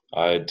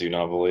 I do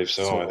not believe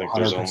so. I think 100%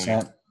 there's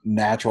only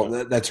natural.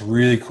 Yeah. That's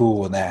really cool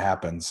when that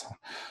happens.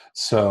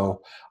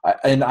 So,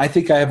 and I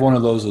think I have one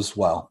of those as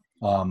well.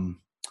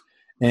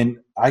 And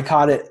I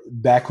caught it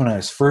back when I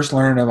was first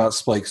learning about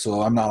splake,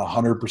 so I'm not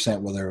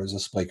 100% whether it was a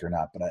splake or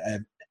not, but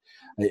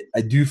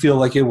I do feel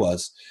like it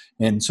was.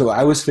 And so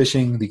I was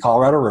fishing the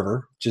Colorado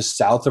River just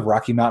south of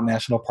Rocky Mountain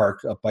National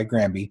Park up by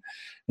Granby,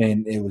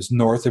 and it was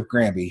north of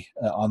Granby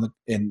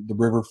and the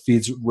river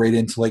feeds right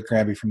into Lake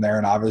Granby from there.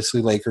 And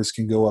obviously Lakers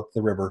can go up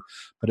the river,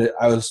 but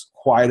I was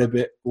quite a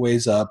bit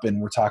ways up,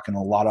 and we're talking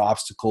a lot of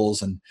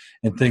obstacles and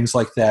things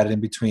like that in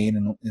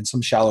between and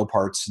some shallow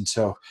parts. And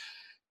so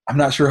I'm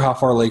not sure how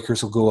far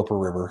Lakers will go up a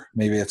river.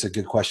 Maybe that's a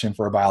good question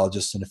for a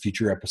biologist in a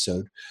future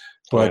episode,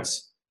 but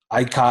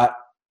I caught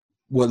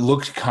what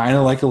looked kind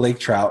of like a lake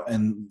trout,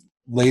 and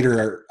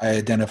later I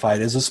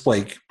identified as a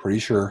splake, pretty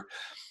sure,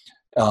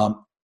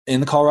 in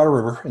the Colorado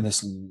River in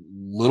this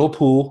little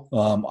pool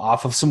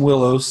off of some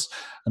willows,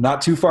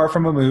 not too far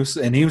from a moose.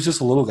 And he was just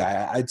a little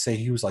guy. I'd say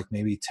he was like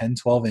maybe 10,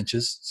 12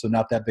 inches, so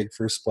not that big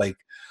for a splake,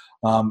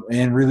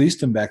 and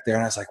released him back there.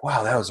 And I was like,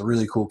 wow, that was a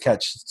really cool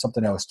catch,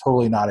 something I was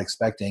totally not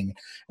expecting.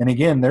 And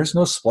again, there's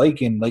no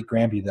splake in Lake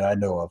Granby that I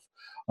know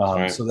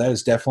of. So that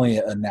is definitely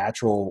a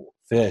natural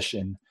fish.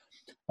 And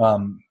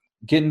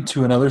getting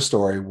to another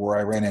story where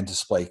I ran into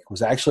splake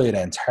was actually at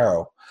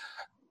Antero.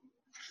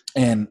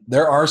 And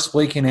there are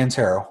splake in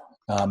Antero,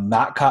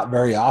 not caught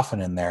very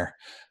often in there.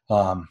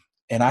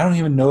 And I don't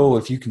even know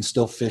if you can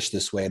still fish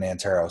this way in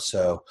Antero.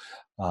 So,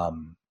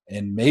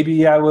 and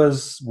maybe I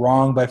was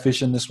wrong by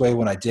fishing this way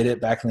when I did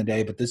it back in the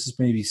day, but this is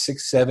maybe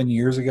 6-7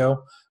 years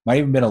ago, might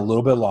even been a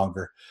little bit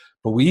longer.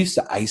 But we used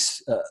to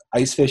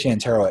ice fish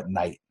Antero at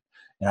night.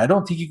 And I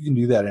don't think you can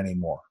do that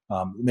anymore.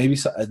 Maybe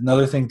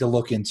another thing to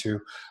look into.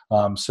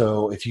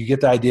 So if you get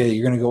the idea that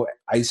you're going to go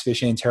ice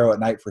fish Antero at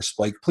night for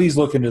splake, please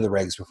look into the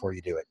regs before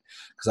you do it,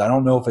 because I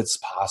don't know if it's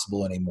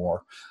possible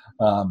anymore.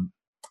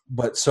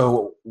 But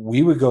so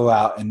we would go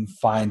out and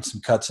find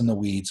some cuts in the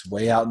weeds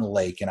way out in the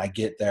lake, and I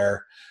get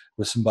there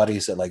with some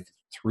buddies at like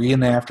 3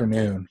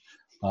 p.m.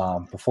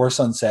 Before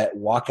sunset,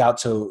 walk out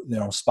to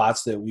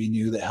spots that we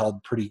knew that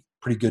held pretty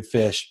good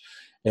fish.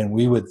 And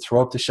we would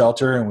throw up the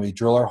shelter and we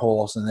drill our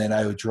holes. And then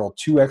I would drill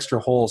 2 extra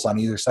holes on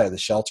either side of the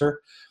shelter.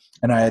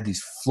 And I had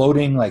these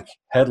floating like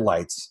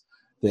headlights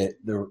that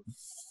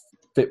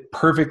fit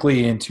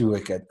perfectly into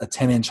like a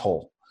 10-inch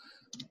hole.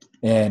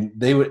 And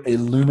they would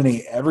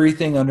illuminate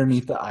everything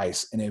underneath the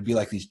ice. And it would be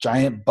like these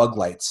giant bug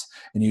lights.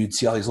 And you'd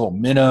see all these little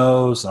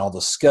minnows and all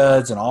the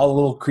scuds and all the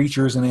little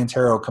creatures in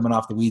Antero coming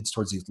off the weeds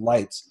towards these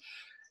lights.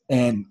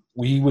 And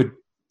we would,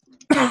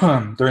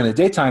 during the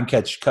daytime,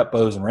 catch cut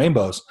bows and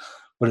rainbows.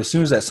 But as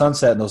soon as that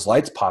sunset and those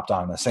lights popped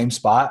on the same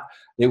spot,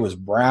 it was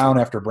brown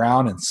after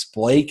brown and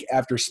splake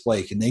after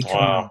splake. And they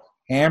come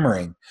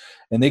hammering.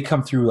 And they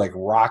come through like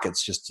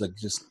rockets, just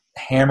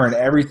hammering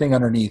everything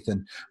underneath,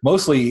 and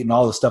mostly eating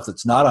all the stuff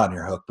that's not on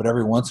your hook. But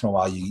every once in a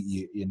while,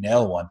 you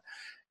nail one.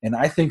 And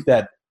I think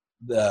that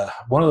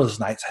one of those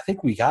nights, I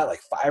think we got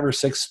like 5 or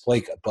 6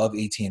 splake above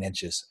 18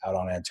 inches out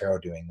on Antero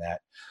doing that,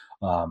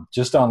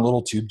 just on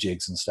little tube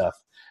jigs and stuff.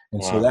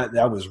 And so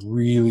that was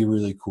really,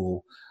 really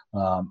cool.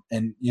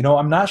 And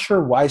I'm not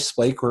sure why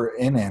splake were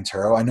in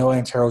Antero. I know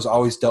Antero's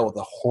always dealt with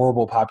a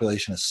horrible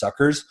population of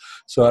suckers,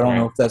 so I don't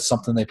know if that's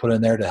something they put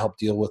in there to help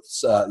deal with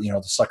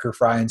the sucker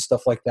fry and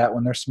stuff like that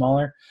when they're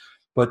smaller.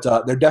 But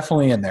they're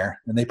definitely in there,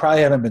 and they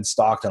probably haven't been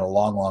stocked in a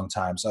long, long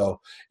time. So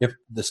if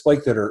the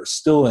splake that are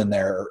still in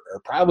there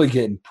are probably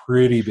getting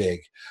pretty big,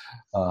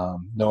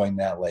 knowing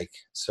that lake.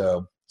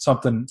 So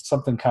something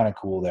kind of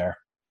cool there.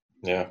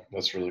 Yeah,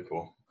 that's really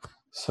cool.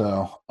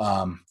 So,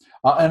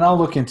 and I'll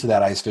look into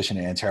that ice fishing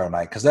in Antero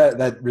night, because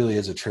that really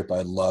is a trip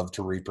I'd love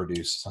to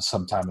reproduce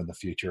sometime in the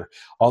future.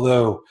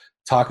 Although,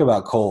 talk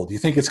about cold. Do you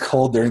think it's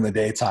cold during the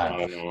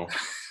daytime? I know.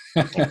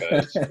 Okay,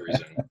 it's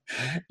freezing.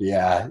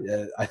 Yeah,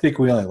 I think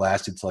we only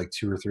lasted till like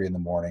 2 or 3 in the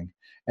morning.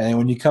 And then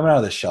when you come out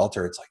of the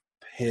shelter, it's like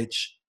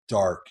pitch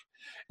dark.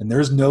 And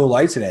there's no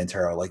lights at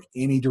Antero, like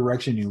any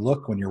direction you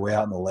look when you're way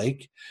out in the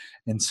lake.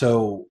 And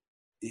so,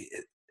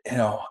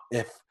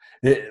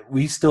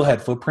 we still had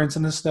footprints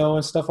in the snow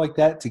and stuff like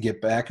that to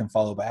get back and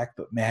follow back.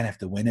 But, man, if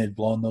the wind had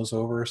blown those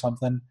over or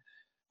something,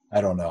 I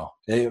don't know.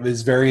 It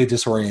was very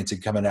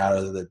disoriented coming out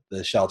of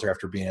the shelter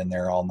after being in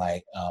there all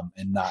night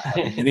and not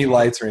having any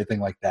lights or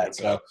anything like that.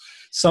 Okay. So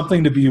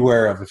something to be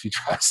aware of if you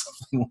try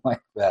something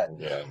like that.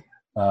 Yeah.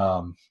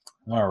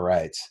 All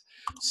right.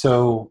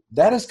 So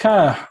that is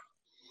kind of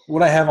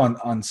what I have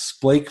on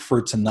splake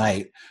for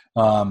tonight.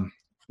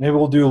 Maybe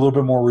we'll do a little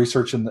bit more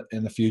research in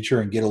the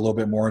future and get a little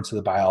bit more into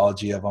the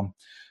biology of them.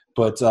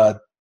 But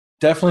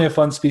definitely a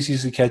fun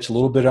species to catch, a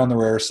little bit on the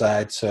rare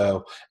side.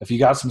 So if you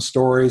got some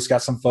stories,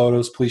 got some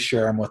photos, please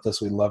share them with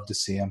us. We'd love to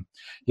see them.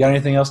 You got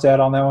anything else to add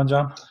on that one,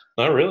 John?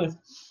 Not really.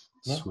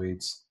 No.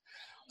 Sweet.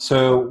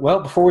 So, well,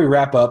 before we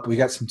wrap up, we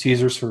got some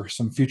teasers for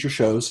some future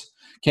shows.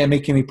 Can't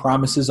make any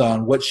promises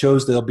on what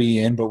shows they'll be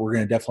in, but we're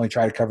going to definitely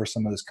try to cover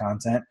some of this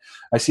content.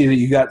 I see that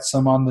you got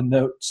some on the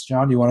notes,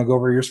 John. Do you want to go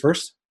over yours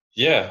first?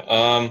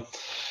 Yeah.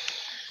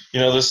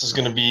 This is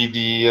going to be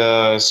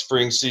the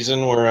spring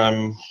season where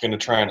I'm going to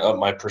try and up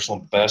my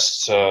personal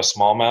best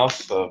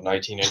smallmouth of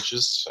 19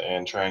 inches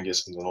and try and get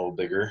something a little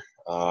bigger.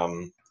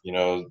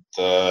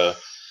 The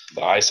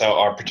ice out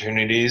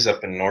opportunities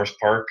up in North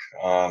Park.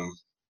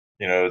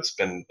 You know, it's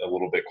been a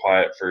little bit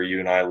quiet for you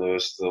and I,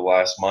 Lewis, the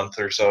last month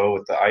or so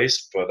with the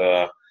ice,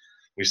 but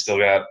we still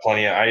got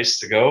plenty of ice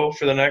to go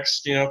for the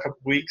next, you know, couple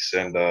weeks,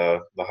 and the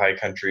high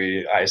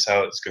country ice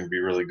out is going to be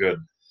really good.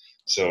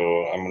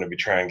 So I'm going to be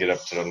trying to get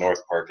up to the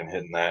North Park and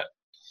hitting that.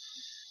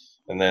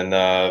 And then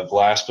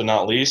last but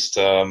not least,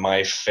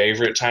 my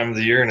favorite time of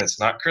the year, and it's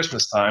not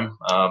Christmas time,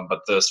 but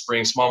the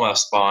spring smallmouth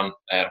spawn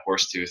at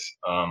Horsetooth.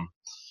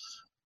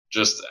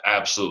 Just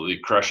absolutely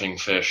crushing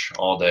fish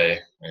all day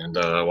and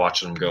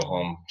watching them go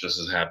home just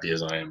as happy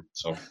as I am.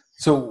 So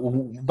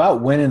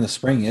about when in the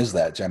spring is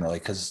that generally?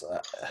 Because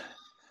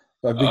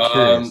I'd be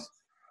curious.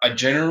 I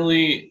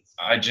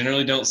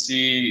generally don't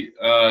see.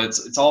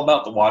 It's all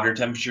about the water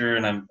temperature,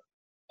 and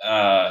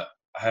I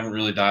haven't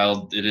really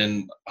dialed it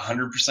in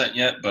 100%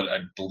 yet, but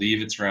I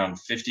believe it's around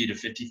 50 to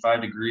 55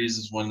 degrees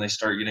is when they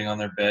start getting on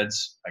their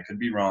beds. I could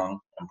be wrong.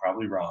 I'm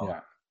probably wrong.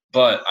 Yeah.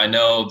 But I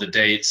know the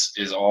dates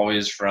is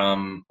always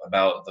from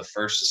about the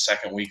first to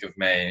second week of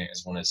May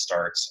is when it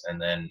starts,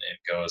 and then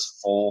it goes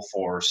full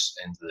force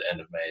into the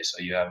end of May.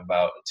 So you have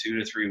about a 2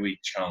 to 3 week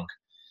chunk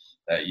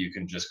that you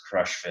can just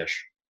crush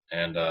fish.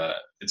 And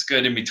it's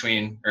good in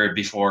between or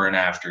before and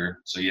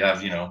after. So you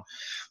have, you know,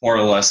 more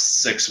or less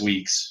 6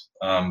 weeks.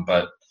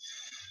 But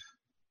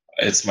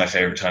it's my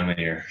favorite time of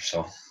the year.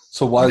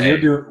 So while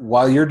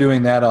you're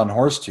doing that on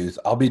Horsetooth,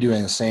 I'll be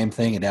doing the same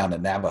thing down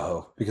at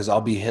Navajo because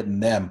I'll be hitting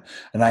them.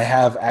 And I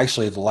have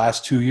actually the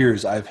last 2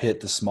 years I've hit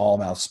the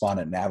smallmouth spawn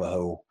at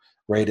Navajo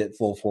right at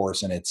full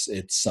force, and it's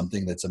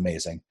something that's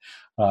amazing.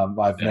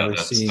 I've never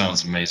seen. That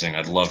sounds amazing.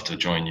 I'd love to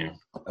join you.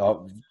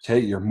 Oh, hey,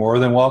 you're more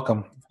than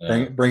welcome.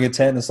 Yeah. Bring a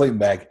tent and a sleeping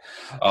bag.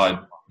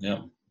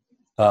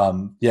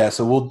 Yeah.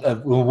 So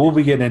we'll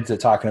be getting into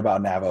talking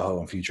about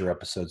Navajo in future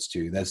episodes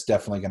too. That's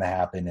definitely going to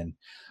happen. And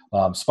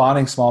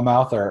spawning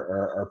smallmouth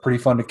are pretty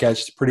fun to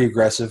catch, pretty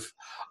aggressive.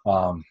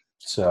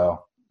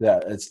 So yeah,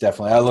 it's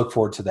definitely, I look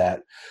forward to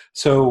that.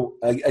 So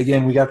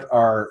again, we got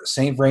our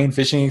St. Vrain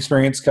fishing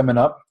experience coming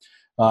up.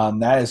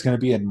 That is going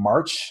to be in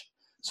March.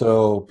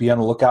 So be on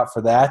the lookout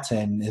for that.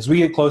 And as we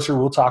get closer,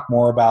 we'll talk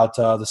more about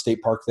the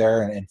state park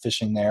there and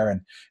fishing there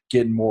and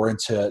getting more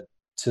into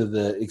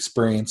the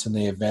experience and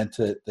the event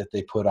that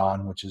they put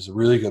on, which is a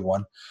really good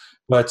one.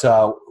 But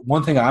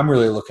one thing I'm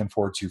really looking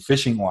forward to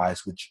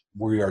fishing-wise, which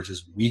we are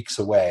just weeks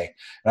away,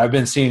 and I've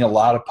been seeing a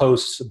lot of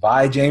posts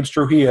by James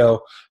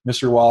Trujillo,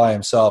 Mr. Walleye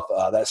himself,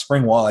 that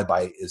spring walleye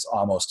bite is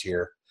almost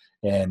here.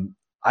 And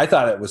I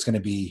thought it was going to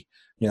be,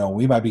 you know,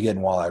 we might be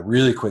getting walleye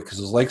really quick because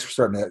those lakes are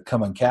starting to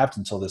come uncapped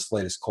until this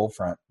latest cold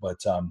front. But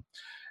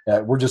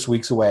we're just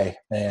weeks away.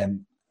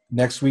 And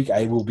next week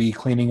I will be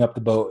cleaning up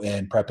the boat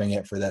and prepping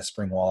it for that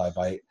spring walleye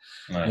bite.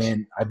 Nice.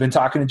 And I've been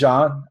talking to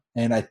John,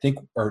 and I think,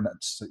 or not,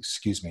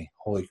 excuse me,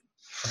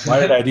 why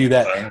did I do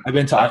that? I've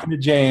been talking to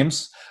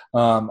James.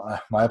 My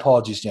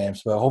apologies,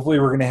 James, but hopefully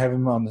we're going to have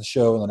him on the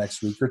show in the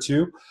next week or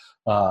two.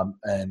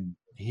 And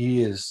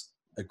he is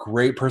a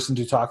great person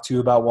to talk to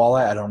about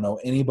walleye. I don't know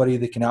anybody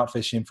that can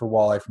outfish him for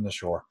walleye from the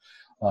shore.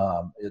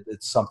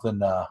 It's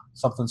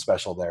something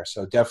special there.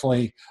 So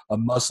definitely a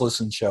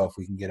must-listen show if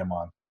we can get him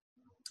on.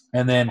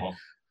 And then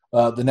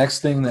the next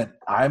thing that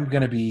I'm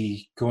going to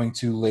be going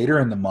to later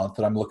in the month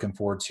that I'm looking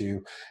forward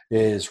to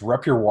is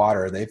Rep Your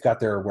Water. They've got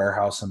their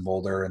warehouse in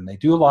Boulder, and they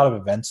do a lot of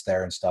events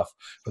there and stuff.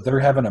 But they're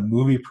having a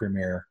movie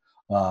premiere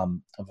of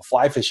a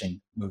fly fishing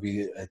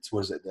movie.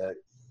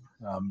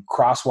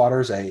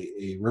 Crosswaters,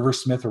 a River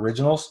Smith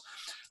Originals.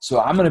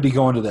 So I'm going to be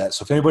going to that.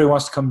 So if anybody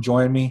wants to come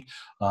join me,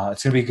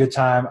 it's going to be a good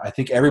time. I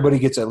think everybody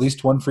gets at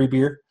least one free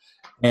beer.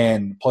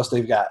 And plus,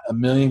 they've got a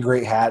million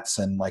great hats,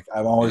 and like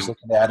I'm always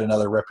looking to add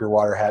another Rep Your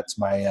Water hat to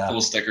my little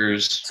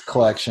stickers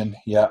collection.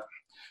 Yeah.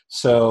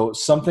 So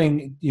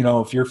something, you know,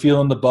 if you're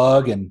feeling the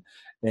bug and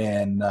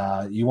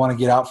you want to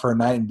get out for a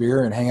night and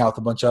beer and hang out with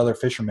a bunch of other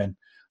fishermen,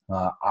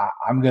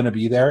 I'm going to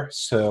be there.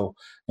 So,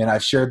 and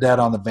I've shared that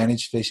on the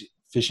Vantage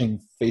Fishing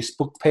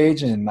Facebook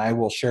page, and I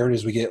will share it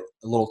as we get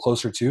a little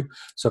closer to.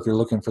 So if you're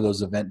looking for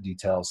those event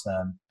details,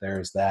 then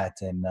there's that.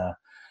 And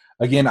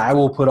again, I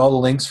will put all the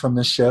links from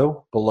this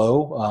show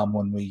below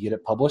when we get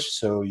it published,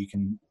 so you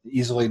can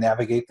easily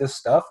navigate this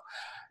stuff.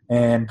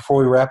 And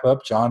before we wrap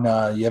up, John,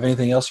 you have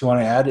anything else you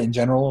want to add in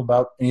general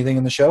about anything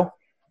in the show?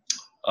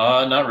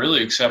 Not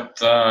really,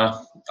 except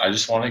I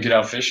just want to get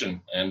out fishing,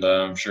 and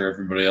I'm sure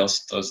everybody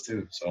else does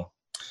too. So.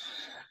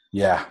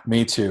 Yeah,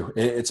 me too.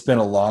 It's been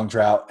a long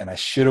drought, and I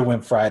should have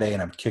went Friday,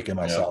 and I'm kicking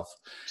myself.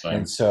 Same.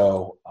 And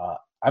so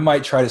I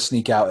might try to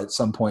sneak out at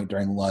some point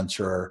during lunch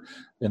or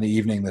in the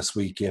evening this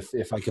week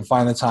if I can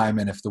find the time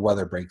and if the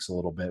weather breaks a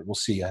little bit. We'll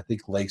see. I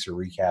think lakes are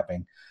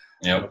recapping.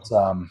 Yep.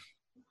 But,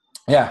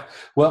 yeah.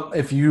 Well,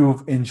 if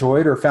you've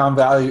enjoyed or found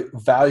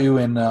value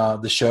in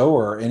the show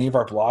or any of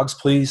our blogs,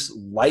 please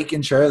like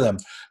and share them.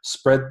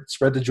 Spread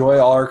the joy.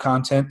 All our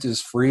content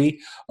is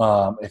free.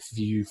 If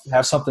you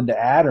have something to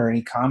add or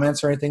any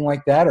comments or anything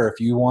like that, or if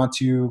you want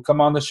to come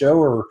on the show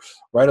or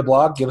write a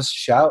blog, give us a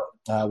shout.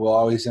 We'll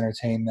always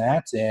entertain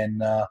that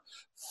and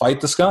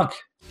fight the skunk.